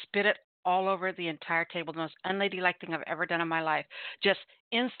I spit it all over the entire table, the most unladylike thing I've ever done in my life. Just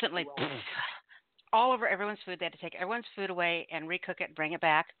instantly, all over everyone's food. They had to take everyone's food away and recook it and bring it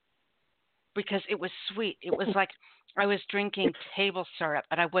back because it was sweet. It was like I was drinking table syrup,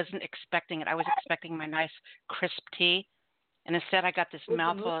 and I wasn't expecting it. I was expecting my nice crisp tea, and instead I got this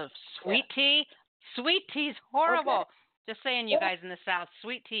mouthful of sweet tea. Sweet tea's horrible. Okay. Just saying, you guys in the South,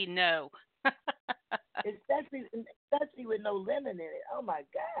 sweet tea, no. especially with no lemon in it. Oh my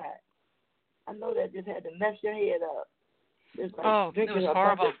God! I know that just had to mess your head up. Like it was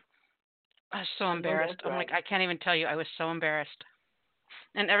horrible. I was so embarrassed. I'm like, I can't even tell you. I was so embarrassed,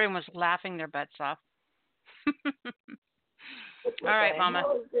 and everyone was laughing their butts off. All right, Mama.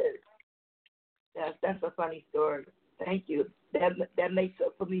 That's a funny story. Thank you. That makes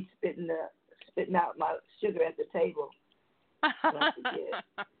up for me spitting out my sugar at the table.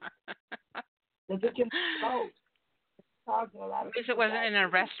 Because it can go. At least it wasn't in a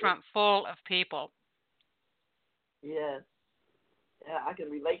restaurant full of people. Yes. Yeah, I can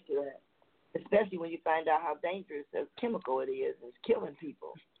relate to that. Especially when you find out how dangerous the chemical it is. It's killing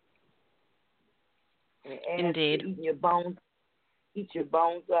people. And indeed. Eat your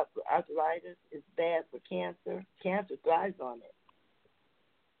bones up for arthritis. It's bad for cancer. Cancer thrives on it.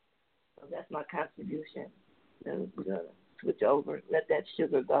 So that's my contribution. We're going to switch over. Let that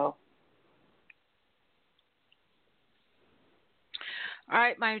sugar go. All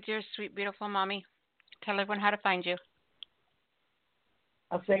right, my dear, sweet, beautiful mommy. Tell everyone how to find you.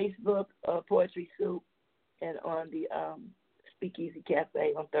 On Facebook, Poetry Soup, and on the SpeakEasy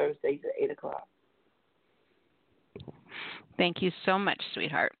Cafe on Thursdays at 8 o'clock. Thank you so much,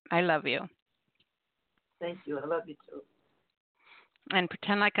 sweetheart. I love you. Thank you. I love you, too. And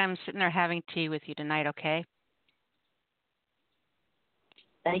pretend like I'm sitting there having tea with you tonight, okay?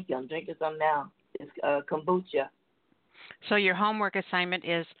 Thank you. I'm drinking some now. It's kombucha. So your homework assignment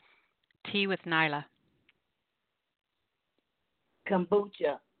is tea with Nyla.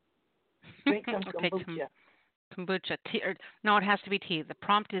 Kombucha. Drink some kombucha. Kombucha. Tea, no, it has to be tea. The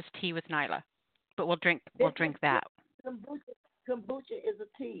prompt is tea with Nyla, but we'll drink that. Kombucha is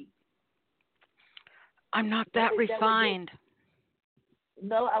a tea. I'm not that refined.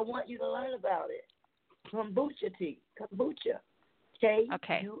 No, I want you to learn about it. Kombucha tea. Kombucha.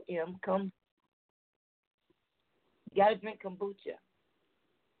 K-U-M. You got to drink kombucha.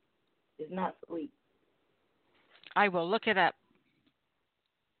 It's not sweet. I will look it up.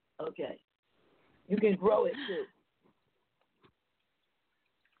 Okay. You can grow it, too.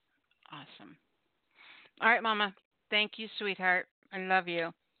 Awesome. All right, Mama. Thank you, sweetheart. I love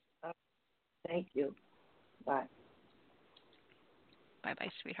you. Thank you. Bye. Bye-bye,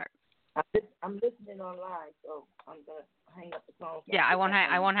 sweetheart. I'm listening online, so I'm going to hang up the phone. Yeah, I won't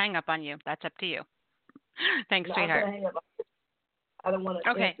hang up on you. That's up to you. Thanks, sweetheart. I'm going to hang up. I don't want to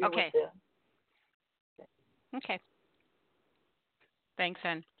Okay. With Okay. Thanks,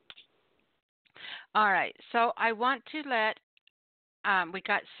 hon. All right. So I want to let we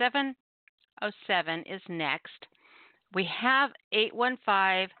got 707 is next. We have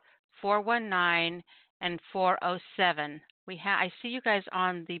 815, 419, and 407. I see you guys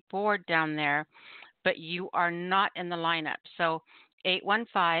on the board down there, but you are not in the lineup. So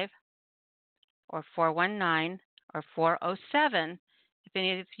 815 or 419 or 407. If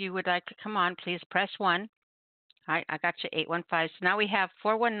any of you would like to come on, please press 1. All right, I got you, 815. So now we have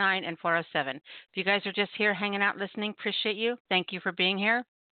 419 and 407. If you guys are just here hanging out listening, appreciate you. Thank you for being here.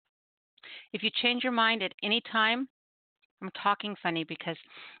 If you change your mind at any time, I'm talking funny because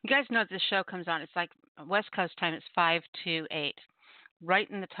you guys know this show comes on. It's like West Coast time. It's 5 to 8, right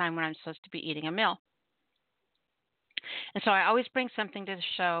in the time when I'm supposed to be eating a meal. And so I always bring something to the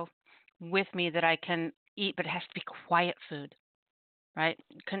show with me that I can eat, but it has to be quiet food, right?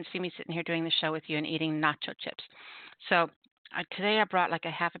 You couldn't see me sitting here doing the show with you and eating nacho chips. So today I brought like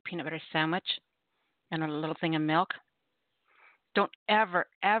a half a peanut butter sandwich and a little thing of milk. Don't ever,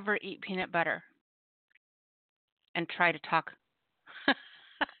 ever eat peanut butter and try to talk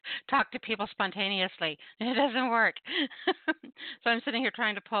to people spontaneously. It doesn't work. So I'm sitting here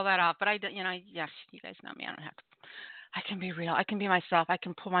trying to pull that off. But yes, you guys know me. I don't have to. I can be real. I can be myself. I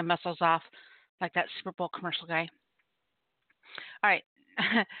can pull my muscles off like that Super Bowl commercial guy. All right.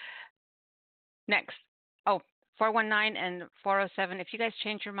 Next. 419 and 407. If you guys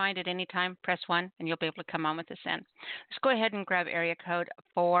change your mind at any time, press 1 and you'll be able to come on with us then. Let's go ahead and grab area code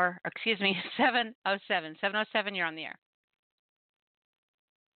 707. 707, you're on the air.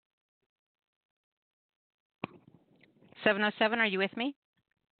 (707), are you with me?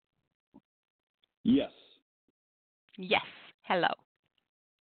 Yes. Yes. Hello.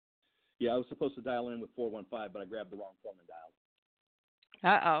 Yeah, I was supposed to dial in with 415, but I grabbed the wrong phone and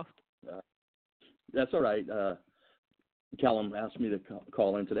dialed. Uh-oh. That's all right. Callum asked me to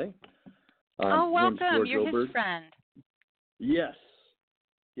call in today. welcome. You're his friend. Yes.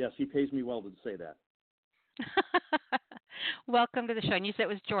 Yes, he pays me well to say that. Welcome to the show. And you said it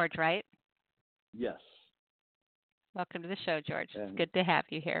was George, right? Yes. Welcome to the show, George. It's good to have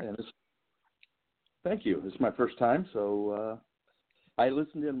you here. Thank you. This is my first time, so I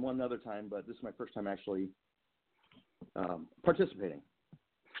listened in one other time, but this is my first time actually participating.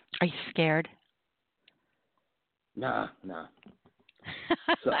 Are you scared? Nah.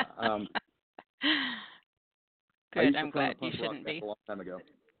 So, good. I'm glad. You shouldn't be. A long time ago.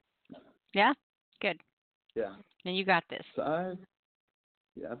 Yeah? Good. Yeah. And you got this. So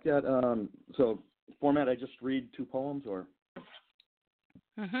I've got so format. I just read 2 poems, or.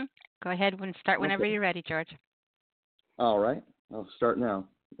 Go ahead and start whenever you're ready, George. All right. I'll start now.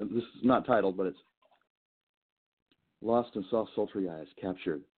 This is not titled, but it's lost in soft, sultry eyes,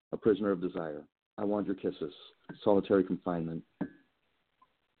 captured, a prisoner of desire. I want your kisses, solitary confinement,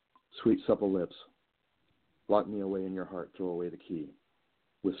 sweet, supple lips. Lock me away in your heart, throw away the key.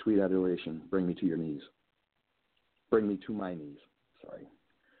 With sweet adoration, bring me to your knees. Bring me to my knees, sorry.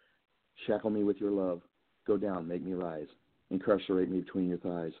 Shackle me with your love, go down, make me rise. Incarcerate me between your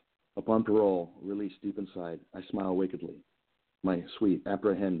thighs. Upon parole, released deep inside, I smile wickedly. My sweet,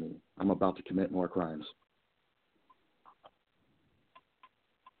 apprehend me. I'm about to commit more crimes.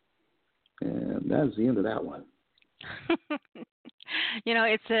 And that is the end of that one. You know,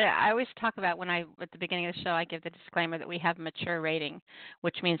 I always talk about at the beginning of the show, I give the disclaimer that we have a mature rating,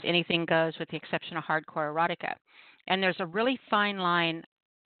 which means anything goes with the exception of hardcore erotica. And there's a really fine line.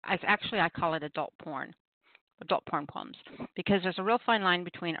 I call it adult porn poems, because there's a real fine line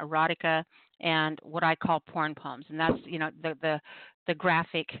between erotica and what I call porn poems. And that's, the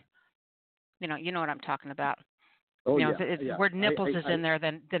graphic, you know what I'm talking about. Oh, if the word nipples is in there,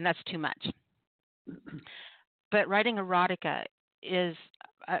 then that's too much. But writing erotica is,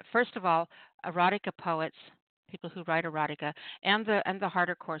 first of all, erotica poets, people who write erotica, and the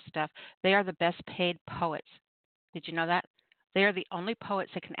harder core stuff, they are the best paid poets. Did you know that? They are the only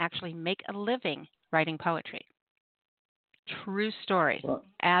poets that can actually make a living writing poetry. True story. Well,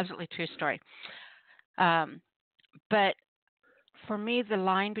 absolutely true story. But for me, the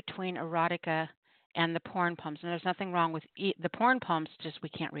line between erotica and the porn poems, and there's nothing wrong with the porn poems, just we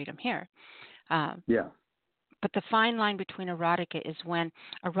can't read them here. But the fine line between erotica is when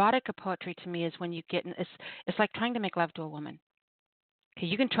erotica poetry to me is when you get in, it's like trying to make love to a woman. Okay,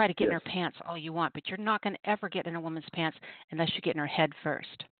 you can try to get in her pants all you want, but you're not going to ever get in a woman's pants unless you get in her head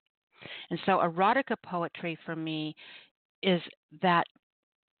first. And so erotica poetry for me is that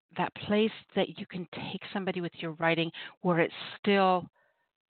place that you can take somebody with your writing where it's still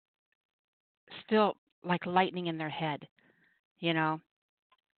like lightning in their head,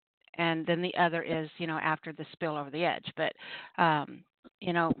 and then the other is, after the spill over the edge. But, to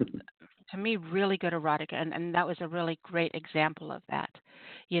me, really good erotica, and that was a really great example of that,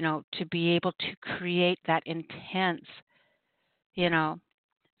 to be able to create that intense,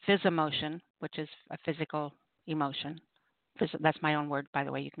 phys-emotion, which is a physical emotion. That's my own word, by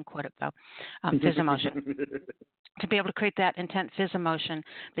the way. You can quote it, though. Phys-emotion. To be able to create that intense phys-emotion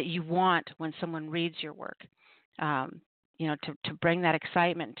that you want when someone reads your work. To bring that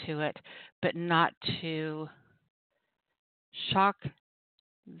excitement to it, but not to shock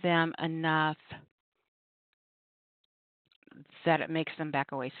them enough that it makes them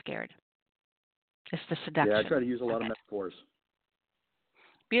back away scared. It's the seduction. Yeah, I try to use a lot of metaphors.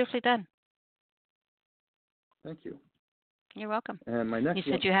 Beautifully done. Thank you. You're welcome. And my next You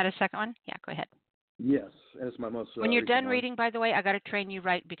said you had a second one? Yeah, go ahead. Yes, and it's my most when you're done one. reading, by the way, I got to train you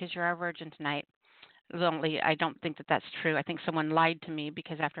right because you're our virgin tonight. I don't think that that's true. I think someone lied to me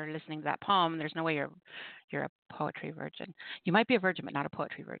because after listening to that poem, there's no way you're a poetry virgin. You might be a virgin, but not a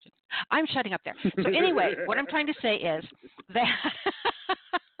poetry virgin. I'm shutting up there. So anyway, what I'm trying to say is that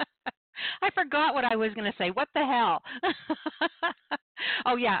I forgot what I was going to say. What the hell?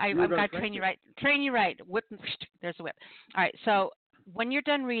 Oh yeah, I've got to train you right. Train you right. Whip. There's a whip. All right. So when you're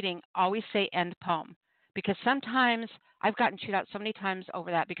done reading, always say end poem, because sometimes I've gotten chewed out so many times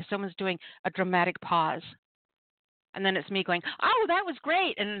over that because someone's doing a dramatic pause. And then it's me going, oh, that was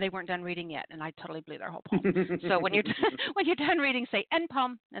great. And then they weren't done reading yet. And I totally blew their whole poem. So when you're done reading, say end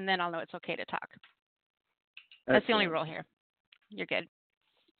poem, and then I'll know it's okay to talk. That's the only rule here. You're good.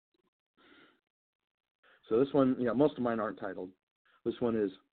 So this one, most of mine aren't titled. This one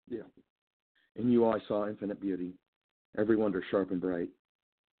is, in you I saw infinite beauty, every wonder sharp and bright.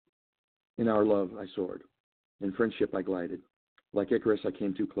 In our love I soared. In friendship I glided. Like Icarus I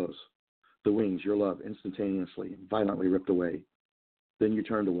came too close. The wings, your love, instantaneously, violently ripped away. Then you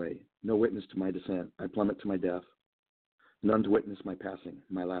turned away. No witness to my descent. I plummet to my death. None to witness my passing,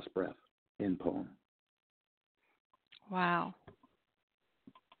 my last breath. in poem. Wow.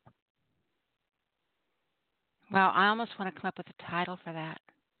 Wow, I almost want to come up with a title for that.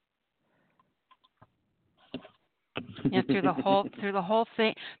 You know, through the whole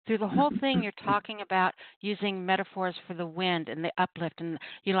thing, you're talking about using metaphors for the wind and the uplift, and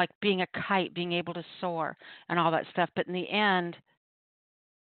you know, like being a kite, being able to soar, and all that stuff. But in the end,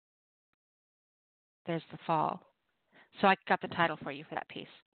 there's the fall. So I got the title for you for that piece.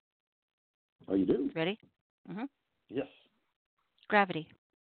 Oh, you do? Ready? Mm-hmm. Yes. Gravity.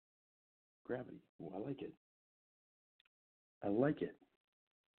 Gravity. Oh, I like it. I like it.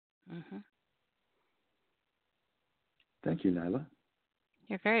 Mm-hmm. Thank you, Nyla.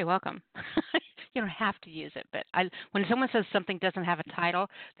 You're very welcome. You don't have to use it, but when someone says something doesn't have a title,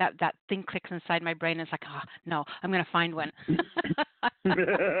 that thing clicks inside my brain. And it's like, oh, no, I'm going to find one.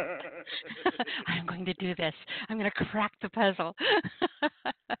 I'm going to do this. I'm going to crack the puzzle.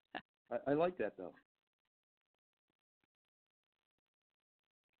 I like that, though.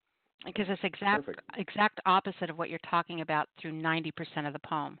 Because it's exact opposite of what you're talking about through 90% of the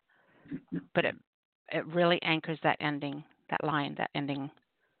poem. But it really anchors that ending, that line, that ending.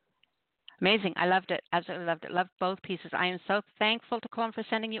 Amazing. I loved it. Absolutely loved it. Loved both pieces. I am so thankful to Colin for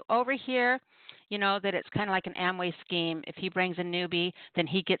sending you over here. You know, that it's kind of like an Amway scheme. If he brings a newbie, then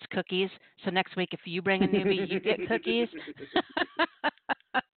he gets cookies. So next week, if you bring a newbie, you get cookies.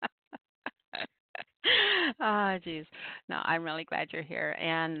 Oh, geez. No, I'm really glad you're here,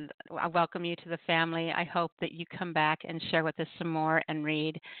 and I welcome you to the family. I hope that you come back and share with us some more and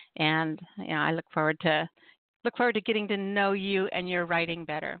read. And you know, I look forward to getting to know you and your writing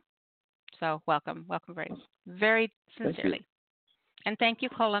better. So welcome very sincerely. And thank you,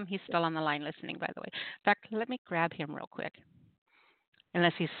 Colum. He's still on the line listening, by the way. In fact, let me grab him real quick.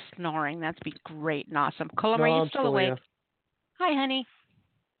 Unless he's snoring, that'd be great and awesome. Colum, no, are you I'm still awake? Here. Hi, honey.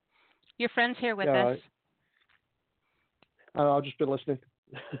 Your friend's here with us. Right. I've just been listening.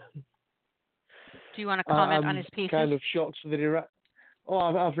 Do you want to comment on his pieces? I'm kind of shocked that he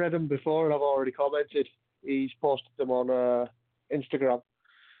I've read them before and I've already commented. He's posted them on Instagram.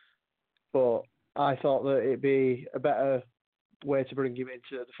 But I thought that it'd be a better way to bring him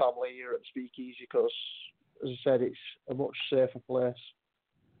into the family here at SpeakEasy because, as I said, it's a much safer place,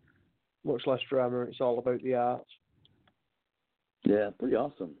 much less drama. It's all about the art. Yeah, pretty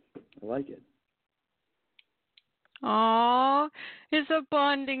awesome. I like it. Oh, it's a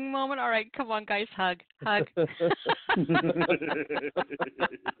bonding moment. All right, come on, guys, hug.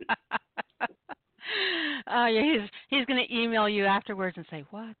 Yeah, he's going to email you afterwards and say,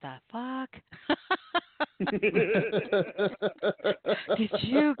 "What the fuck? Did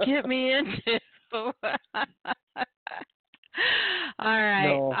you get me into?" All right,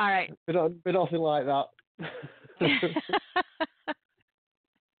 no, all right. But nothing like that.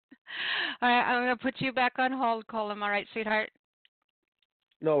 All right, I'm going to put you back on hold, Colum. All right, sweetheart?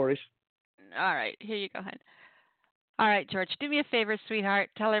 No worries. All right, here you go, hon. All right, George, do me a favor, sweetheart.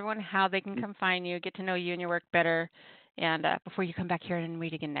 Tell everyone how they can come find you, get to know you and your work better, and before you come back here and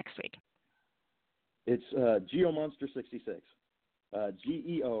read again next week. It's GeoMonster66.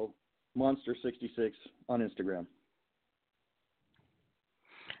 GEO Monster66 on Instagram.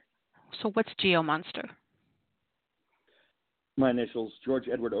 So what's GeoMonster? My initials, George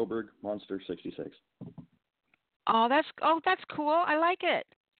Edward Oberg, Monster66. Oh, that's cool. I like it.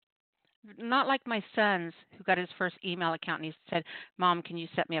 Not like my son's, who got his first email account, and he said, "Mom, can you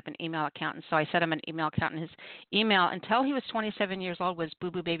set me up an email account?" And so I set him an email account, and his email, until he was 27 years old, was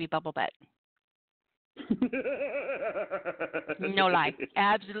Boo Boo Baby Bubble Butt. No lie.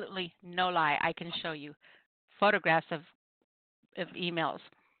 Absolutely no lie. I can show you photographs of emails.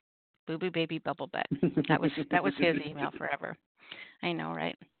 Boo Boo Baby Bubble Butt. That was his email forever. I know,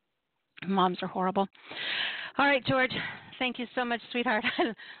 right? Moms are horrible. All right, George. Thank you so much, sweetheart.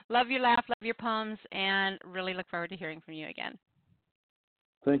 I love your laugh, love your poems, and really look forward to hearing from you again.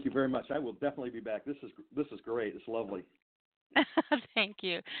 Thank you very much. I will definitely be back. This is great. It's lovely. Thank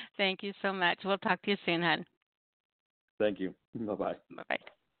you. Thank you so much. We'll talk to you soon, hon. Thank you. Bye-bye. Bye-bye.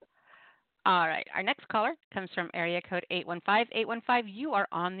 All right. Our next caller comes from area code 815. 815, you are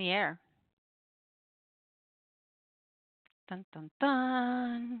on the air. Dun, dun,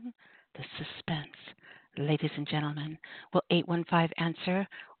 dun. The suspense. Ladies and gentlemen, will 815 answer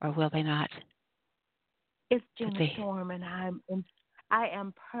or will they not? It's Jenna Storm, and I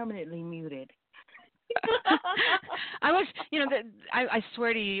am permanently muted. I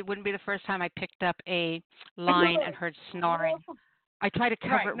swear to you, it wouldn't be the first time I picked up a line and heard snoring. I try to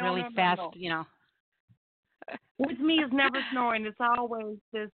cover it really fast, you know. With me, it's never snoring. It's always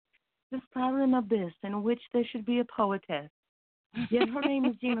this silent abyss in which there should be a poetess. Yeah, her name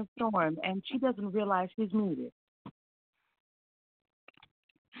is Gina Storm, and she doesn't realize she's muted.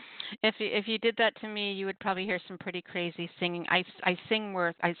 If you did that to me, you would probably hear some pretty crazy singing. I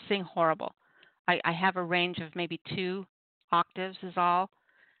sing horrible. I have a range of maybe 2 octaves is all.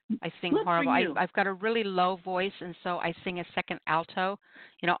 I sing Good horrible. for you. I've got a really low voice, and so I sing a second alto.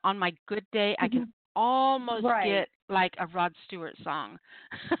 You know, on my good day, I can almost get like a Rod Stewart song.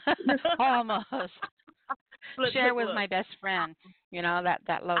 Almost. Share with my best friend, you know,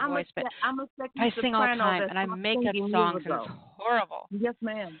 that low voice. But I'm a second I sing all the time, that and I stopped make up singing songs, years and ago. it's horrible. Yes,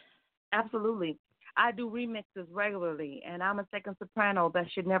 ma'am. Absolutely. I do remixes regularly, and I'm a second soprano that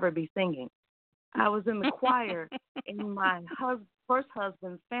should never be singing. I was in the choir in my first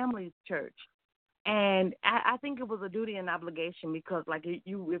husband's family's church, and I think it was a duty and obligation because, like,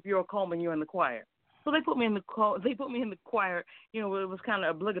 if you're a Coleman, you're in the choir. So they put me in the choir. You know, it was kind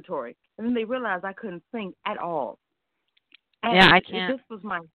of obligatory, and then they realized I couldn't sing at all. And yeah, I can't. This was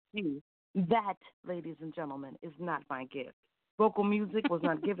my cue. That, ladies and gentlemen, is not my gift. Vocal music was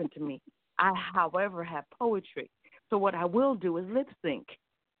not given to me. I, however, have poetry. So what I will do is lip sync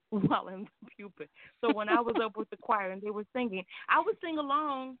while in the pulpit. So when I was up with the choir and they were singing, I would sing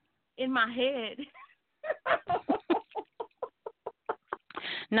along in my head.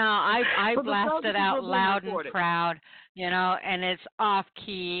 No, I blast it out loud and recorded. proud, you know, and it's off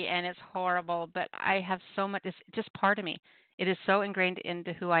key and it's horrible, but I have so much, it's just part of me. It is so ingrained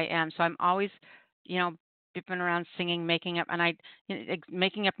into who I am. So I'm always, you know, dipping around singing, making up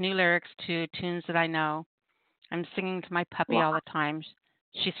new lyrics to tunes that I know. I'm singing to my puppy all the time.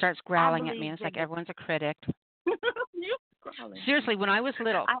 She starts growling at me, and it's like everyone's a critic. Seriously, when I was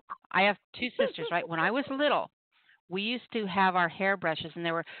little, I have 2 sisters, right? When I was little, we used to have our hairbrushes, and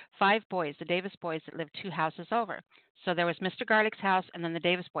there were 5 boys, the Davis boys, that lived 2 houses over. So there was Mr. Garlick's house and then the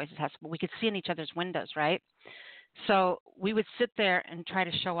Davis boys' house. But we could see in each other's windows, right? So we would sit there and try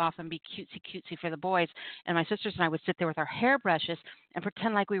to show off and be cutesy for the boys. And my sisters and I would sit there with our hairbrushes and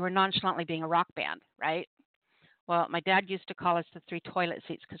pretend like we were nonchalantly being a rock band, right? Well, my dad used to call us the 3 toilet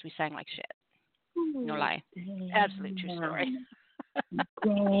seats because we sang like shit. No lie. Absolute true story.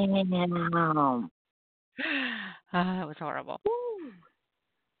 Damn. It was horrible.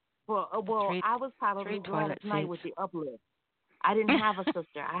 Well, I was probably glad at night with the uplift. I didn't have a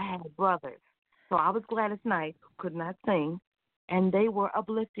sister. I had a brother. So I was Gladys Knight, who could not sing, and they were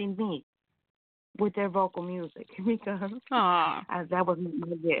uplifting me with their vocal music because that wasn't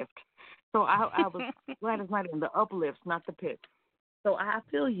my gift. So I was Gladys Knight in the uplifts, not the pitch. So I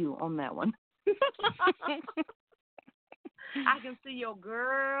feel you on that one. I can see your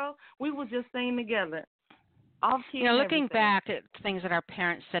girl. We were just singing together. Off key. You know, looking back at things that our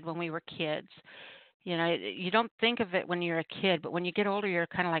parents said when we were kids, you know, you don't think of it when you're a kid, but when you get older, you're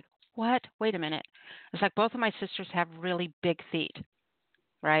kind of like, what? Wait a minute. It's like both of my sisters have really big feet,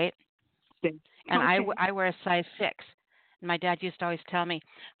 right? And I wear a size 6. And my dad used to always tell me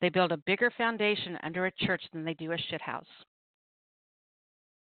they build a bigger foundation under a church than they do a shit house.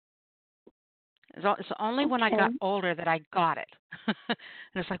 It's only when I got older that I got it. And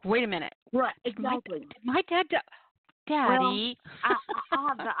it's like, wait a minute. Right, exactly. Did my dad, Daddy. Well, I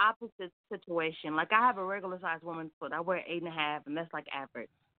have the opposite situation. Like, I have a regular sized woman's foot. I wear 8.5, and that's like average.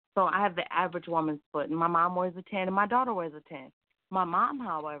 So I have the average woman's foot, and my mom wears a 10, and my daughter wears a 10. My mom,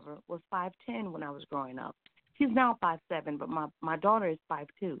 however, was 5'10" when I was growing up. She's now 5'7", but my daughter is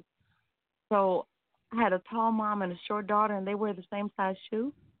 5'2". So I had a tall mom and a short daughter, and they wear the same size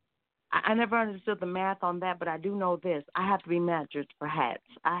shoe. I never understood the math on that, but I do know this. I have to be measured for hats.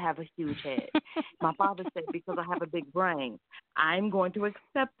 I have a huge head. My father said because I have a big brain, I'm going to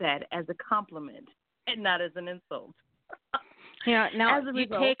accept that as a compliment and not as an insult. You know, now you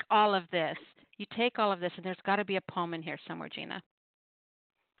take all of this, and there's got to be a poem in here somewhere, Gina.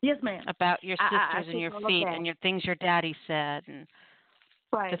 Yes, ma'am. About your sisters and your feet and your things your daddy said and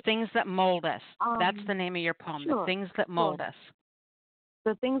the things that mold us. That's the name of your poem, The Things That Mold Us.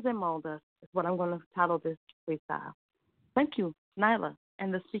 The Things That Mold Us is what I'm going to title this freestyle. Thank you, Nyla,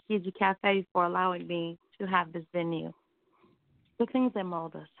 and the SpeakEasy Cafe for allowing me to have this venue. The Things That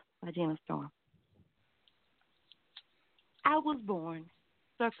Mold Us by Gina Storm. I was born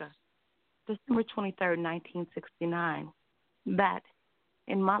circa December 23rd, 1969. That,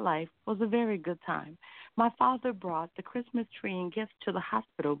 in my life, was a very good time. My father brought the Christmas tree and gifts to the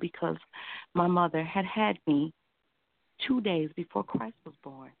hospital because my mother had me 2 days before Christ was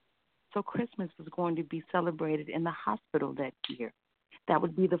born. So Christmas was going to be celebrated in the hospital that year. That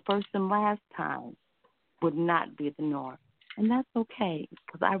would be the first and last time, would not be the norm. And that's okay,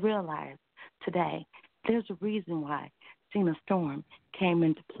 because I realize today there's a reason why Gina Storm came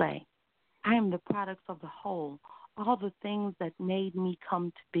into play. I am the product of the whole, all the things that made me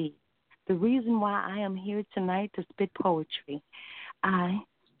come to be. The reason why I am here tonight to spit poetry. I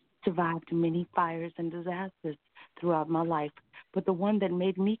survived many fires and disasters throughout my life, but the one that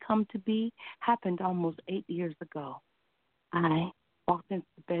made me come to be happened almost 8 years ago. I walked into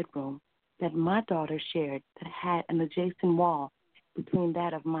the bedroom that my daughter shared that had an adjacent wall between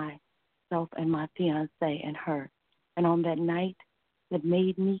that of myself and my fiancé and her. And on that night that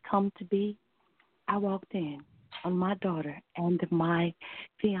made me come to be, I walked in on my daughter and my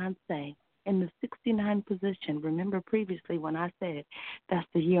fiancé in the 69 position. Remember previously when I said that's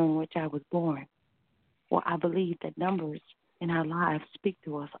the year in which I was born? Well, I believe that numbers in our lives speak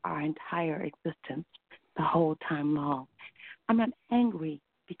to us our entire existence, the whole time long. I'm not angry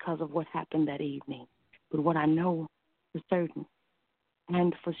because of what happened that evening, but what I know for certain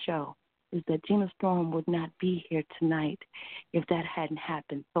and for sure is that Gina Storm would not be here tonight if that hadn't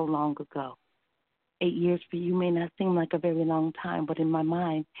happened so long ago. 8 years for you may not seem like a very long time, but in my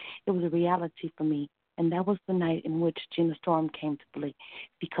mind, it was a reality for me. And that was the night in which Gina Storm came to believe,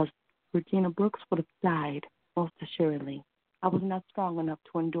 because Regina Brooks would have died, most assuredly. I was not strong enough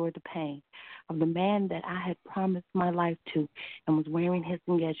to endure the pain of the man that I had promised my life to and was wearing his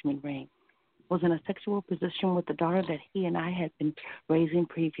engagement ring, was in a sexual position with the daughter that he and I had been raising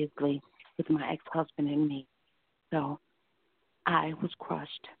previously with my ex-husband and me. So I was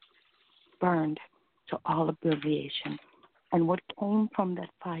crushed, burned to all oblivion. And what came from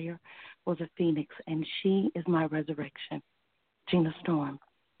that fire was a phoenix, and she is my resurrection. Gina Storm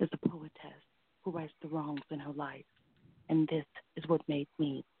is a poetess who rights the wrongs in her life. And this is what made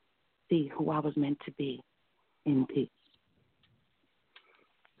me see who I was meant to be in peace.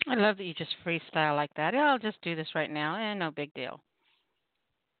 I love that you just freestyle like that. I'll just do this right now, and no big deal.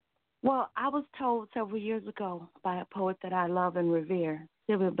 Well, I was told several years ago by a poet that I love and revere,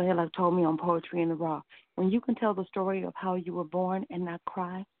 Sylvia Bela, told me on Poetry in the Raw, when you can tell the story of how you were born and not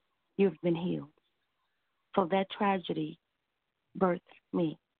cry, you've been healed. So that tragedy birthed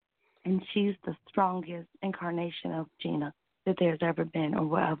me, and she's the strongest incarnation of Gina that there's ever been or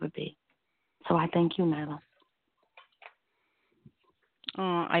will ever be. So I thank you, Nyla.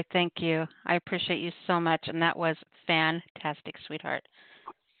 Oh, I thank you. I appreciate you so much, and that was fantastic, sweetheart.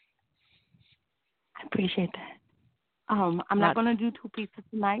 I appreciate that. I'm not going to do two pieces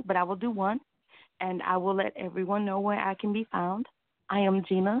tonight, but I will do one, and I will let everyone know where I can be found. I am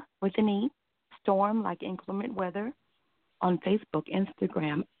Gina with an E, Storm like inclement weather, on Facebook,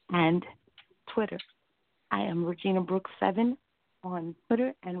 Instagram, and Twitter. I am Regina Brooks 7 on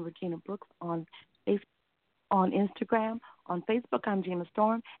Twitter and Regina Brooks on Facebook, on Instagram. On Facebook, I'm Gina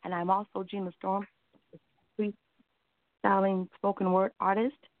Storm, and I'm also Gina Storm, freestyling spoken word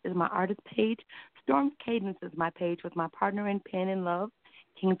artist is my artist page. Storm's Cadence is my page with my partner in pen and love,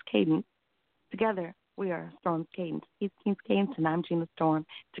 King's Cadence. Together, we are Storm's Cadence. He's King's Cadence, and I'm Gina Storm.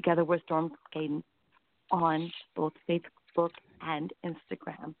 Together, we're Storm's Cadence on both Facebook and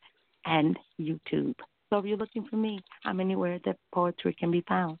Instagram and YouTube. So if you're looking for me, I'm anywhere that poetry can be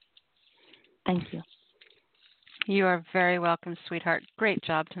found. Thank you. You are very welcome, sweetheart. Great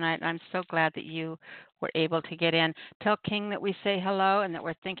job tonight. I'm so glad that you were able to get in. Tell King that we say hello and that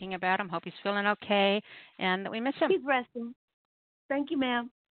we're thinking about him. Hope he's feeling okay and that we miss him. He's resting. Thank you, ma'am.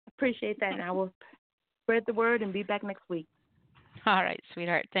 Appreciate that. And I will spread the word and be back next week. All right,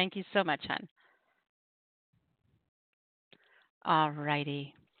 sweetheart. Thank you so much, hon. All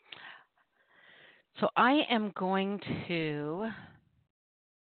righty. So I am going to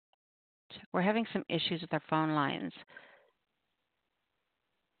check. We're having some issues with our phone lines.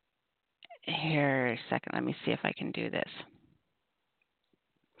 Here, a second. Let me see if I can do this.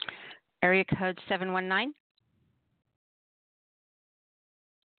 Area code 719.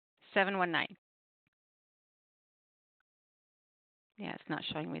 719. Yeah, it's not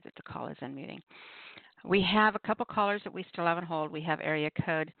showing me that the call is unmuting. We have a couple callers that we still have on hold. We have area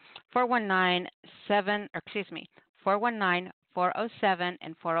code 419 407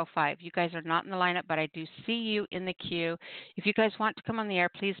 and 405. You guys are not in the lineup, but I do see you in the queue. If you guys want to come on the air,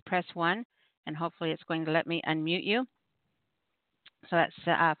 please press 1, and hopefully it's going to let me unmute you. So that's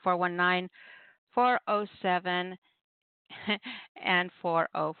 419 407 and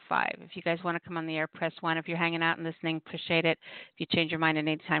 405. If you guys want to come on the air, press 1. If you're hanging out and listening, appreciate it. If you change your mind at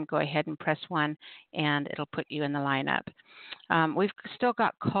any time, go ahead and press 1, and it'll put you in the lineup. We've still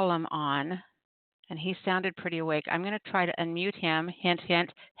got Colum on, and he sounded pretty awake. I'm going to try to unmute him, hint,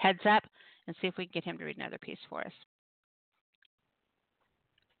 hint, heads up, and see if we can get him to read another piece for us.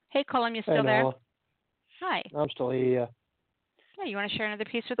 Hey, Colum, you still there? Hi. I'm still here. Yeah, you want to share another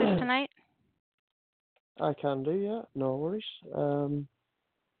piece with us tonight? I can do, yeah. No worries.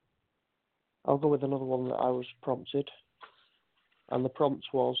 I'll go with another one that I was prompted. And the prompt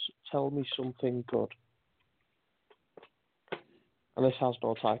was, tell me something good. And this has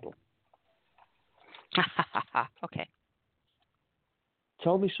no title. Okay.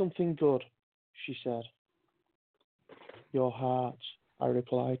 Tell me something good, she said. Your heart, I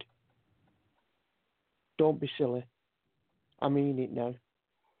replied. Don't be silly. I mean it now.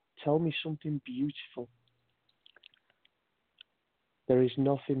 Tell me something beautiful. There is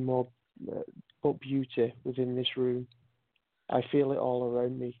nothing more but beauty within this room. I feel it all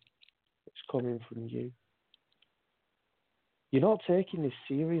around me. It's coming from you. You're not taking this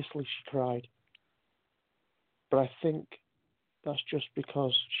seriously, she cried. But I think that's just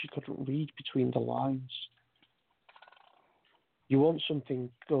because she couldn't read between the lines. You want something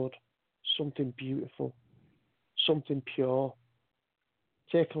good, something beautiful, something pure.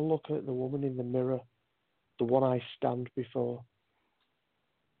 Take a look at the woman in the mirror, the one I stand before.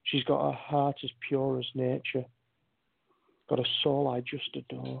 She's got a heart as pure as nature, got a soul I just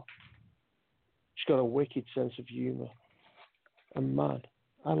adore. She's got a wicked sense of humour. And man,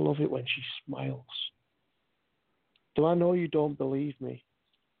 I love it when she smiles. Do I know you don't believe me?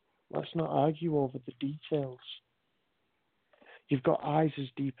 Let's not argue over the details. You've got eyes as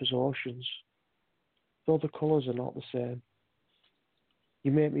deep as oceans, though the colours are not the same.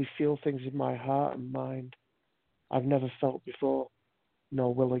 You make me feel things in my heart and mind I've never felt before,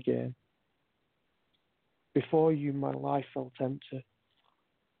 nor will again. Before you, my life felt empty.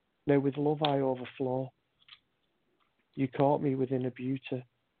 Now with love I overflow. You caught me within a beauty.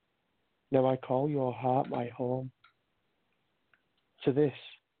 Now I call your heart my home. To this,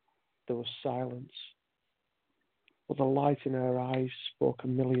 there was silence, but the light in her eyes spoke a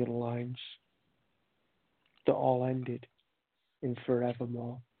million lines that all ended in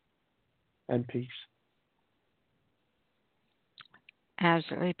forevermore and peace.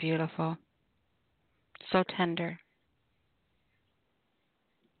 Absolutely beautiful. So tender.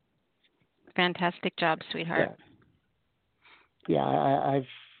 Fantastic job, sweetheart. Yeah, I've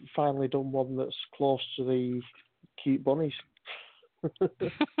finally done one that's close to the cute bunnies.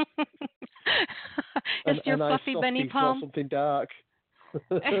 It's your fluffy bunny poem. Something dark.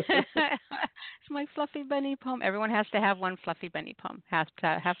 It's my fluffy bunny poem. Everyone has to have one fluffy bunny poem. Has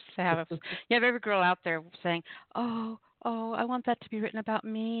to have a. You have every girl out there saying, "Oh, I want that to be written about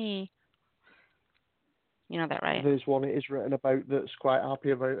me." You know that, right? There's one it is written about that's quite happy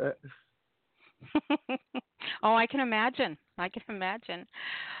about it. Oh, I can imagine.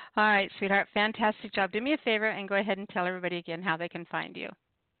 All right, sweetheart. Fantastic job. Do me a favor and go ahead and tell everybody again how they can find you.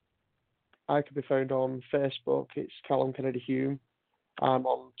 I can be found on Facebook. It's Callum Kennedy Hume. I'm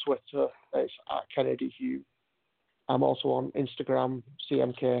on Twitter. It's @KennedyHume. I'm also on Instagram,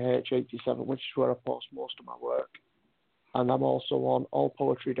 CMKH87, which is where I post most of my work. And I'm also on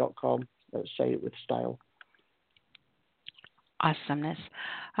allpoetry.com. Say it with style. Awesomeness.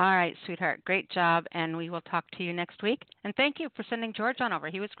 All right, sweetheart. Great job. And we will talk to you next week. And thank you for sending George on over.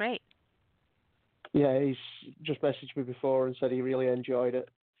 He was great. Yeah, he's just messaged me before and said he really enjoyed it.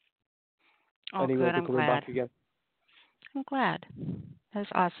 Oh, and he good. will be I'm coming glad. back again. I'm glad. That's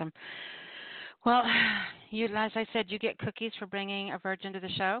awesome. Well, you, as I said, you get cookies for bringing a virgin to the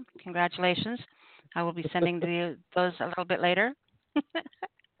show. Congratulations. I will be sending those a little bit later.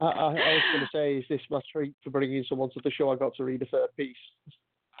 I was going to say, is this my treat for bringing someone to the show? I got to read a third piece.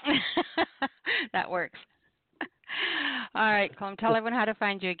 That works. All right, Colm, tell everyone how to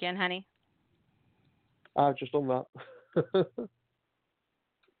find you again, honey. I've just done that.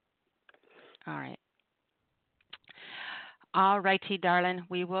 All right. All righty, darling.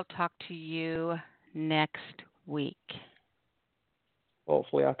 We will talk to you next week.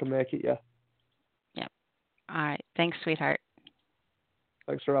 Hopefully I can make it, yeah. Yep. All right. Thanks, sweetheart.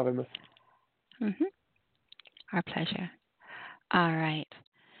 Thanks for having me. Mm-hmm. Our pleasure. All right.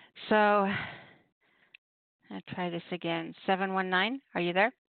 So I'll try this again. 719, are you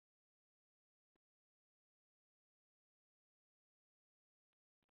there?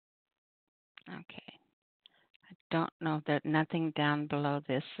 Okay. I don't know that nothing down below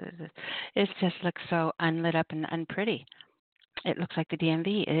this. It just looks so unlit up and unpretty. It looks like the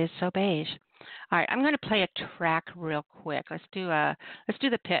DMV. It is so beige. All right, I'm going to play a track real quick. Let's do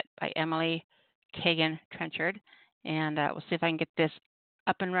The Pit by Emily Kagan Trenchard, and we'll see if I can get this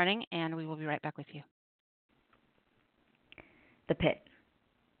up and running, and we will be right back with you. The Pit.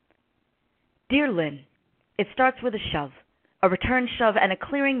 Dear Lynn, it starts with a shove, a return shove, and a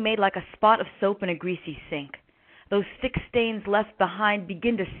clearing made like a spot of soap in a greasy sink. Those thick stains left behind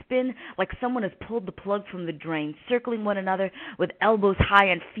begin to spin like someone has pulled the plug from the drain, circling one another with elbows high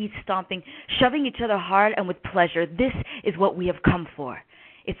and feet stomping, shoving each other hard and with pleasure. This is what we have come for.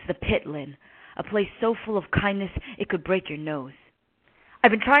 It's the pit, Lynn, a place so full of kindness it could break your nose.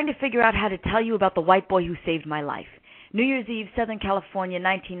 I've been trying to figure out how to tell you about the white boy who saved my life. New Year's Eve, Southern California,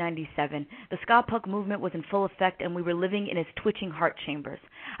 1997. The ska punk movement was in full effect, and we were living in its twitching heart chambers.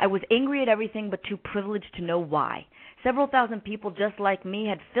 I was angry at everything but too privileged to know why. Several thousand people just like me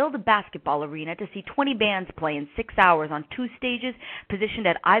had filled a basketball arena to see 20 bands play in 6 hours on 2 stages positioned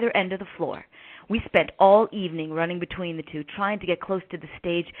at either end of the floor. We spent all evening running between the two, trying to get close to the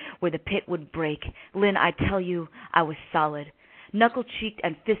stage where the pit would break. Lynn, I tell you, I was solid. Knuckle-cheeked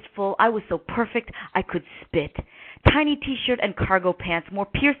and fistful, I was so perfect I could spit. Tiny t-shirt and cargo pants, more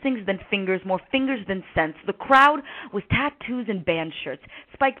piercings than fingers than sense. The crowd was tattoos and band shirts,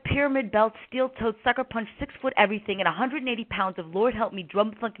 spiked pyramid belts, steel-toed, sucker punch, 6-foot everything, and 180 pounds of Lord help me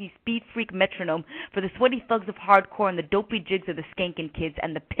drum-funky speed freak metronome for the sweaty thugs of hardcore and the dopey jigs of the skankin' kids.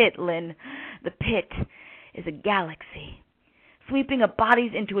 And the pit, Lynn, the pit is a galaxy. Sweeping up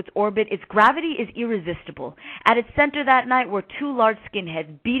bodies into its orbit, its gravity is irresistible. At its center that night were 2 large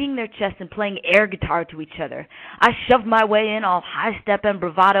skinheads beating their chests and playing air guitar to each other. I shoved my way in all high step and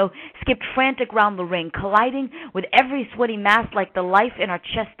bravado, skipped frantic round the ring, colliding with every sweaty mass like the life in our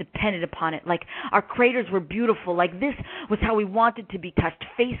chest depended upon it, like our craters were beautiful, like this was how we wanted to be touched,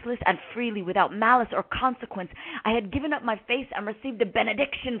 faceless and freely, without malice or consequence. I had given up my face and received a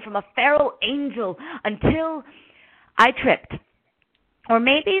benediction from a feral angel until I tripped. Or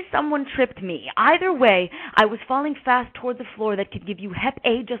maybe someone tripped me. Either way, I was falling fast toward the floor that could give you Hep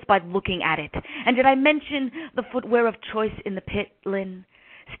A just by looking at it. And did I mention the footwear of choice in the pit, Lynn?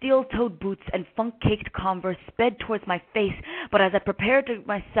 Steel-toed boots and funk-caked Converse sped towards my face, but as I prepared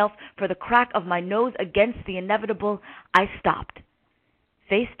myself for the crack of my nose against the inevitable, I stopped.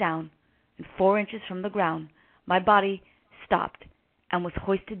 Face down, and 4 inches from the ground, my body stopped and was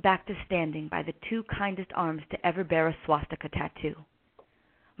hoisted back to standing by the 2 kindest arms to ever bear a swastika tattoo.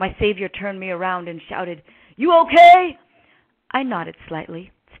 My savior turned me around and shouted, "You okay?" I nodded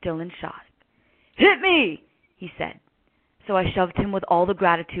slightly, still in shock. "Hit me," he said. So I shoved him with all the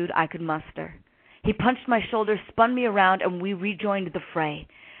gratitude I could muster. He punched my shoulder, spun me around, and we rejoined the fray.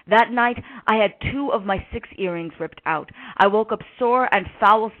 That night, I had 2 of my 6 earrings ripped out. I woke up sore and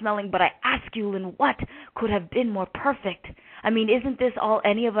foul-smelling, but I ask you, Lynn, what could have been more perfect? I mean, isn't this all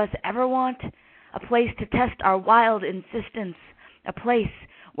any of us ever want? A place to test our wild insistence. A place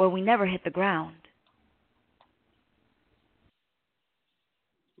where we never hit the ground.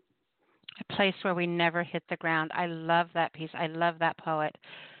 A place where we never hit the ground. I love that piece. I love that poet.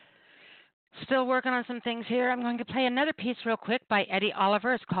 Still working on some things here. I'm going to play another piece real quick by Eddie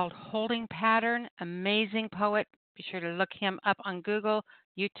Oliver. It's called Holding Pattern. Amazing poet. Be sure to look him up on Google,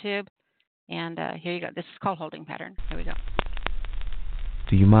 YouTube. And here you go. This is called Holding Pattern. Here we go.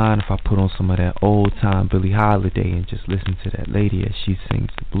 Do you mind if I put on some of that old-time Billie Holiday and just listen to that lady as she sings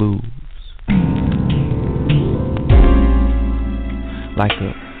the blues? Like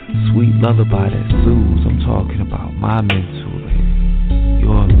a sweet lullaby that soothes. I'm talking about my mental and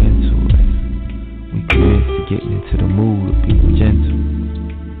your mental. And we good for getting into the mood of being gentle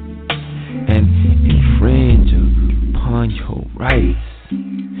and infringe upon your rights.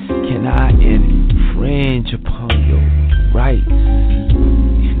 Can I infringe upon your rights?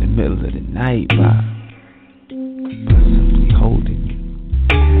 Middle of the night by simply holding you.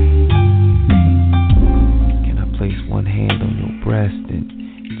 Can I place one hand on your breast and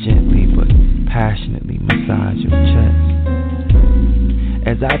gently but passionately massage your chest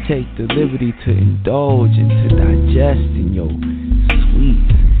as I take the liberty to indulge and to digest in your sweet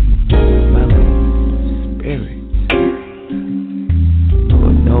smelling spirit?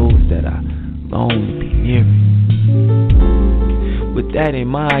 Lord knows that I long to be near it. With that in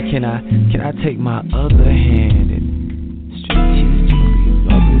mind, can I take my other hand and strategically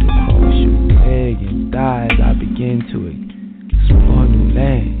rub it across your leg and thigh as I begin to explore new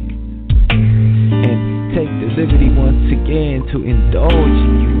land and take the liberty once again to indulge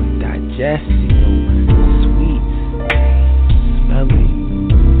in you and digest in your sweet smelling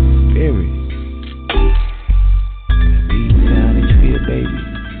spirit. That beat sound that you hear, baby.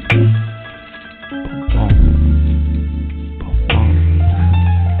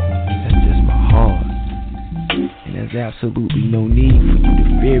 There's absolutely no need for you to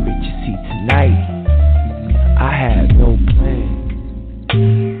fear it. You see, tonight I have no plans.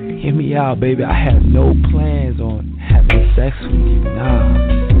 Hear me out, baby. I have no plans on having sex with you. Nah.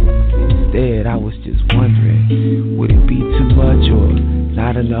 Instead, I was just wondering, would it be too much or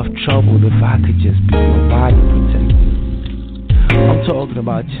not enough trouble if I could just be your body protector? I'm talking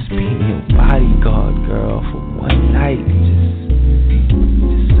about just being your bodyguard, girl, for one night and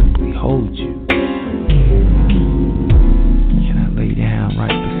just simply hold you. Lay down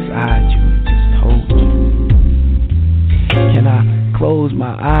right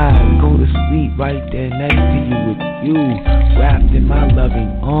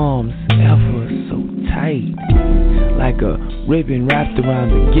ribbon wrapped around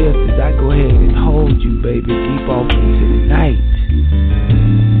the gift as I go ahead and hold you, baby, deep off into the night.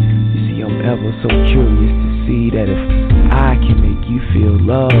 You see, I'm ever so curious to see that if I can make you feel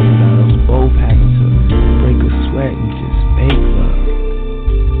love without us both having to break a sweat and just make love.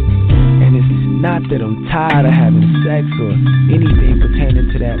 And it's not that I'm tired of having sex or anything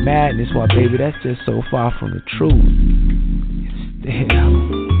pertaining to that madness, why, baby, that's just so far from the truth. Instead, I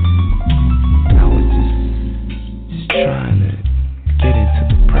was just trying to get into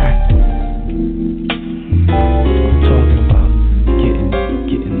the practice. I'm talking about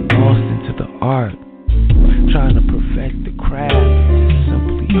getting lost into the art, trying to perfect the craft, just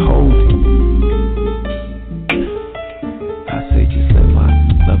simply holding. I say just let my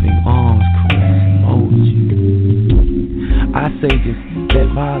loving arms caress and mold you. I say just let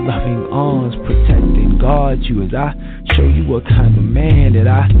my loving arms protect and guard you as I show you what kind of man that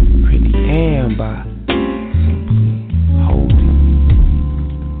I really am by simply holding.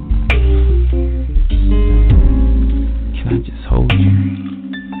 Can I just hold you?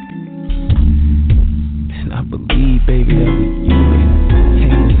 And I believe, baby, that with you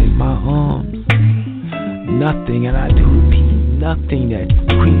entangled in my arms, nothing, and I do repeat, nothing that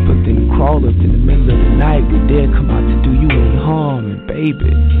creepeth and crawleth in the middle of the night would dare come out to do you any harm. And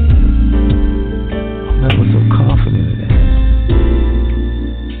baby, I'm ever so confident of that.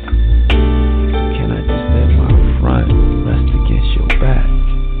 Can I just let my front rest against your back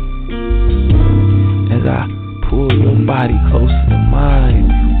as I pull your body closer to mine?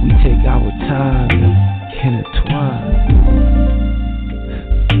 We take our time to intertwine,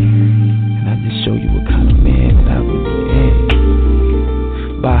 and I just show you what kind of man that I really am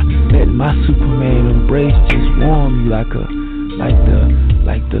by letting my Superman embrace just warm you like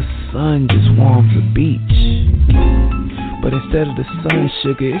the sun just warms the beach. But instead of the sun,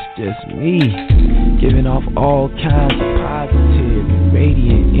 sugar, it's just me giving off all kinds of positive and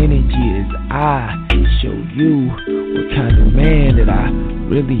radiant energy as I show you what kind of man that I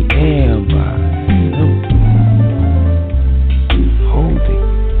really am by holding.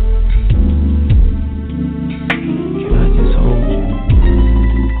 Can I just hold you?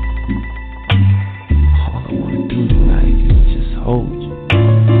 All I want to do tonight is just hold you.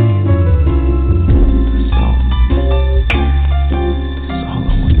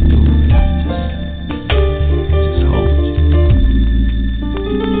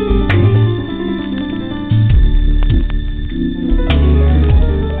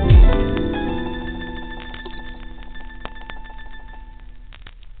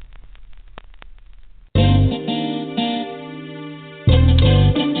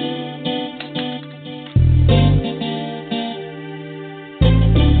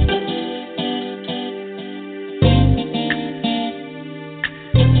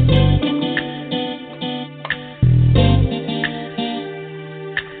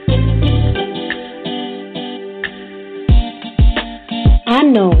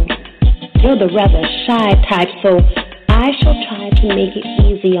 The rather shy type, so I shall try to make it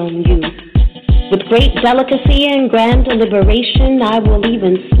easy on you. With great delicacy and grand deliberation, I will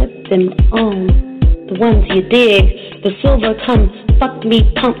even slip them on. The ones you dig, the silver come fuck me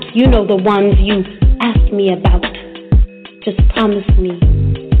pumps, you know the ones you asked me about. Just promise me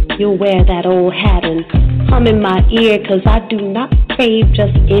you'll wear that old hat and hum in my ear, 'cause I do not crave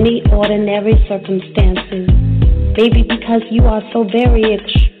just any ordinary circumstances. Baby, because you are so very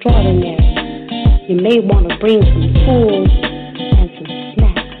extraordinary. You may want to bring some tools and some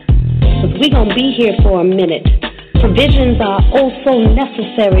snacks, 'cause we gonna be here for a minute. Provisions are oh so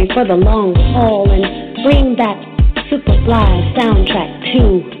necessary for the long haul, and bring that Superfly soundtrack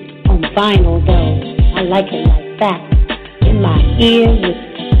too, on vinyl though. I like it like that, in my ear with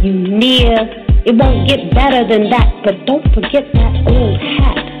you near. It won't get better than that, but don't forget that old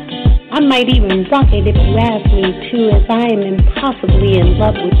hat. I might even rock it if you ask me to, as I am impossibly in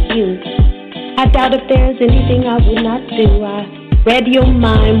love with you. I doubt if there's anything I would not do. I read your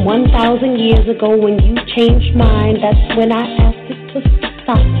mind 1,000 years ago when you changed mine. That's when I asked it to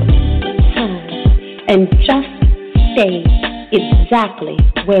stop time and just stay exactly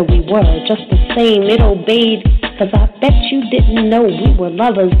where we were. Just the same, it obeyed, 'cause I bet you didn't know we were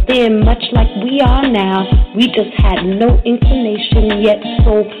lovers then, much like we are now. We just had no inclination yet,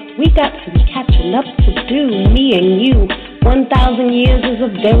 so we got some catching up to do, me and you. 1,000 years is a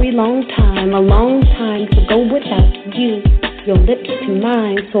very long time, a long time to go without you, your lips to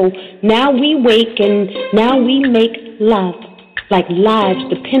mine. So now we wake and now we make love, like lives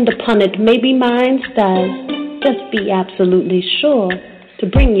depend upon it. Maybe mine does. Just be absolutely sure to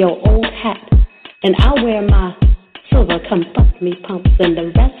bring your old hat, and I'll wear my silver come fuck me pumps, and the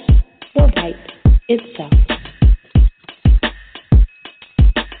rest will write itself.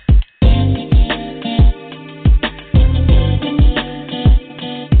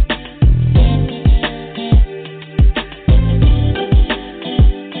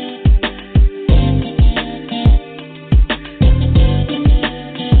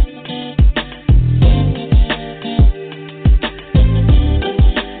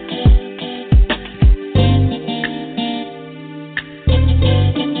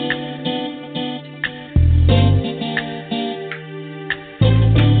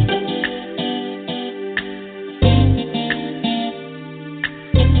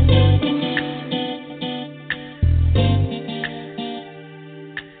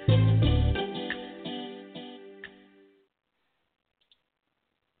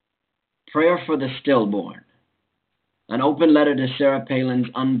 Prayer for the Stillborn. An open letter to Sarah Palin's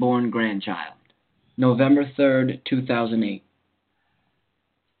unborn grandchild. November 3rd, 2008.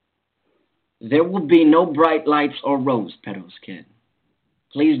 There will be no bright lights or rose petals, kid.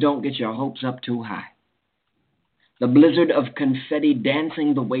 Please don't get your hopes up too high. The blizzard of confetti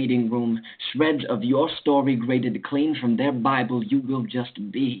dancing the waiting room, shreds of your story graded clean from their Bible, you will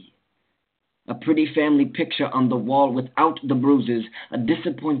just be. A pretty family picture on the wall without the bruises, a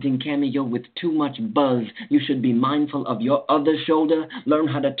disappointing cameo with too much buzz. You should be mindful of your other shoulder, learn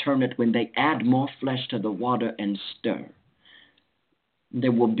how to turn it when they add more flesh to the water and stir.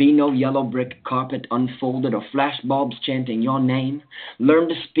 There will be no yellow brick carpet unfolded or flashbulbs chanting your name. Learn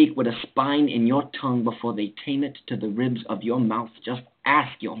to speak with a spine in your tongue before they tame it to the ribs of your mouth. Just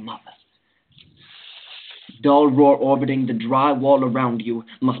ask your mother. Dull roar orbiting the dry wall around you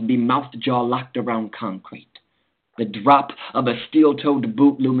must be mouth-jaw locked around concrete. The drop of a steel-toed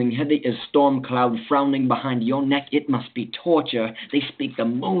boot looming heavy as storm cloud frowning behind your neck, it must be torture. They speak the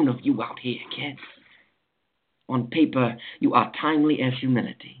moon of you out here, kid. On paper, you are timely as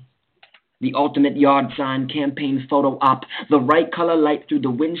humility. The ultimate yard sign, campaign photo op, the right color light through the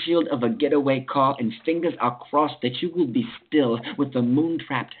windshield of a getaway car, and fingers are crossed that you will be still with the moon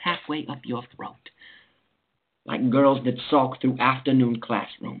trapped halfway up your throat. Like girls that sulk through afternoon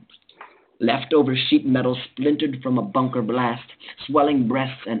classrooms. Leftover sheet metal splintered from a bunker blast, swelling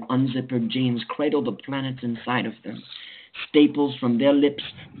breasts and unzippered jeans cradle the planets inside of them. Staples from their lips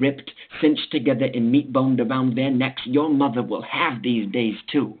ripped, cinched together and meat-boned around their necks. Your mother will have these days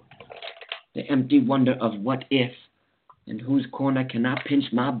too. The empty wonder of what if, and whose corner can I pinch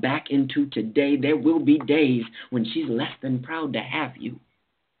my back into today? There will be days when she's less than proud to have you.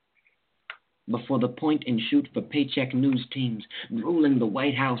 Before the point and shoot for paycheck news teams drooling the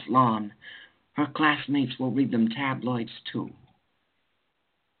White House lawn, her classmates will read them tabloids too.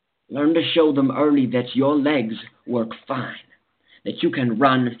 Learn to show them early that your legs work fine, that you can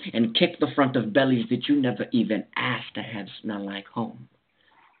run and kick the front of bellies that you never even asked to have smell like home.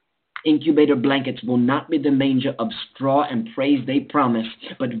 Incubator blankets will not be the manger of straw and praise they promise,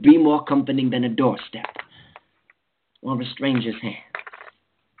 but be more comforting than a doorstep, or a stranger's hand,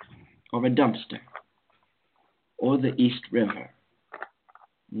 or a dumpster, or the East River.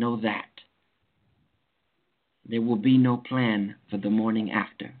 Know that. There will be no plan for the morning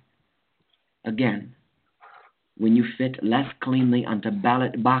after. Again, when you fit less cleanly onto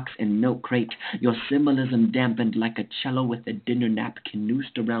ballot box and milk crate, your symbolism dampened like a cello with a dinner napkin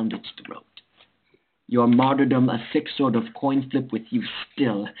noosed around its throat. Your martyrdom a sick sort of coin flip with you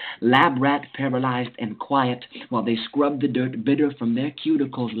still, lab rat paralyzed and quiet while they scrub the dirt bitter from their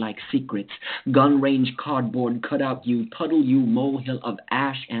cuticles like secrets. Gun range cardboard cut out you, puddle you, molehill of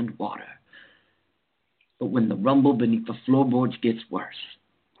ash and water. But when the rumble beneath the floorboards gets worse,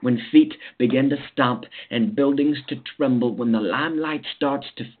 when feet begin to stomp and buildings to tremble, when the limelight starts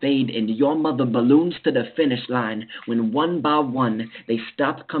to fade and your mother balloons to the finish line, when one by one they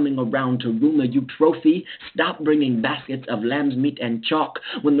stop coming around to rumor you trophy, stop bringing baskets of lamb's meat and chalk,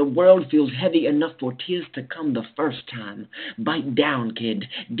 when the world feels heavy enough for tears to come the first time, bite down, kid,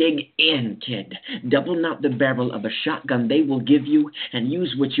 dig in, kid, double knot the barrel of a shotgun they will give you and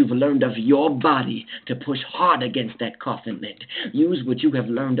use what you've learned of your body to push hard against that coffin lid. Use what you have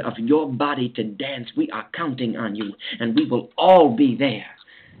learned of your body to dance. We are counting on you, and we will all be there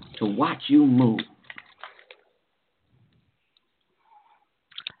to watch you move.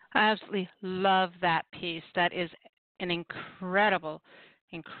 I absolutely love that piece. That is an incredible.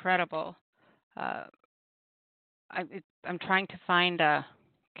 I'm trying to find a.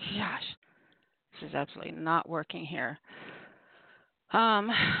 Gosh, this is absolutely not working here. I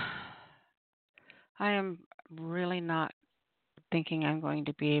am really not thinking I'm going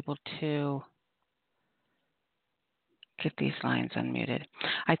to be able to get these lines unmuted.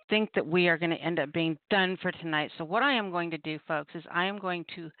 I think that we are going to end up being done for tonight. So what I am going to do, folks, is I am going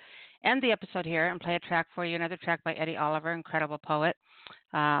to end the episode here and play a track for you, another track by Eddie Oliver, incredible poet.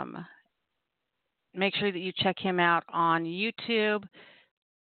 Make sure that you check him out on YouTube.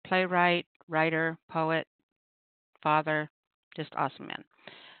 Playwright, writer, poet, father, just awesome man.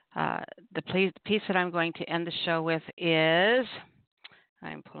 The piece that I'm going to end the show with is,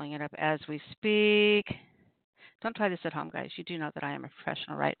 I'm pulling it up as we speak. Don't try this at home, guys. You do know that I am a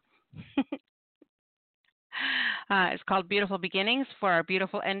professional, right? It's called Beautiful Beginnings for our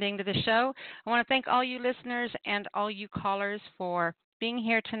beautiful ending to the show. I want to thank all you listeners and all you callers for being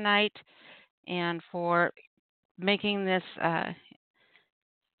here tonight and for making this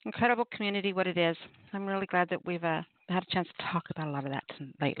incredible community what it is. I'm really glad that we've had a chance to talk about a lot of that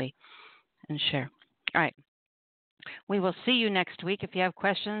lately and share. All right. We will see you next week. If you have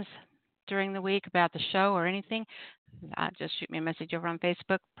questions, during the week about the show or anything, just shoot me a message over on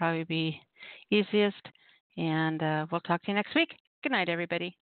Facebook. Probably be easiest. And we'll talk to you next week. Good night,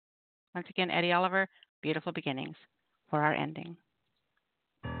 everybody. Once again, Eddie Oliver, Beautiful Beginnings, for our ending.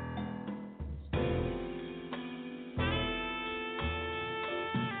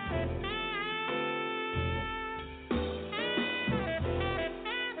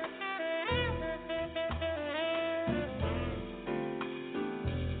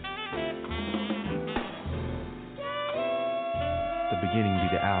 The beginning be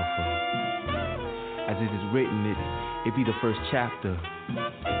the alpha. As it is written, it be the first chapter.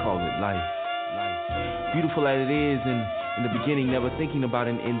 They call it life. Beautiful as it is in the beginning, never thinking about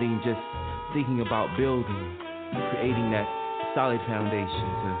an ending, just thinking about building, creating that solid foundation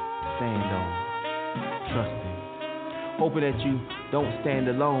to stand on, trusting, hoping that you don't stand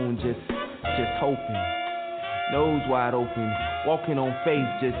alone, just hoping, nose wide open, walking on faith,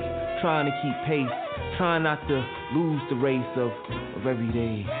 just trying to keep pace, trying not to lose the race of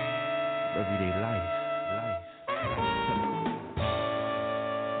everyday life.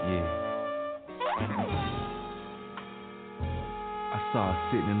 Saw her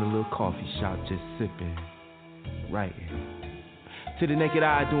sitting in a little coffee shop just sipping, writing. To the naked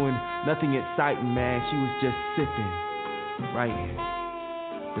eye doing nothing exciting, man. She was just sipping, writing.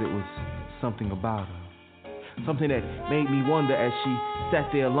 But it was something about her. Something that made me wonder as she sat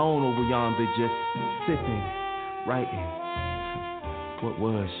there alone over yonder just sipping, writing. What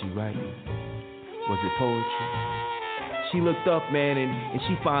was she writing? Was it poetry? She looked up, man, and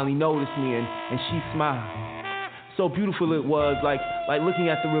she finally noticed me and she smiled. So beautiful it was, like looking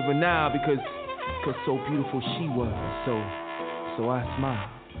at the river now, because so beautiful she was. So I smiled.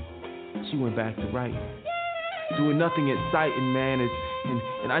 She went back to writing, doing nothing exciting, man.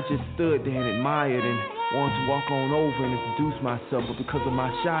 And I just stood there and admired and wanted to walk on over and introduce myself, but because of my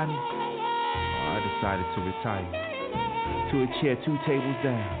shyness, I decided to retire to a chair 2 tables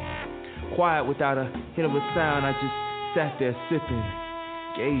down. Quiet, without a hint of a sound, I just sat there sipping,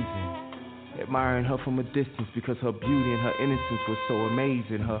 gazing, admiring her from a distance, because her beauty and her innocence was so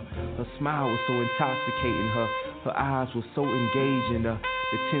amazing. Her smile was so intoxicating. Her eyes were so engaging. The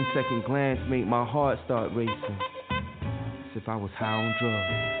 10-second glance made my heart start racing, as if I was high on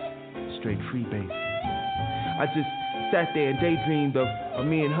drugs, straight freebasing. I just sat there and daydreamed of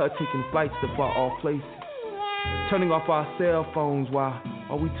me and her taking flights to far off places, turning off our cell phones while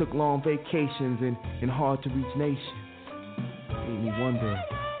we took long vacations in hard to reach nations. Made me wonder,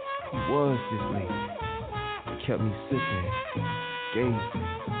 who was this lady? It kept me sipping, gazing,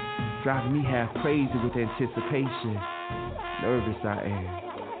 driving me half crazy with anticipation. Nervous I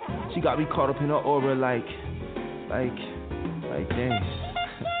am. She got me caught up in her aura like damn.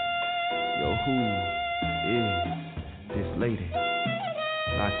 Yo, who is this lady?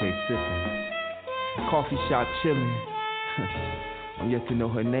 Latte sipping, coffee shop chilling. I'm yet to know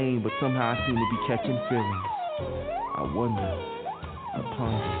her name, but somehow I seem to be catching feelings. I wonder, I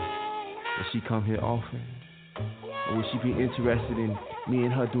ponder. Will she come here often? Or will she be interested in me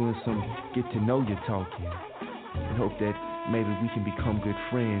and her doing some get-to-know-you talking? And hope that maybe we can become good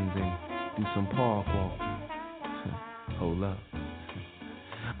friends and do some park walking. Hold up.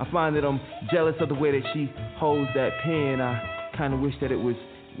 I find that I'm jealous of the way that she holds that pen. I kind of wish that it was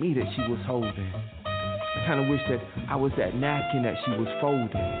me that she was holding. I kind of wish that I was that napkin that she was folding,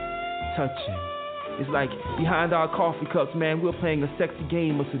 touching. It's like behind our coffee cups, man, we're playing a sexy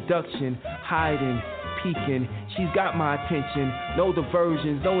game of seduction, hiding, peeking. She's got my attention, no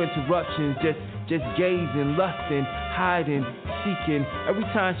diversions, no interruptions, just gazing, lusting, hiding, seeking. Every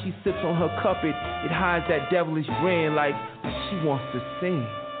time she sips on her cup, it hides that devilish grin, like she wants to sing,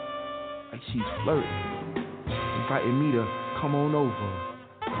 like she's flirting, inviting me to come on over,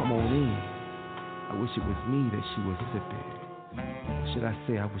 come on in. I wish it was me that she was sipping. Should I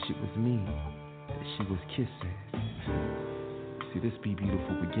say I wish it was me that she was kissing? See, this be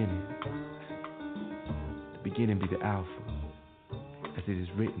beautiful beginning. The beginning be the alpha. As it is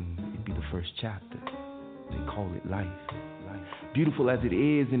written, it be the first chapter. They call it life. Beautiful as it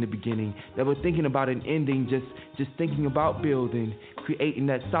is in the beginning, never thinking about an ending, just thinking about building, creating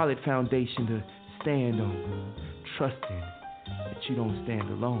that solid foundation to stand on, trusting that you don't stand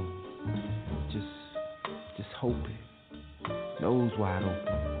alone. Just hoping, nose wide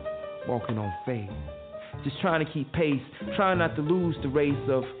open, walking on faith, just trying to keep pace, trying not to lose the race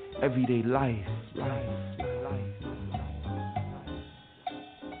of everyday life.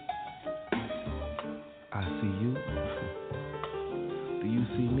 I see you. Do you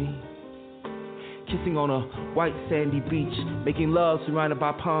see me? Kissing on a white sandy beach, making love surrounded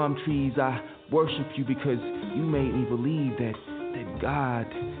by palm trees. I worship you because you made me believe that God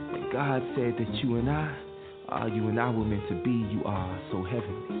God said that you and I were meant to be. You are so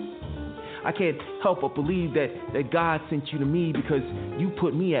heavenly. I can't help but believe that God sent you to me because you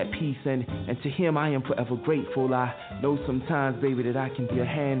put me at peace, and to him I am forever grateful. I know sometimes, baby, that I can be a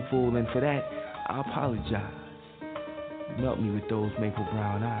handful, and for that I apologize. You melt me with those maple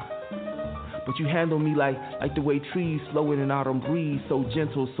brown eyes, but you handle me like the way trees flow in an autumn breeze, so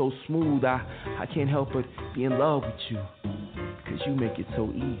gentle, so smooth. I can't help but be in love with you because you make it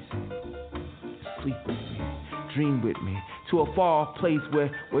so easy. Sleep with me, dream with me, to a far off place where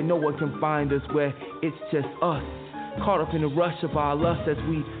no one can find us, where it's just us, caught up in the rush of our lust as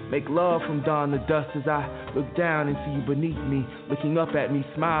we make love from dawn to dusk. As I look down and see you beneath me, looking up at me,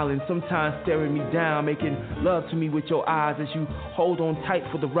 smiling, sometimes staring me down, making love to me with your eyes as you hold on tight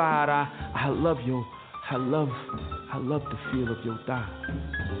for the ride. I love the feel of your thighs,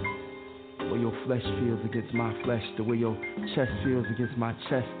 the way your flesh feels against my flesh, the way your chest feels against my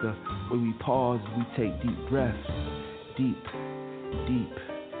chest, the way we pause, we take deep breaths, deep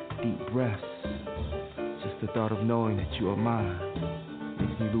breaths. Just the thought of knowing that you are mine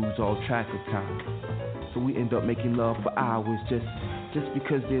makes me lose all track of time. So we end up making love for hours just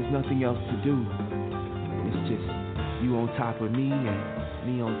because there's nothing else to do. It's just you on top of me and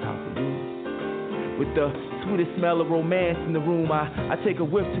me on top of you. With the sweetest smell of romance in the room, I take a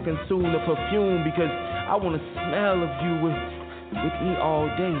whiff to consume the perfume because I want to smell of you with me all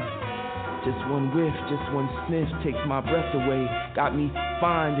day. Just one whiff, just one sniff takes my breath away. Got me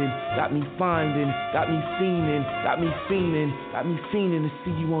finding, got me fiending, got me fiending to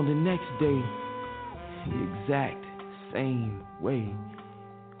see you on the next day. The exact same way.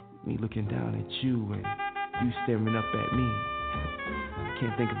 Me looking down at you and you staring up at me. I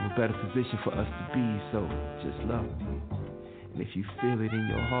can't think of a better position for us to be, so just love me. And if you feel it in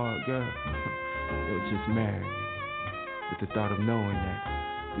your heart, girl, you'll just marry me. With the thought of knowing that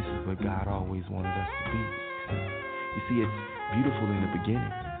this is what God always wanted us to be. You see, it's beautiful in the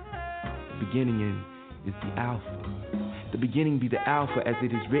beginning. The beginning is the alpha. The beginning be the alpha as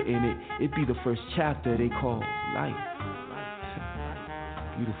it is written. It be the first chapter they call life.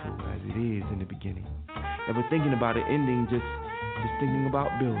 Beautiful as it is in the beginning. Never thinking about an ending, just thinking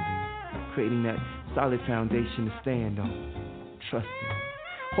about building, creating that solid foundation to stand on, trusting,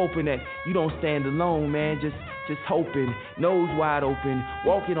 hoping that you don't stand alone, man. Just hoping, nose wide open,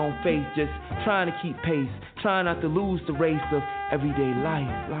 walking on faith, just trying to keep pace, trying not to lose the race of everyday life.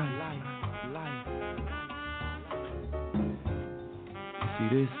 You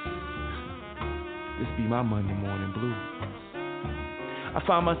see, this be my Monday morning blues. I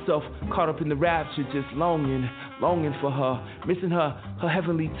find myself caught up in the rapture, just longing for her, missing her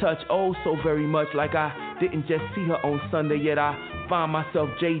heavenly touch, oh so very much. Like I didn't just see her on Sunday, yet I find myself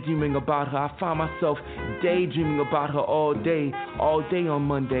daydreaming about her. I find myself daydreaming about her all day on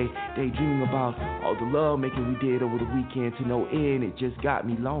Monday, daydreaming about all the love making we did over the weekend to no end. It just got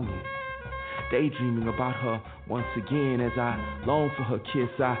me longing, daydreaming about her once again. As I long for her kiss,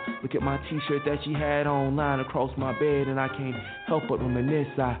 I look at my t-shirt that she had on lying across my bed, and I can't help but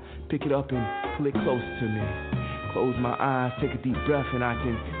reminisce. I pick it up and pull it close to me, close my eyes, take a deep breath, and I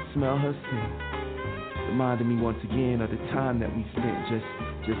can smell her scent, reminding me once again of the time that we spent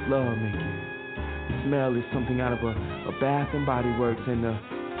just love making. The smell is something out of a Bath and Body Works, and the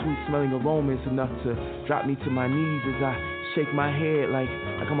sweet smelling aroma is enough to drop me to my knees as I shake my head like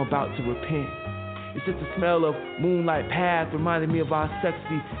I'm about to repent. It's just the smell of moonlight path reminding me of our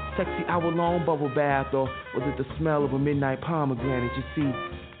sexy hour-long bubble bath, or was it the smell of a midnight pomegranate? You see,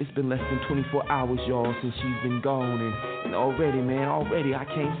 it's been less than 24 hours, y'all, since she's been gone, and already I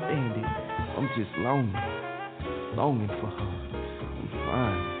can't stand it. I'm just longing for her.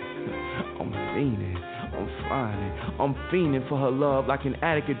 I'm fiending for her love like an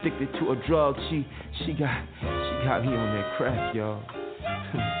addict addicted to a drug. She got me on that crack, y'all.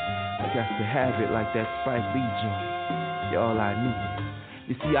 I got to have it like that Spike Lee joint. Y'all, I need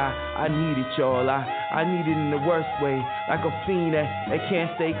it. You see, I need it, y'all. I need it in the worst way, like a fiend that can't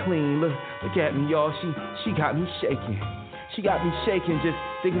stay clean. Look at me, y'all. She got me shaking. She got me shaking just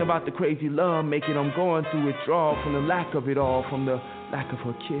thinking about the crazy love making I'm going through withdrawal from the lack of it all, from the lack of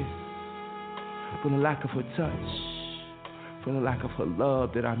her kiss, from the lack of her touch, from the lack of her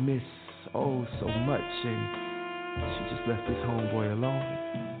love that I miss oh so much. And she just left this homeboy alone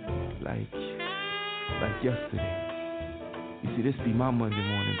like yesterday. You see, this be my Monday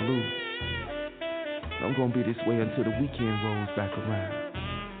morning blues. I'm gonna be this way until the weekend rolls back around.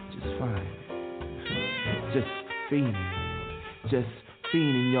 Just fine. Just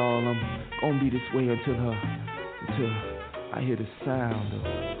fiending, y'all. I'm gonna be this way until I hear the sound of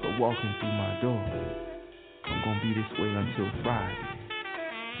her walking through my door. I'm gonna be this way until Friday.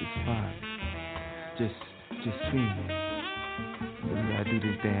 just fine. Just screaming. We gotta do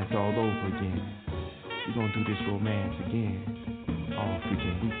this dance all over again. We gonna do this romance again. All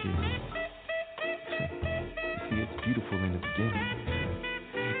freaking weekend. You see, it's beautiful in the beginning.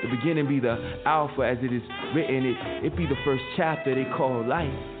 The beginning be the alpha as it is written. It be the first chapter they call life.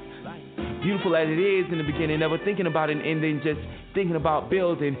 Beautiful as it is in the beginning, never thinking about an ending, just thinking about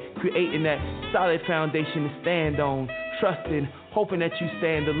building, creating that solid foundation to stand on, trusting, hoping that you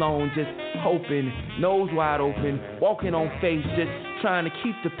stand alone, just hoping, nose wide open, walking on faith, just trying to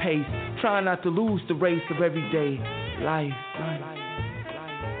keep the pace, trying not to lose the race of everyday life.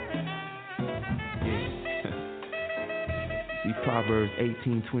 Yeah. See, Proverbs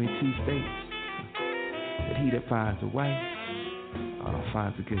 18:22 states that he that finds a wife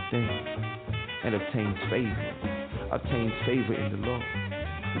finds a good thing and obtains favor in the Lord.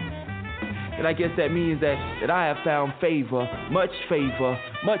 And I guess that means that I have found favor, much favor,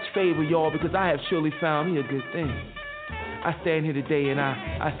 y'all, because I have surely found me a good thing. I stand here today and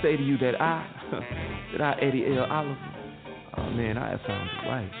I say to you that I, Eddie L. Oliver, oh man, I have found a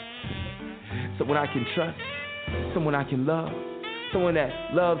wife. Someone I can trust, someone I can love, someone that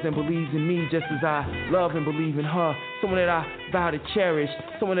loves and believes in me just as I love and believe in her, someone that I vow to cherish,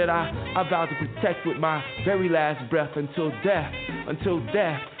 someone that I vow to protect with my very last breath until death,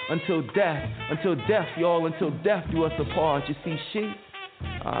 y'all, until death do us apart. You see, she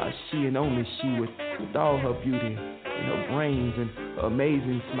and only she with all her beauty and her brains and her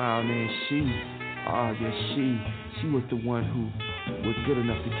amazing smile, man, she was the one who was good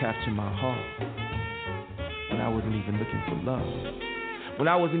enough to capture my heart when I wasn't even looking for love, when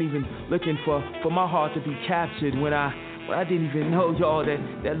I wasn't even looking for my heart to be captured, when I didn't even know, y'all,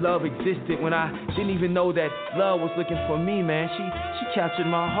 that love existed, when I didn't even know that love was looking for me, man. She captured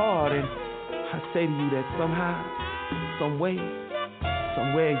my heart, and I say to you that somehow, somewhere,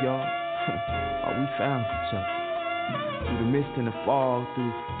 y'all, we found each other. Through the mist and the fog,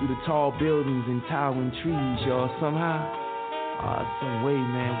 through the tall buildings and towering trees, y'all, somehow, some way,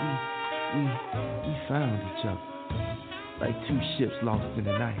 man, we found each other. Like two ships lost in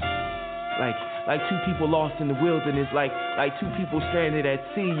the night. Like two people lost in the wilderness, like two people stranded at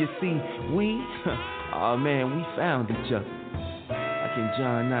sea. You see, we found each other. Like in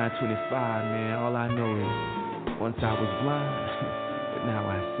John 9:25, man, all I know is once I was blind, but now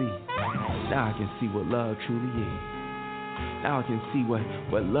I see. Now I can see what love truly is. Now I can see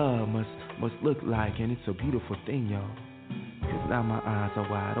what love must look like, and it's a beautiful thing, y'all. Cause now my eyes are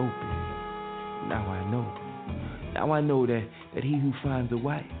wide open. Now I know that he who finds a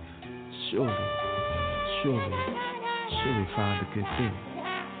wife surely found a good thing.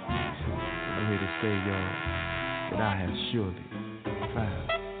 I'm here to say, y'all, that I have surely found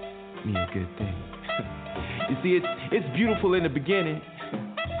me a good thing. You see, it's beautiful in the beginning.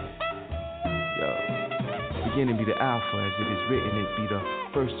 Yo, the beginning be the alpha as it is written. It be the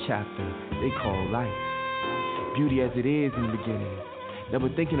first chapter they call life. Beauty as it is in the beginning. Never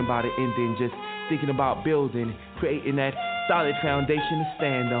thinking about an ending, just thinking about building, creating that solid foundation to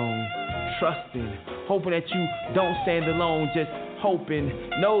stand on, trusting, hoping that you don't stand alone, just hoping,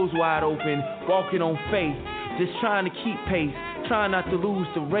 nose wide open, walking on faith, just trying to keep pace, trying not to lose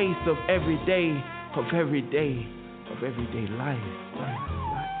the race of everyday life.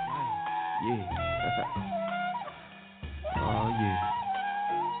 Yeah. Oh yeah.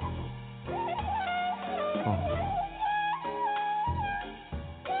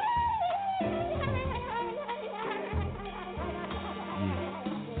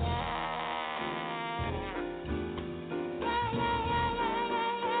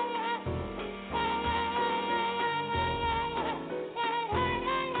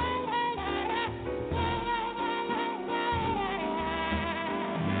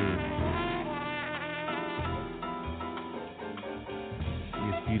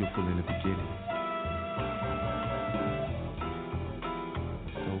 Beautiful in the beginning.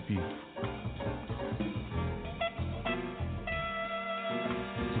 So beautiful.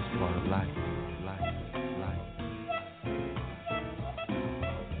 It's just part of life.